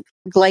talking, I'm like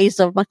glazed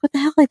over. I'm like, what the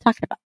hell are they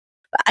talking about?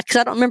 Because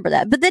I don't remember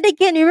that. But then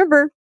again, you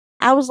remember,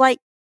 I was like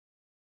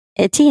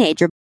a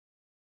teenager.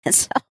 And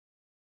so,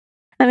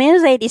 I mean, it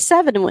was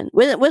 87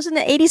 wasn't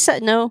it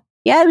 87? No.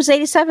 Yeah, it was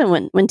 87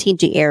 when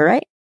TNG aired,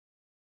 right?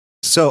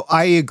 So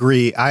I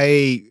agree.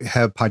 I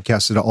have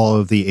podcasted all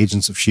of the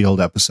Agents of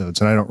S.H.I.E.L.D.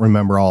 episodes, and I don't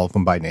remember all of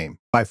them by name,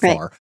 by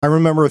far. Right. I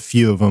remember a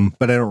few of them,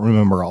 but I don't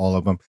remember all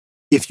of them.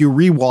 If you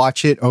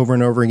rewatch it over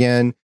and over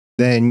again,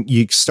 then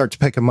you start to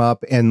pick them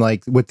up. And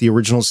like with the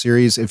original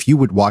series, if you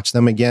would watch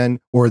them again,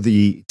 or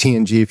the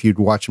TNG, if you'd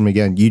watch them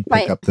again, you'd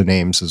pick up the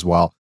names as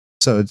well.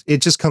 So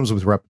it just comes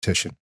with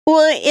repetition.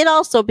 Well, it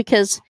also,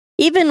 because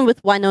even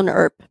with Winona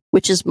Earp,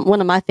 which is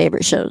one of my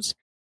favorite shows,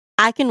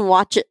 I can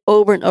watch it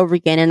over and over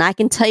again, and I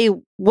can tell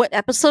you what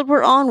episode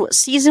we're on, what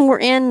season we're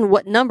in,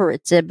 what number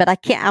it's in, but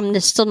I'm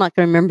just still not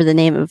going to remember the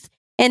name of.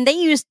 And they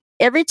used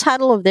every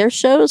title of their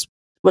shows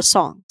was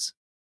songs.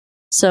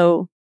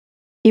 So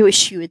you would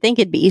think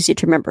it'd be easy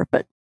to remember,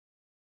 but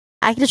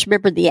I can just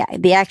remember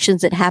the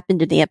actions that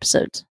happened in the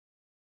episodes.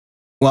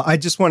 Well, I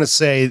just want to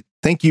say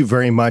thank you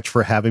very much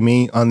for having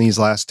me on these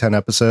last 10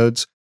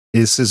 episodes.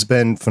 This has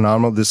been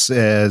phenomenal. This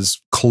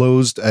has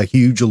closed a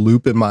huge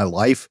loop in my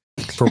life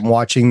from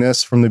watching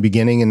this from the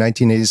beginning in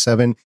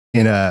 1987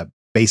 in a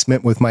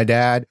basement with my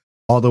dad,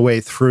 all the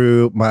way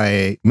through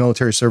my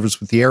military service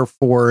with the Air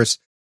Force,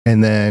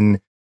 and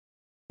then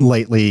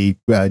lately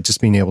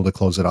just being able to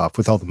close it off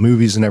with all the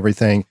movies and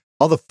everything,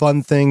 all the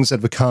fun things that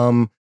have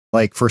become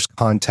like First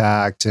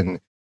Contact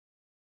and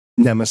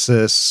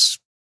Nemesis,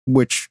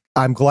 which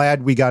I'm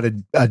glad we got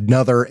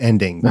another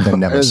ending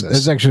than Nemesis.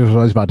 That's actually what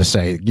I was about to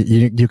say.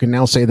 You can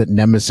now say that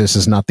Nemesis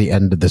is not the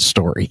end of this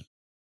story.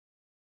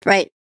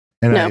 Right.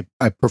 And no.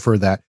 I prefer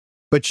that.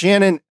 But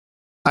Shannon,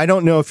 I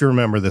don't know if you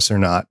remember this or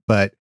not,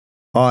 but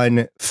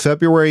on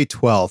February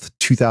 12th,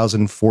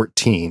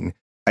 2014,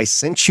 I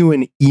sent you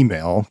an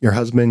email. Your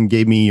husband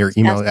gave me your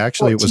email.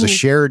 Actually, it was a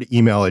shared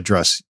email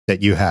address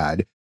that you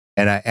had.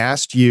 And I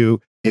asked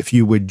you if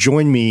you would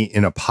join me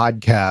in a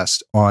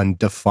podcast on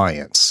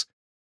Defiance.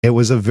 It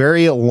was a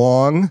very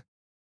long,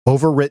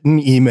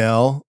 overwritten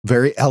email,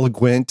 very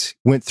eloquent,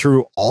 went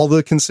through all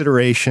the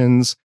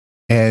considerations,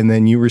 and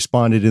then you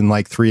responded in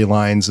like 3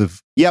 lines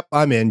of, yep,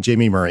 I'm in,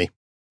 Jamie Murray.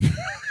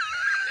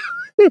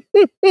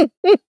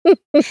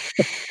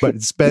 But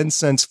it's been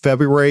since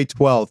February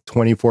 12th,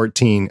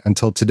 2014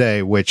 until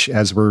today, which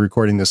as we're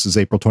recording this is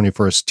April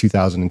 21st,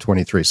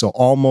 2023. So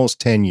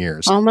almost 10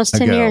 years. Almost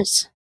 10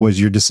 years. Was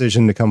your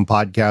decision to come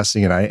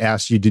podcasting, and I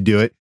asked you to do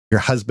it. Your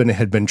husband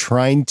had been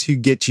trying to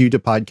get you to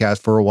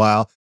podcast for a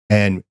while,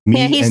 and me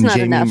and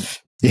Jamie,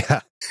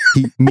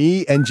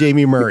 me and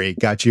Jamie Murray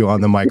got you on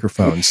the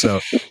microphone.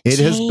 So it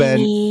has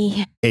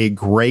been a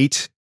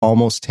great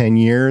almost 10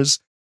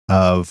 years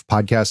of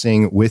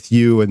podcasting with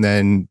you, and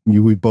then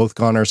we've both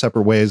gone our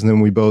separate ways, and then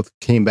we both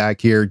came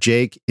back here.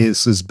 Jake,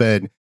 this has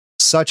been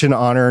such an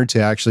honor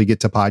to actually get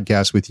to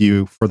podcast with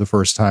you for the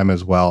first time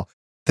as well.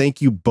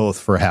 Thank you both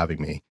for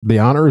having me. The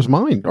honor is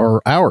mine,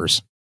 or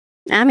ours.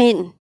 I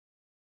mean,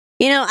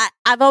 you know,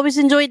 I've always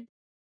enjoyed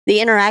the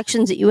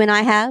interactions that you and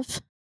I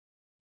have.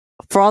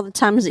 For all the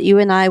times that you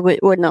and I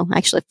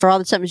for all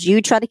the times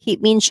you try to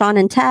keep me and Sean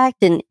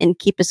intact and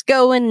keep us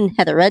going, and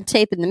have the red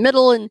tape in the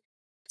middle, and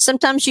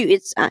sometimes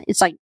it's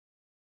like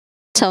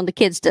telling the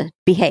kids to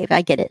behave.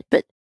 I get it,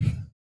 but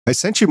I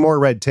sent you more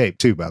red tape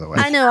too, by the way.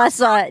 I know, I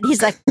saw it.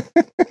 He's like,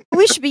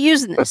 we should be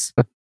using this.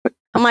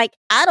 I'm like,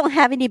 I don't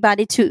have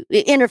anybody to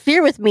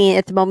interfere with me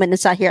at the moment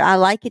inside here. I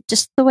like it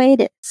just the way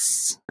it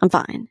is. I'm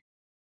fine.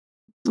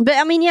 But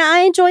I mean, yeah, I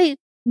enjoy,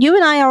 you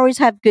and I always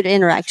have good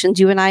interactions.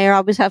 You and I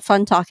always have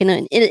fun talking.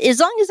 And as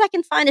long as I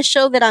can find a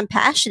show that I'm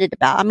passionate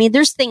about. I mean,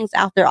 there's things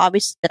out there,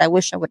 obviously, that I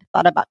wish I would have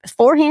thought about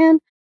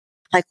beforehand,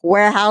 like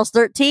Warehouse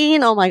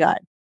 13. Oh my God.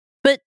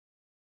 But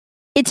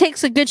it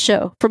takes a good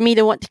show for me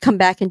to want to come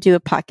back and do a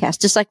podcast,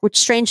 just like with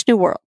Strange New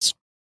Worlds.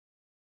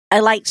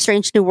 I like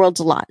Strange New Worlds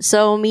a lot.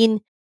 So, I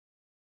mean,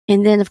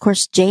 and then, of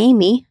course,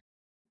 Jamie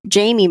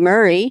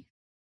Murray.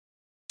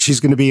 She's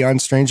going to be on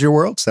Stranger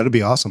Worlds. That'll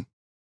be awesome.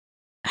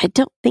 I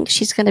don't think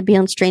she's going to be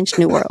on Strange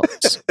New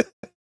Worlds.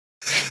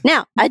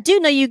 Now, I do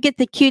know you get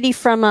the cutie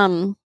from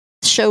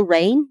the show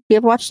Rain. You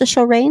ever watch the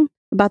show Rain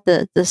about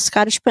the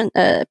Scottish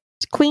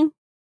queen?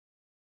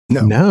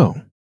 No.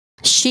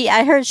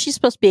 I heard she's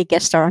supposed to be a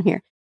guest star on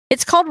here.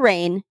 It's called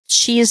Rain.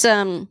 She's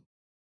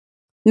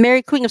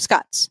Mary Queen of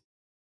Scots.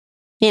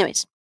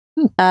 Anyways,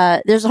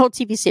 there's a whole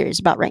TV series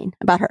about Rain,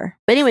 about her.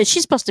 But anyways,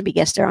 she's supposed to be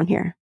guest star on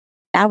here.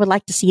 I would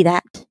like to see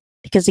that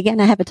because, again,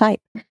 I have a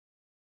type.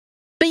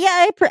 But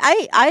yeah,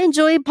 I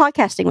enjoy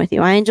podcasting with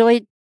you. I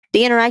enjoy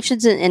the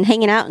interactions and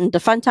hanging out and the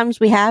fun times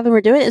we have and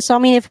we're doing it. So, I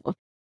mean, if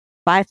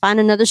I find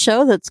another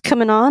show that's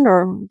coming on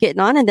or getting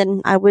on, and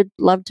then I would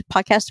love to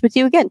podcast with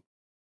you again.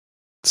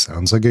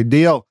 Sounds like a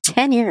deal.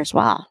 10 years.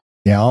 Wow.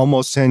 Yeah,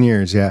 almost 10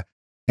 years. Yeah.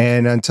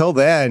 And until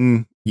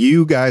then,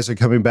 you guys are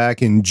coming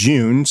back in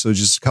June. So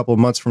just a couple of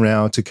months from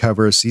now to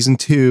cover season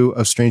 2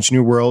 of Strange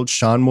New World.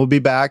 Sean will be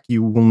back.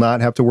 You will not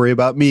have to worry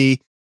about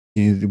me.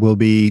 It will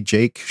be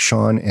Jake,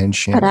 Sean, and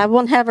Shannon. But I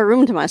won't have a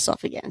room to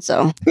myself again,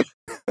 so.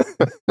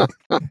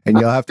 And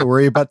you'll have to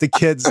worry about the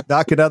kids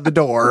knocking on the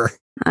door.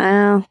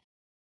 I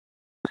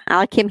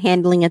like him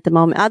handling at the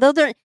moment.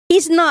 Although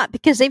he's not,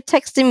 because they've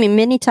texted me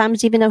many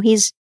times, even though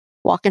he's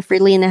walking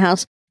freely in the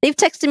house. They've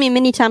texted me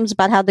many times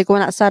about how they're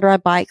going outside to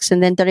ride bikes,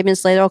 and then 30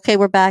 minutes later, okay,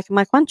 we're back. I'm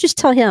like, why don't you just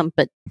tell him?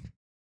 But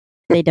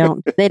they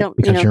don't. They don't,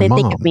 Because they you're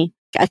think mom. of me.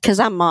 Because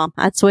I'm mom.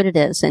 That's what it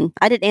is. And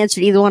I didn't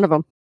answer to either one of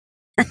them.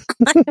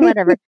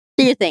 Whatever.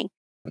 Do your thing.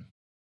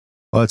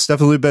 Well, it's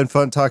definitely been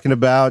fun talking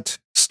about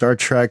Star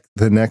Trek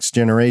The Next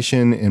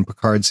Generation and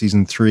Picard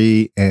Season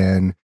 3.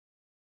 And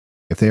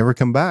if they ever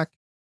come back,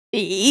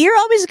 You're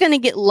always going to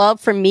get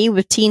love from me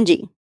with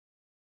TNG.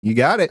 you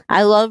got it.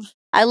 I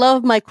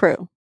love my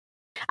crew.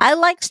 I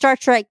like Star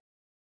Trek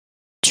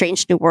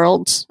Strange New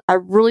Worlds. I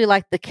really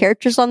like the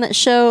characters on that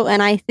show.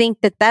 And I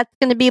think that that's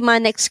going to be my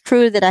next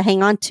crew that I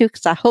hang on to,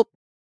 because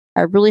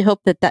I really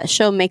hope that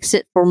show makes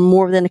it for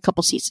more than a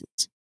couple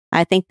seasons.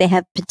 I think they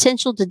have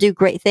potential to do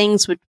great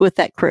things with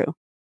that crew.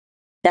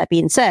 That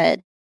being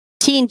said,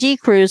 TNG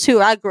crews, who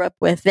I grew up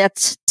with,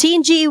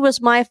 TNG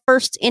was my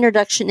first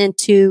introduction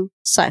into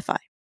sci-fi.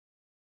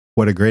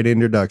 What a great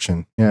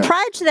introduction. Yeah.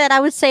 Prior to that, I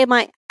would say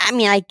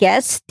I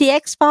guess the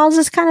X-Files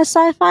is kind of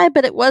sci-fi,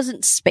 but it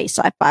wasn't space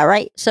sci-fi,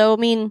 right? So, I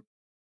mean,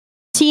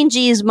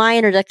 TNG is my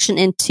introduction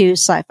into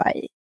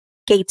sci-fi.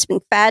 Gates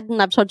McFadden,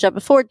 I've told you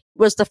before,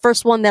 was the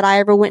first one that I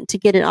ever went to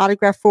get an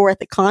autograph for at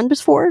the con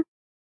before.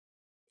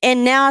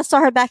 And now I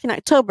saw her back in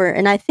October,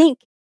 and I think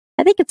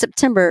in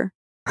September,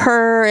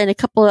 her and a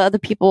couple of other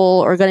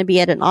people are going to be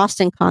at an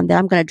Austin con that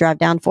I'm going to drive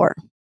down for.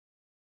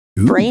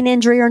 Ooh. Brain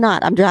injury or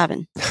not, I'm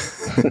driving.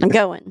 I'm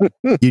going.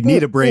 You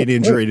need a brain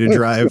injury to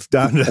drive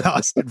down to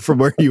Austin from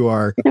where you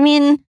are. I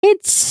mean,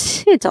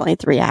 it's only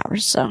 3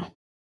 hours, so.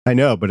 I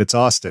know, but it's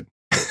Austin.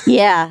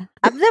 Yeah.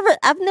 I've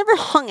never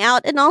hung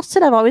out in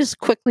Austin. I've always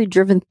quickly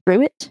driven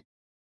through it.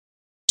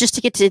 Just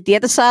to get to the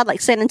other side,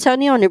 like San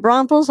Antonio and New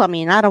Braunfels. I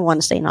mean, I don't want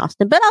to stay in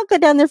Austin, but I'll go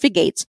down there for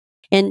Gates.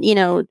 And,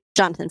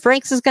 Jonathan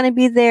Frakes is going to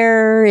be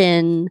there,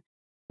 and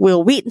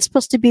Will Wheaton's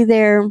supposed to be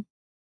there.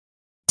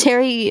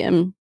 Terry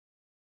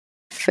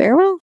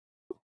Farrell?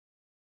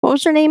 What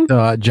was her name?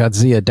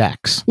 Jadzia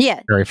Dax.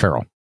 Yeah. Terry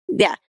Farrell.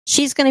 Yeah.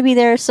 She's going to be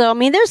there. So, I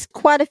mean, there's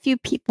quite a few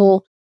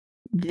people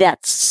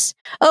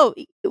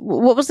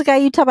what was the guy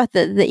you talked about?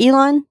 The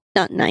Elon?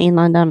 Not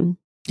Elon.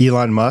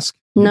 Elon Musk?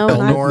 No,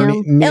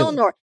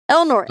 Elnor?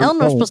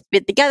 Eleanor's supposed to be,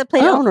 the guy that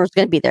played Eleanor is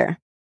going to be there.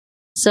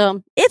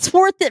 So it's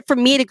worth it for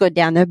me to go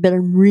down there, but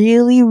I'm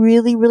really,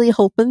 really, really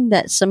hoping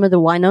that some of the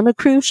Winona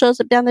crew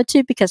shows up down there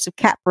too, because if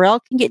Kat Burrell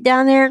can get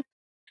down there,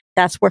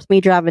 that's worth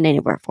me driving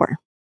anywhere for.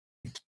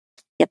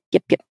 Yep.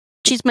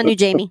 She's my new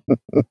Jamie.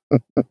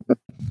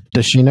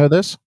 Does she know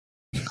this?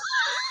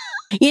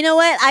 You know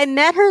what? I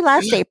met her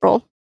last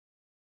April.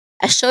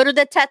 I showed her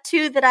the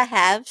tattoo that I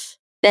have.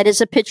 That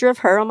is a picture of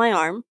her on my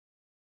arm.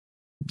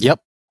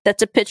 Yep.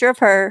 That's a picture of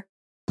her.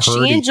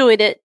 Purdy.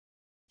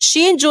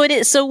 She enjoyed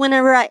it. So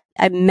whenever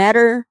I met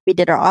her, we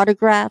did our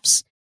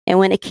autographs. And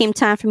when it came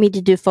time for me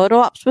to do photo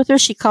ops with her,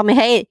 she called me,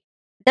 hey,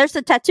 there's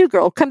the tattoo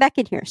girl. Come back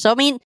in here. So, I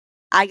mean,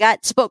 I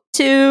got spoke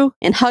to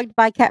and hugged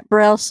by Kat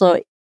Burrell.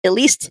 So at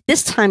least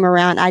this time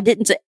around, I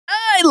didn't say,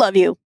 I love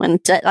you,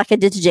 like I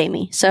did to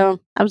Jamie. So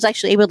I was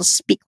actually able to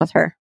speak with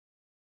her.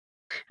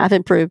 I've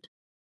improved.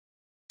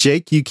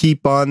 Jake, you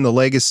keep on the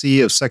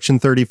legacy of Section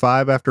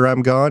 35 after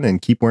I'm gone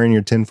and keep wearing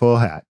your tinfoil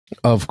hat.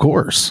 Of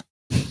course.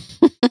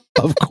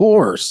 Of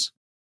course.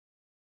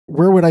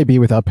 Where would I be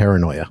without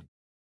paranoia?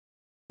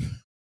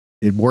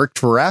 It worked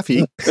for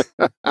Raffi.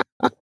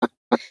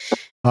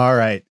 All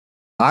right.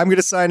 I'm going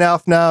to sign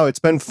off now. It's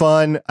been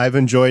fun. I've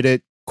enjoyed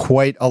it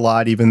quite a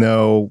lot, even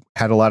though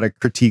had a lot of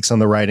critiques on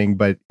the writing.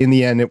 But in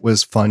the end, it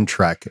was fun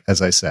trek,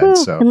 as I said.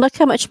 So, and look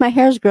how much my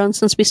hair's grown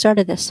since we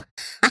started this.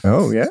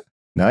 Oh, yeah.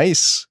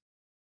 Nice.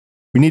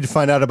 We need to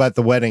find out about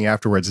the wedding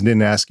afterwards. I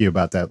didn't ask you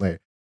about that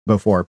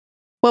before.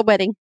 What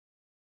wedding?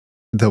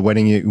 The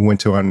wedding you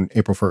went to on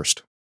April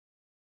 1st.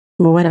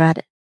 Well, what about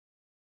it?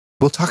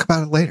 We'll talk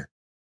about it later.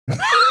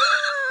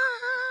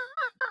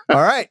 All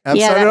right. I'm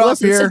yeah, signing that off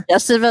wasn't here.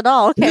 suggestive at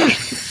all. Okay.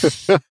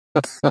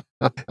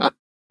 All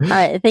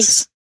right.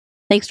 Thanks.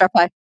 Thanks, Drop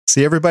By.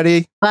 See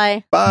everybody.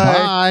 Bye.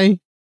 Bye.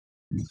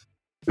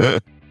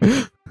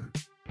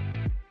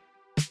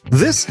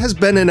 This has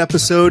been an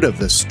episode of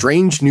the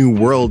Strange New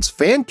Worlds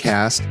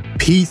Fancast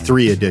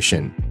P3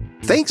 edition.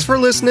 Thanks for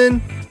listening.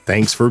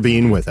 Thanks for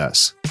being with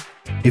us.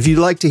 If you'd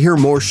like to hear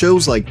more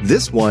shows like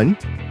this one,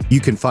 you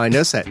can find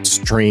us at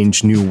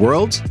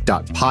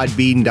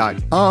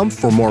strangenewworlds.podbean.com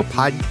for more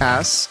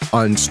podcasts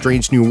on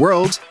Strange New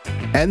Worlds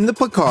and the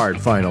Picard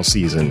final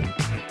season.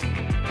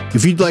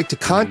 If you'd like to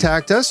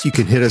contact us, you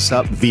can hit us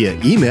up via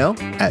email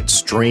at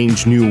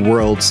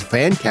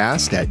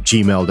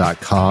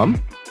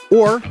strangenewworldsfancast@gmail.com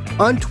or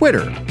on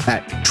Twitter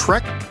at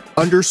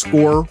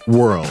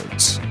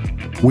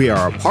Trek_Worlds. We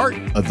are a part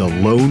of the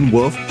Lone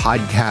Wolf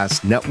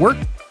Podcast Network.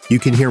 You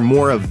can hear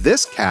more of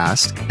this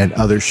cast and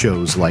other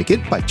shows like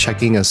it by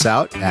checking us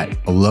out at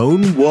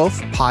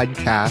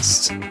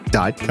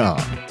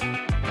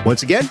lonewolfpodcasts.com.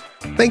 Once again,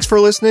 thanks for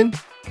listening,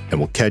 and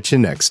we'll catch you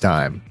next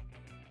time.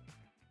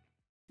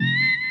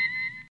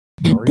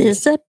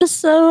 This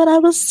episode, I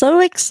was so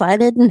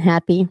excited and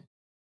happy.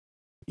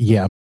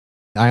 Yeah.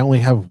 I only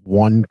have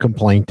one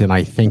complaint, and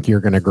I think you're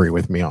going to agree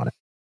with me on it.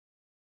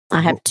 I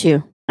have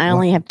two. I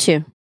only have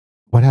two.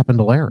 What happened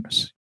to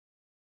Laris?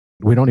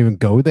 We don't even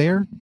go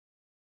there?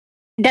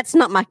 That's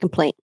not my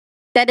complaint.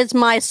 That is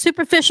my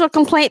superficial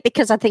complaint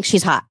because I think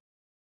she's hot.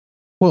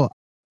 Well,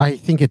 I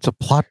think it's a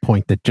plot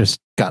point that just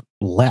got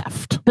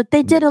left. But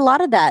they did a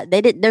lot of that.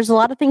 There's a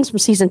lot of things from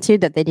season 2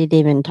 that they didn't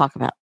even talk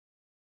about.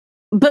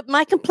 But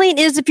my complaint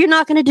is if you're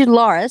not going to do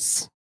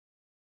Laris,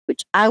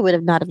 which I would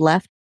have not have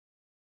left,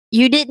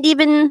 you didn't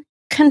even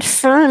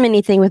confirm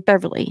anything with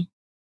Beverly.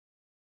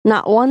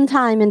 Not one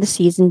time in the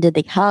season did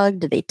they hug,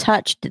 did they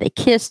touch, did they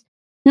kiss,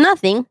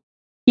 nothing.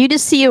 You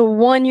just see her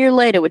 1 year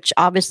later, which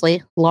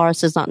obviously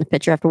Laris is not in the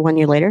picture after 1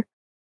 year later.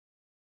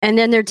 And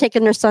then they're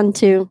taking their son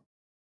to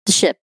the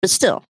ship. But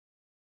still,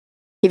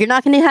 if you're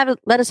not going to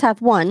let us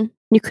have one,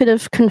 you could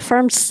have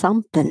confirmed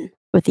something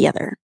with the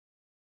other.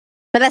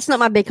 But that's not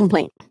my big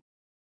complaint.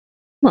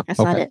 That's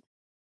not it.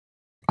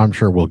 I'm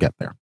sure we'll get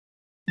there.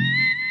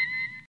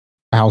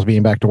 How's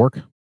being back to work?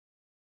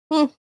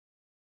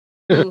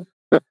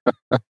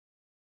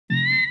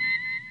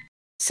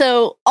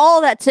 So,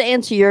 all that to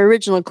answer your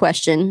original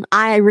question,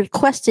 I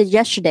requested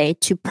yesterday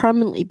to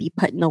permanently be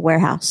put in a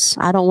warehouse.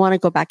 I don't want to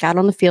go back out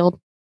on the field.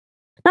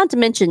 Not to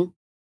mention,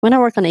 when I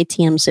work on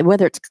ATMs,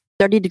 whether it's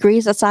 30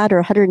 degrees outside or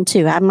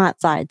 102, I'm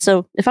outside.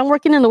 So, if I'm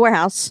working in the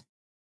warehouse,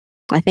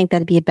 I think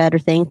that'd be a better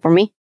thing for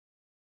me.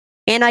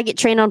 And I get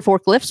trained on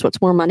forklifts.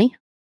 What's more money?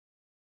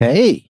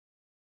 Hey.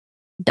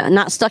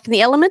 Not stuck in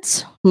the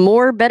elements.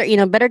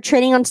 Better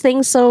training on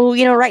things. So,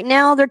 right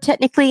now they're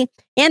technically,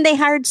 and they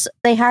hired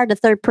a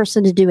third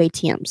person to do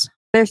ATMs.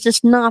 There's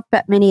just not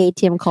that many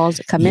ATM calls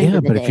that come in. Yeah,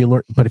 but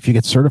if you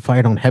get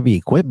certified on heavy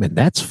equipment,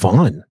 that's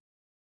fun.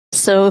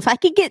 So if I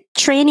could get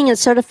training and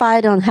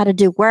certified on how to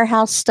do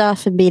warehouse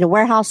stuff and being a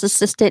warehouse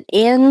assistant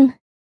and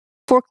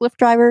forklift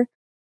driver,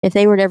 if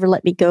they were to ever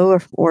let me go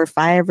or if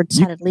I ever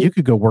decided to leave. You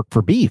could go work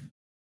for beef.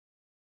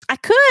 I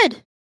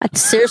could.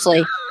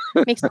 Seriously.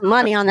 Make some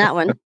money on that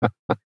one.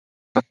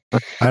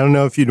 I don't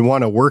know if you'd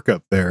want to work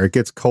up there. It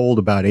gets cold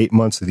about 8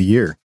 months of the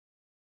year.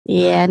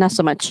 Yeah, not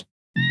so much.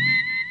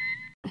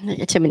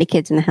 Too many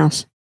kids in the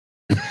house.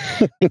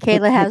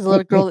 Kayla has a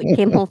little girl that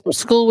came home from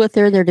school with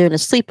her. They're doing a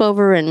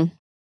sleepover and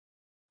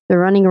they're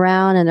running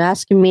around and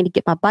asking me to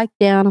get my bike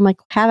down. I'm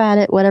like, have at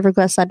it. Whatever.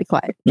 Go outside. Be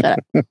quiet. Shut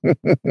up.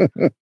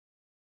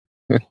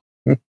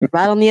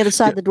 Right on the other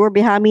side of the door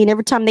behind me. And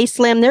every time they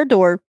slam their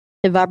door,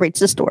 it vibrates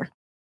this door.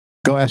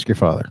 Go ask your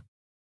father.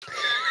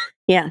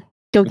 Yeah.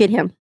 Go get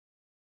him.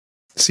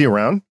 Is he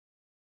around?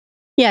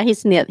 Yeah,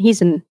 he's in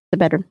the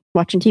bedroom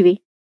watching TV.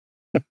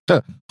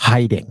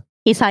 Hiding.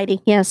 He's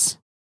hiding, yes.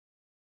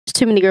 There's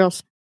too many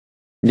girls.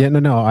 Yeah,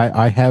 no.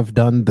 I have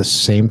done the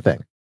same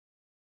thing.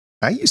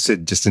 I used to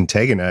just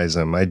antagonize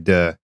him.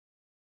 I'd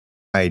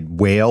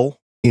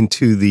wail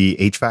into the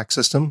HVAC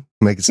system,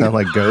 make it sound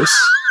like ghosts.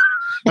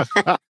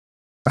 I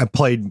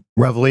played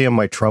Reveille on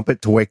my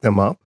trumpet to wake them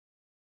up.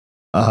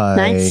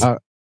 Nice.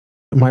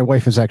 My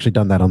wife has actually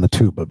done that on the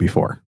tuba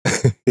before.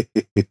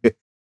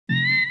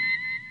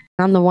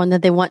 I'm the one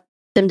that they want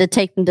them to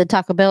take them to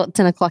Taco Bell at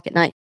 10 o'clock at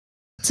night.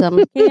 So I'm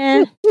like,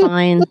 yeah,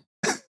 fine.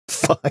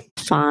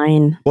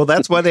 Fine. Well,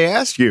 that's why they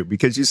asked you,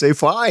 because you say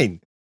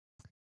fine.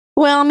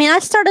 Well, I mean, I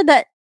started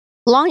that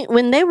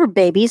when they were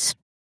babies.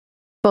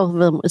 both of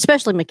them,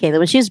 especially Michaela,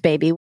 when she was a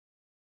baby.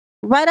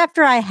 Right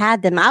after I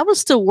had them, I was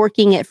still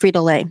working at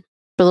Frito-Lay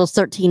for those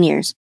 13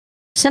 years.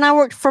 So then I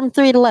worked from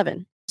 3 to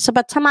 11. So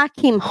by the time I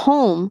came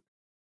home,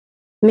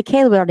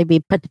 Michaela would already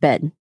be put to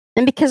bed.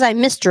 And because I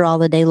missed her all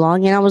the day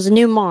long and I was a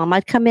new mom,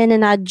 I'd come in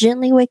and I'd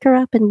gently wake her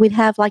up and we'd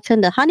have like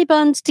kind of honey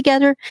buns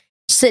together,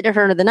 sit at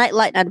her under the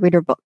nightlight and I'd read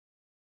her book.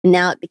 And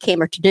now it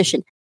became a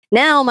tradition.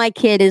 Now my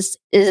kid is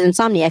an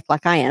insomniac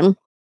like I am.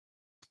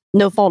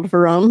 No fault of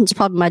her own. It's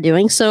probably my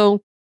doing.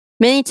 So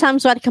many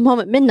times when I'd come home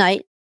at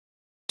midnight,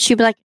 she'd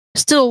be like,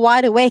 still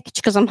wide awake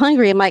because I'm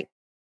hungry. I'm like,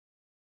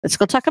 let's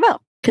go talk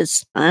about,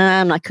 because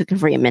I'm not cooking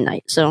for you at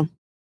midnight. So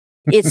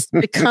it's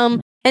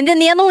become, and then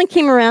the other one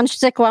came around.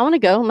 She's like, well, I want to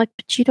go. I'm like,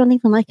 but you don't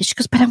even like it. She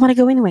goes, but I want to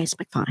go anyways. I'm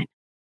like, fine.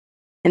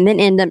 And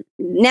then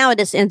now it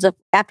just ends up,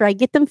 after I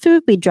get them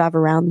food, we drive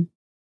around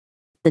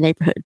the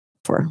neighborhood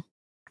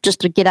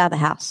just to get out of the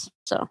house.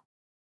 So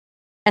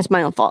that's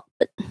my own fault,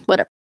 but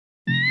whatever.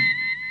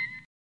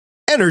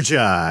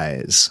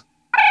 Energize.